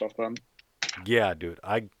a bit of stuff then. yeah, dude,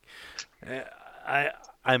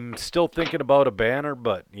 I'm still thinking about a banner,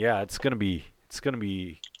 but yeah, it's gonna be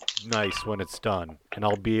nice when it's done, and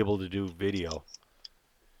I'll be able to do video.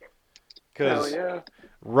 Hell Because yeah.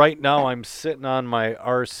 right now I'm sitting on my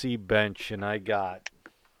RC bench, and I got,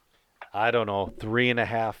 I don't know,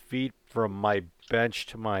 3.5 feet from my bench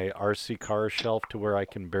to my RC car shelf to where I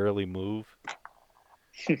can barely move.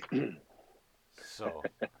 So,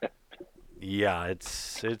 yeah, it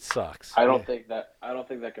sucks. I don't think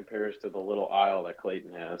that compares to the little aisle that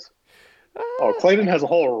Clayton has. Oh, Clayton has a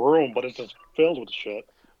whole room, but it's just filled with shit.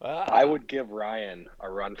 I would give Ryan a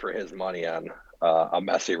run for his money on a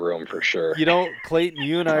messy room for sure. You know, Clayton,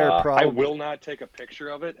 you and I are probably. I will not take a picture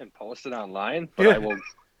of it and post it online, but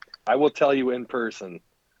I will tell you in person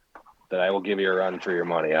that I will give you a run for your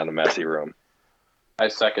money on the messy room. I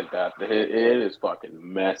second that. It is fucking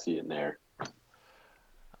messy in there.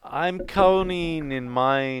 I'm counting in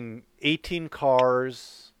mine 18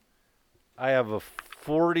 cars. I have a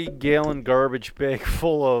 40-gallon garbage bag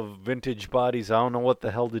full of vintage bodies I don't know what the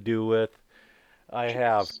hell to do with. I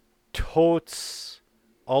have totes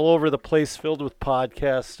all over the place filled with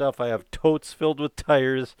podcast stuff. I have totes filled with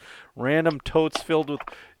tires, random totes filled with...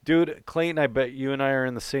 Dude, Clayton, I bet you and I are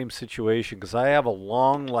in the same situation because I have a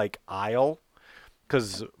long, aisle.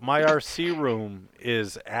 Because my RC room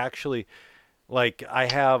is actually... I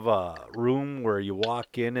have a room where you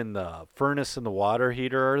walk in and the furnace and the water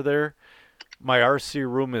heater are there. My RC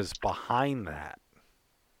room is behind that.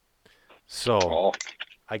 So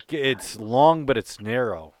it's long, but it's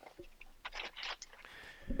narrow.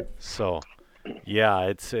 So, yeah,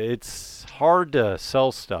 it's hard to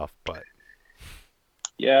sell stuff, but...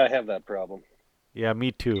 Yeah, I have that problem. Yeah,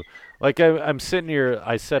 me too. I'm sitting here,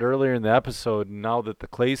 I said earlier in the episode, now that the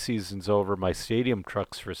clay season's over, my stadium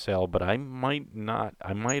truck's for sale, but I might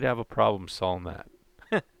have a problem selling that.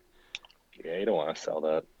 Yeah, you don't want to sell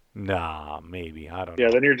that. Nah, maybe. I don't know.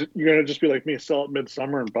 Yeah, then you're going to just be like me, sell it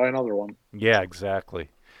midsummer and buy another one. Yeah, exactly.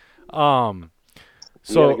 We had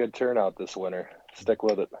a good turnout this winter. Stick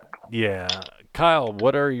with it. Yeah. Kyle,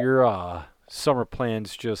 what are your summer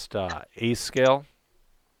plans? Just A scale?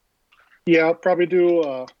 Yeah, I'll probably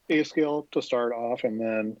do A scale to start off, and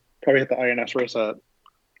then probably hit the INS race at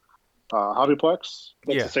Hobbyplex.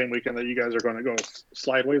 That's the same weekend that you guys are going to go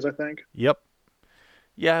Slideways, I think. Yep.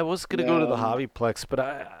 Yeah, I was going to go to the Hobbyplex, but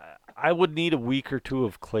I would need a week or two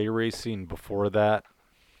of clay racing before that.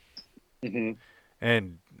 Mm-hmm.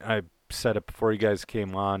 And I said it before you guys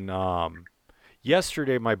came on.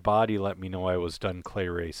 Yesterday, my body let me know I was done clay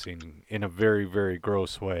racing in a very, very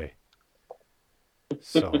gross way.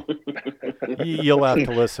 So you'll have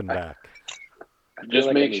to listen back.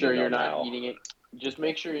 Just make sure you're not eating it. Just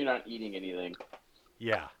make sure you're not eating anything.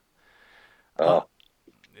 Yeah. Oh.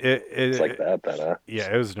 It's like that then, huh?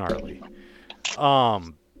 Yeah, it was gnarly.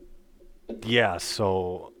 Yeah,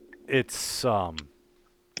 so it's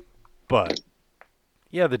but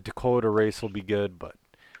yeah, the Dakota race will be good, but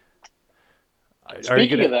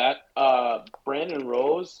speaking of that, Brandon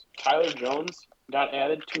Rose, Tyler Jones got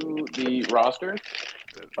added to the roster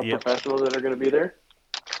of professionals that are going to be there.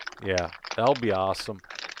 Yeah, that'll be awesome.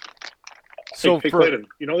 So hey, Clayton,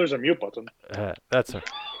 you know there's a mute button. That's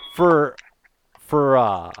for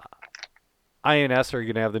INS. Are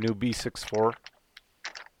you going to have the new B64?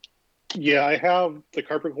 Yeah, I have the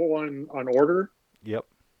carpet one on order. Yep.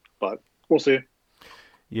 But we'll see.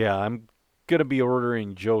 Yeah, I'm going to be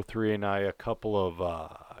ordering Joe 3 and I a couple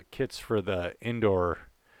of kits for the indoor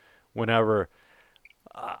whenever.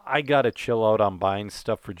 I got to chill out on buying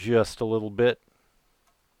stuff for just a little bit.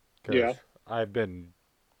 Yeah. I've been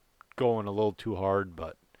going a little too hard,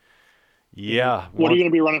 but yeah. What are you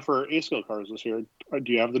going to be running for A-scale cars this year?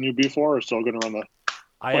 Do you have the new B4 or still going to run the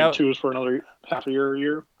 .2s for another half a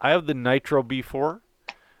year? I have the Nitro B4.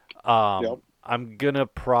 Yep. I'm going to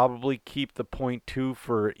probably keep the .2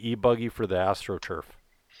 for e-buggy for the AstroTurf.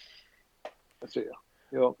 I see.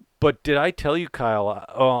 Yep. But did I tell you, Kyle?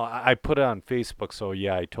 I put it on Facebook, so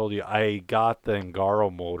yeah, I told you. I got the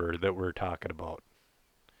Ngaro motor that we're talking about.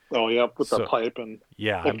 Oh, yeah, with the pipe and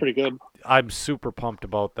yeah, that's pretty good. I'm super pumped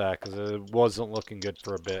about that because it wasn't looking good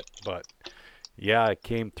for a bit, but yeah, it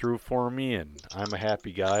came through for me, and I'm a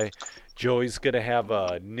happy guy. Joey's going to have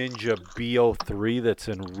a Ninja B03 that's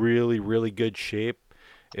in really, really good shape.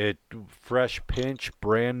 Fresh pinch,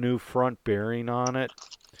 brand new front bearing on it.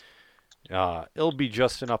 It'll be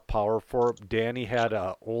just enough power for it. Danny had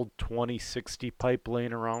an old 2060 pipe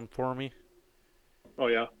laying around for me. Oh,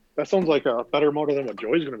 yeah. That sounds like a better motor than what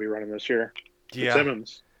Joey's going to be running this year. Yeah.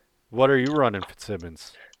 Fitzsimmons. What are you running,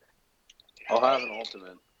 Fitzsimmons? I'll have an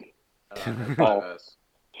Ultimate.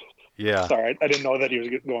 Yeah. Sorry, I didn't know that he was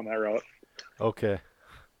going that route. Okay.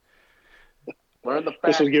 Learn the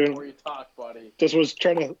facts before you talk, buddy. Just was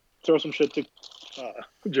trying to throw some shit to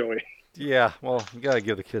Joey. Yeah, well, you got to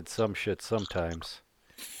give the kids some shit sometimes.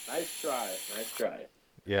 Nice try.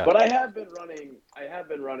 Yeah. But I have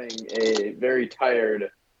been running a very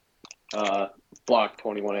tired Block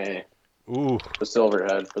 21A. Ooh, the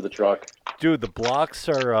Silverhead for the truck. dude, the blocks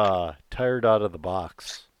are tired out of the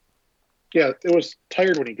box. Yeah, it was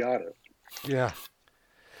tired when he got it. Yeah.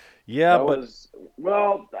 Yeah, That but was,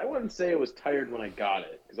 well, I wouldn't say it was tired when I got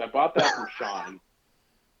it because I bought that from Sean.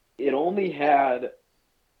 It only had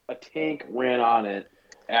a tank ran on it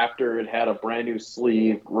after it had a brand new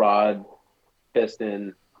sleeve, rod,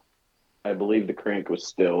 piston. I believe the crank was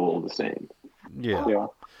still the same. yeah. Yeah.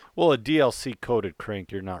 Well, a DLC coated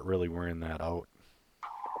crank, you're not really wearing that out.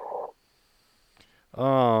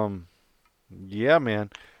 Yeah, man.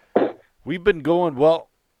 We've been going, well,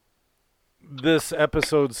 this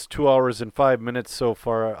episode's 2 hours and 5 minutes so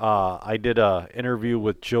far. I did a interview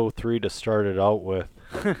with Joe 3 to start it out with.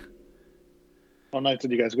 How nights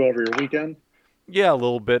did you guys go over your weekend? Yeah, a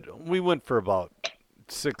little bit. We went for about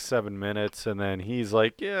 6-7 minutes, and then he's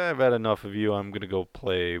like, yeah, I've had enough of you. I'm going to go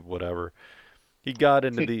play whatever. He got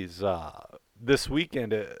into these, this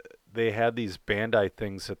weekend, they had these Bandai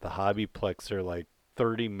things at the Hobbyplex. They're like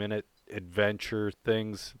 30-minute adventure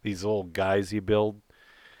things, these little guys you build.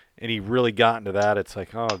 And he really got into that. It's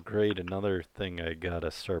like, oh, great, another thing I got to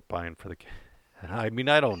start buying for the kid. I mean,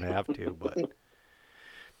 I don't have to, but,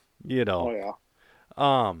 you know. Oh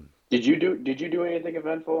yeah. Did you do anything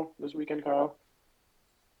eventful this weekend, Kyle?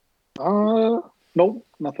 Nope,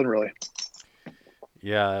 nothing really.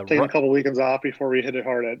 Yeah, Taking a couple weekends off before we hit it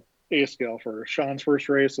hard at A scale for Sean's first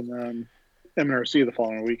race, and then MNRC the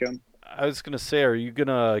following weekend. I was going to say, are you going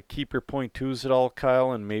to keep your .2s at all,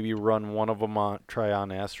 Kyle, and maybe run one of them try on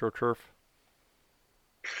AstroTurf?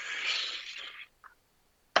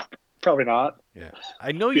 Probably not. Yeah.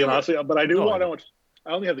 I know Be you. honest, but I do No, want to.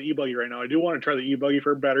 I only have the e-buggy right now. I do want to try the e-buggy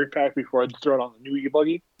for a battery pack before I throw it on the new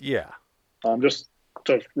e-buggy. Yeah. Just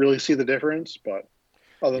to really see the difference. But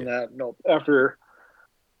other than that, no. After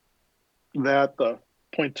that, the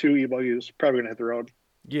 .2 e-buggy is probably going to hit the road.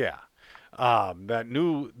 Yeah. The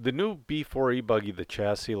new B4 e-buggy, the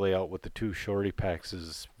chassis layout with the two shorty packs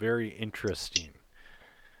is very interesting.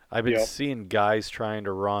 I've been seeing guys trying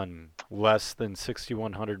to run less than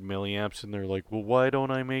 6,100 milliamps, and they're like, well, why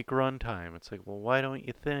don't I make runtime? It's like, well, why don't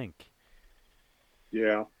you think?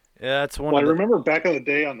 Yeah. That's one I remember back in the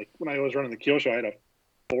day when I was running the Kyosho, I had a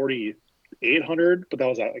 4800, but that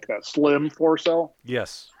was like that slim 4-cell.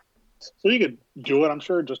 Yes. So you could do it, I'm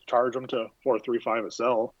sure, just charge them to 435 a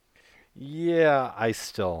cell. Yeah, I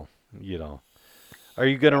still, Are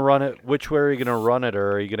you going to run it? Which way are you going to run it,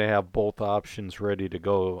 or are you going to have both options ready to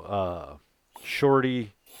go?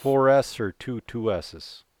 Shorty 4S or two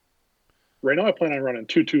 2Ss? Right now I plan on running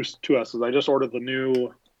two 2Ss. I just ordered the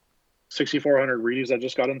new 6400 Reedies that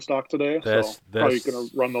just got in stock today. So probably going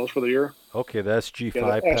to run those for the year. Okay, that's G5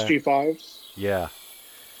 pack. SG5s. Yeah.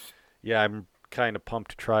 Yeah, I'm kind of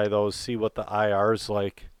pumped to try those, see what the IR's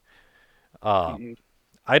like.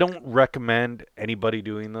 I don't recommend anybody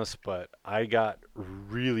doing this, but I got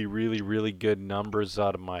really, really, really good numbers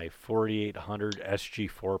out of my 4800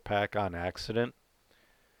 SG4 pack on accident.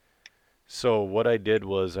 So what I did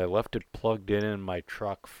was I left it plugged in my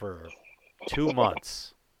truck for 2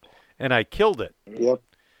 months, and I killed it. Yep.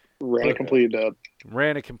 Ran it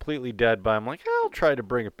completely dead, but I'm like, I'll try to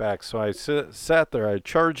bring it back. So I sat there. I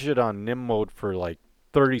charged it on NIM mode for like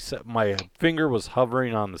 30 seconds. My finger was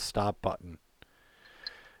hovering on the stop button.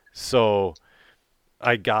 So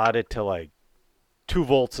I got it to like 2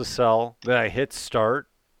 volts a cell. Then I hit start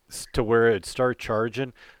to where it'd start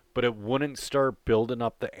charging, but it wouldn't start building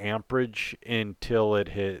up the amperage until it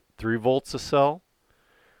hit 3 volts a cell.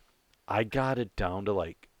 I got it down to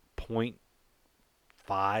like 0.5,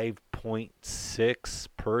 0.6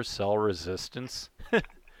 per cell resistance. That's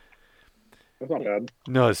not bad.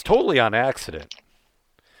 No, it's totally on accident.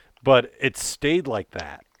 But it stayed like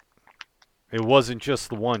that. It wasn't just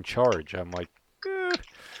the one charge. I'm like,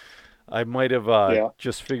 I might have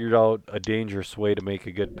just figured out a dangerous way to make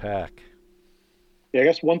a good pack. Yeah, I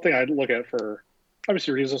guess one thing I'd look at for,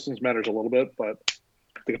 obviously resistance matters a little bit, but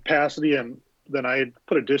the capacity, and then I'd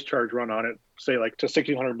put a discharge run on it, say like to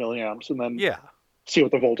 1600 milliamps, and then see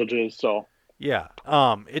what the voltage is. So yeah,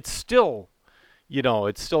 it's still,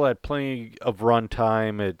 it still had plenty of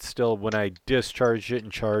runtime. It's still, when I discharged it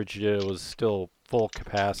and charged it, it was still full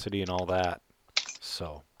capacity and all that.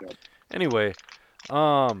 So anyway,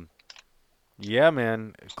 yeah,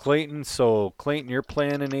 man, Clayton. So Clayton, you're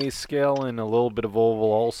playing an A scale and a little bit of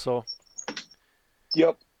oval also.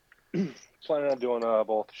 Yep. Planning on doing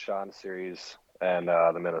both the Sean series and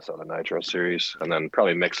the Minnesota Nitro series, and then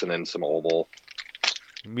probably mixing in some oval.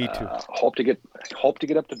 Me too. Hope to get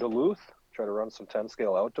up to Duluth. Try to run some 10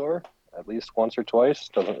 scale outdoor at least once or twice.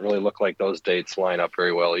 Doesn't really look like those dates line up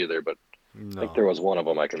very well either, but I think there was one of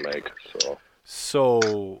them I can make.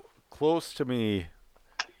 So close to me.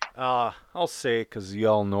 I'll say because you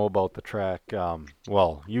all know about the track.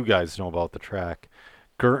 Well, you guys know about the track.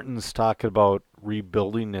 Girton's talking about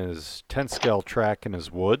rebuilding his 10 scale track in his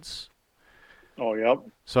woods. Oh, yep.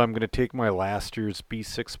 So I'm going to take my last year's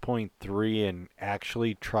B6.3 and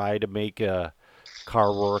actually try to make a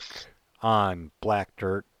car work on black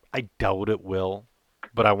dirt. I doubt it will,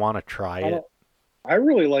 but I want to try it. I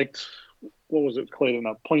really liked, what was it, Clayton,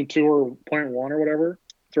 a 0.2 or 0.1 or whatever.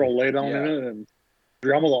 Throw a lay down in it and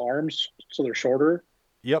Dremel the arms so they're shorter.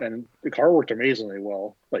 Yep. And the car worked amazingly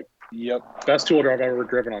well. Like, best two-wheeler I've ever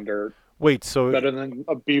driven on dirt. Wait, so better than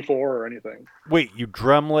a B4 or anything. Wait, you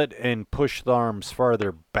Dremel it and push the arms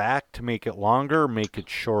farther back to make it longer or make it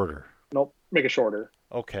shorter? Nope, make it shorter.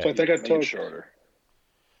 Okay. So I think I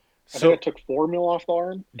took 4 mil off the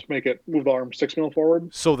arm to make it move the arm 6 mil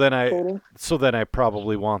forward. So then total. I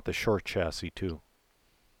probably want the short chassis too.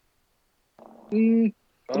 I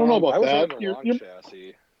don't know about that. I was on the long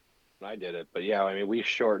chassis when I did it, but yeah, I mean, we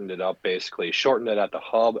shortened it up basically, shortened it at the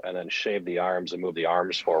hub, and then shaved the arms and moved the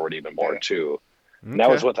arms forward even more too. Okay. And that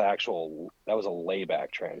was with that was a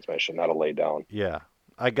layback transmission, not a lay down. Yeah,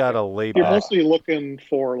 I got a layback. You're mostly looking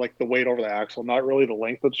for like the weight over the axle, not really the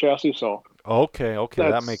length of the chassis. So okay,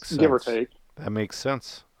 that makes sense. Give or take. That makes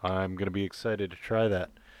sense. I'm gonna be excited to try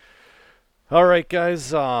that. All right,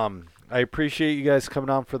 guys. I appreciate you guys coming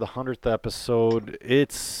on for the 100th episode.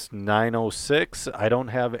 It's 9:06. I don't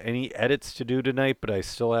have any edits to do tonight, but I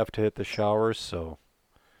still have to hit the showers, so.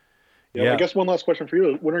 Yeah, I guess one last question for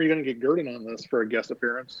you. When are you going to get Gurdon on this for a guest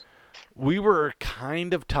appearance? We were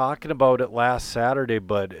kind of talking about it last Saturday,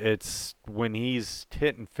 but it's when he's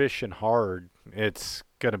hitting fishing hard, it's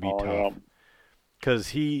going to be tough.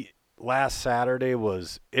 Because last Saturday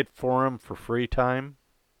was it for him for free time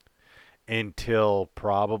until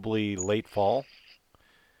probably late fall.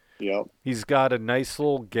 Yep. He's got a nice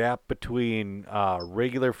little gap between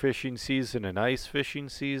regular fishing season and ice fishing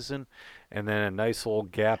season, and then a nice little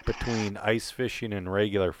gap between ice fishing and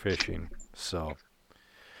regular fishing. So,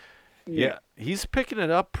 yeah, he's picking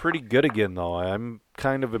it up pretty good again, though. I'm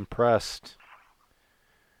kind of impressed.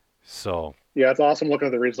 So. Yeah, it's awesome looking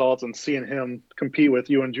at the results and seeing him compete with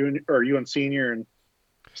you and junior or you and senior, and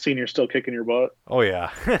senior still kicking your butt. Oh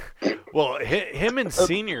yeah. Well, him and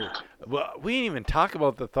senior. Well, we didn't even talk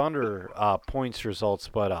about the Thunder points results,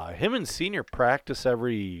 but him and senior practice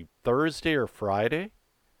every Thursday or Friday.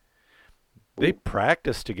 They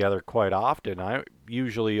practice together quite often. I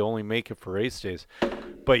usually only make it for race days.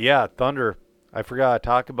 But yeah, Thunder, I forgot to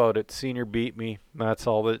talk about it. Senior beat me. That's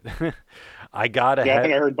all that I got ahead. Yeah, I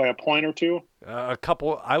think I heard by a point or two.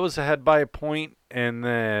 I was ahead by a point, and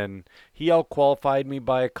then he out-qualified me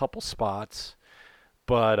by a couple spots.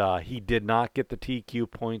 But he did not get the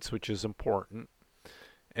TQ points, which is important.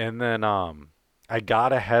 And then I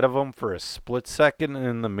got ahead of him for a split second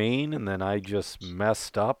in the main, and then I just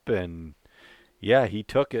messed up, and yeah, he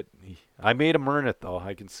took it. I made him earn it, though.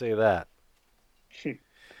 I can say that.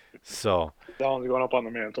 So that one's going up on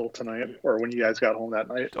the mantle tonight, or when you guys got home that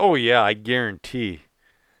night. Oh yeah, I guarantee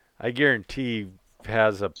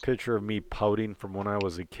has a picture of me pouting from when I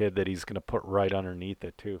was a kid that he's gonna put right underneath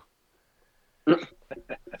it too.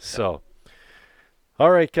 So,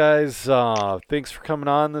 all right, guys. Thanks for coming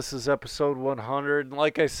on. This is episode 100. And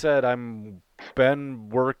like I said, I'm been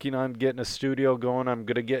working on getting a studio going. I'm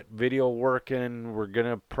gonna get video working. We're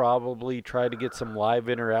gonna probably try to get some live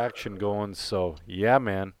interaction going. So yeah,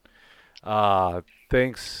 man.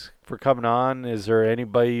 Thanks for coming on. Is there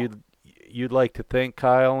anybody you'd like to thank,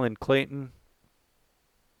 Kyle and Clayton?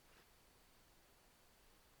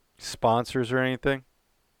 Sponsors or anything?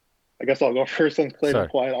 I guess I'll go first since Clayton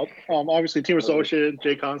quiet. Obviously, Team Associated,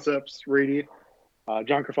 J Concepts, Reedy,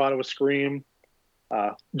 John Crafado with Scream,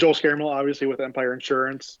 Joel Scaramel, obviously with Empire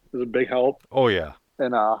Insurance, is a big help. Oh yeah,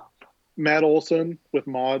 and Matt Olson with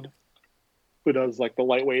Mod, who does like the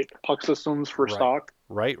lightweight puck systems for stock.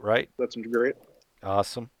 Right. That's great.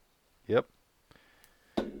 Awesome. Yep.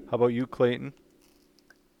 How about you, Clayton?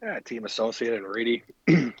 Yeah, Team Associated and Reedy,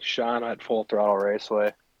 Sean at Full Throttle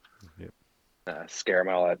Raceway. Yep.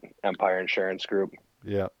 Scaramel at Empire Insurance Group.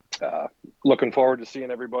 Yeah. Looking forward to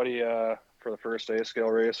seeing everybody for the first A-scale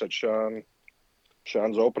race at Sean's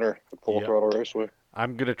opener at Full Throttle Raceway.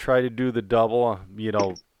 I'm going to try to do the double,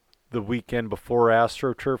 the weekend before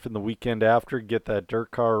AstroTurf and the weekend after, get that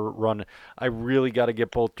dirt car running. I really got to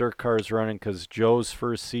get both dirt cars running because Joe's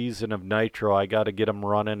first season of Nitro, I got to get them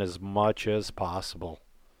running as much as possible.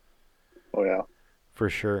 Oh, yeah. For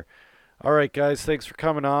sure. All right, guys, thanks for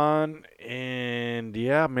coming on. And,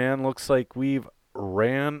 yeah, man, looks like we've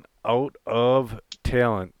ran out of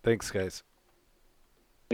talent. Thanks, guys.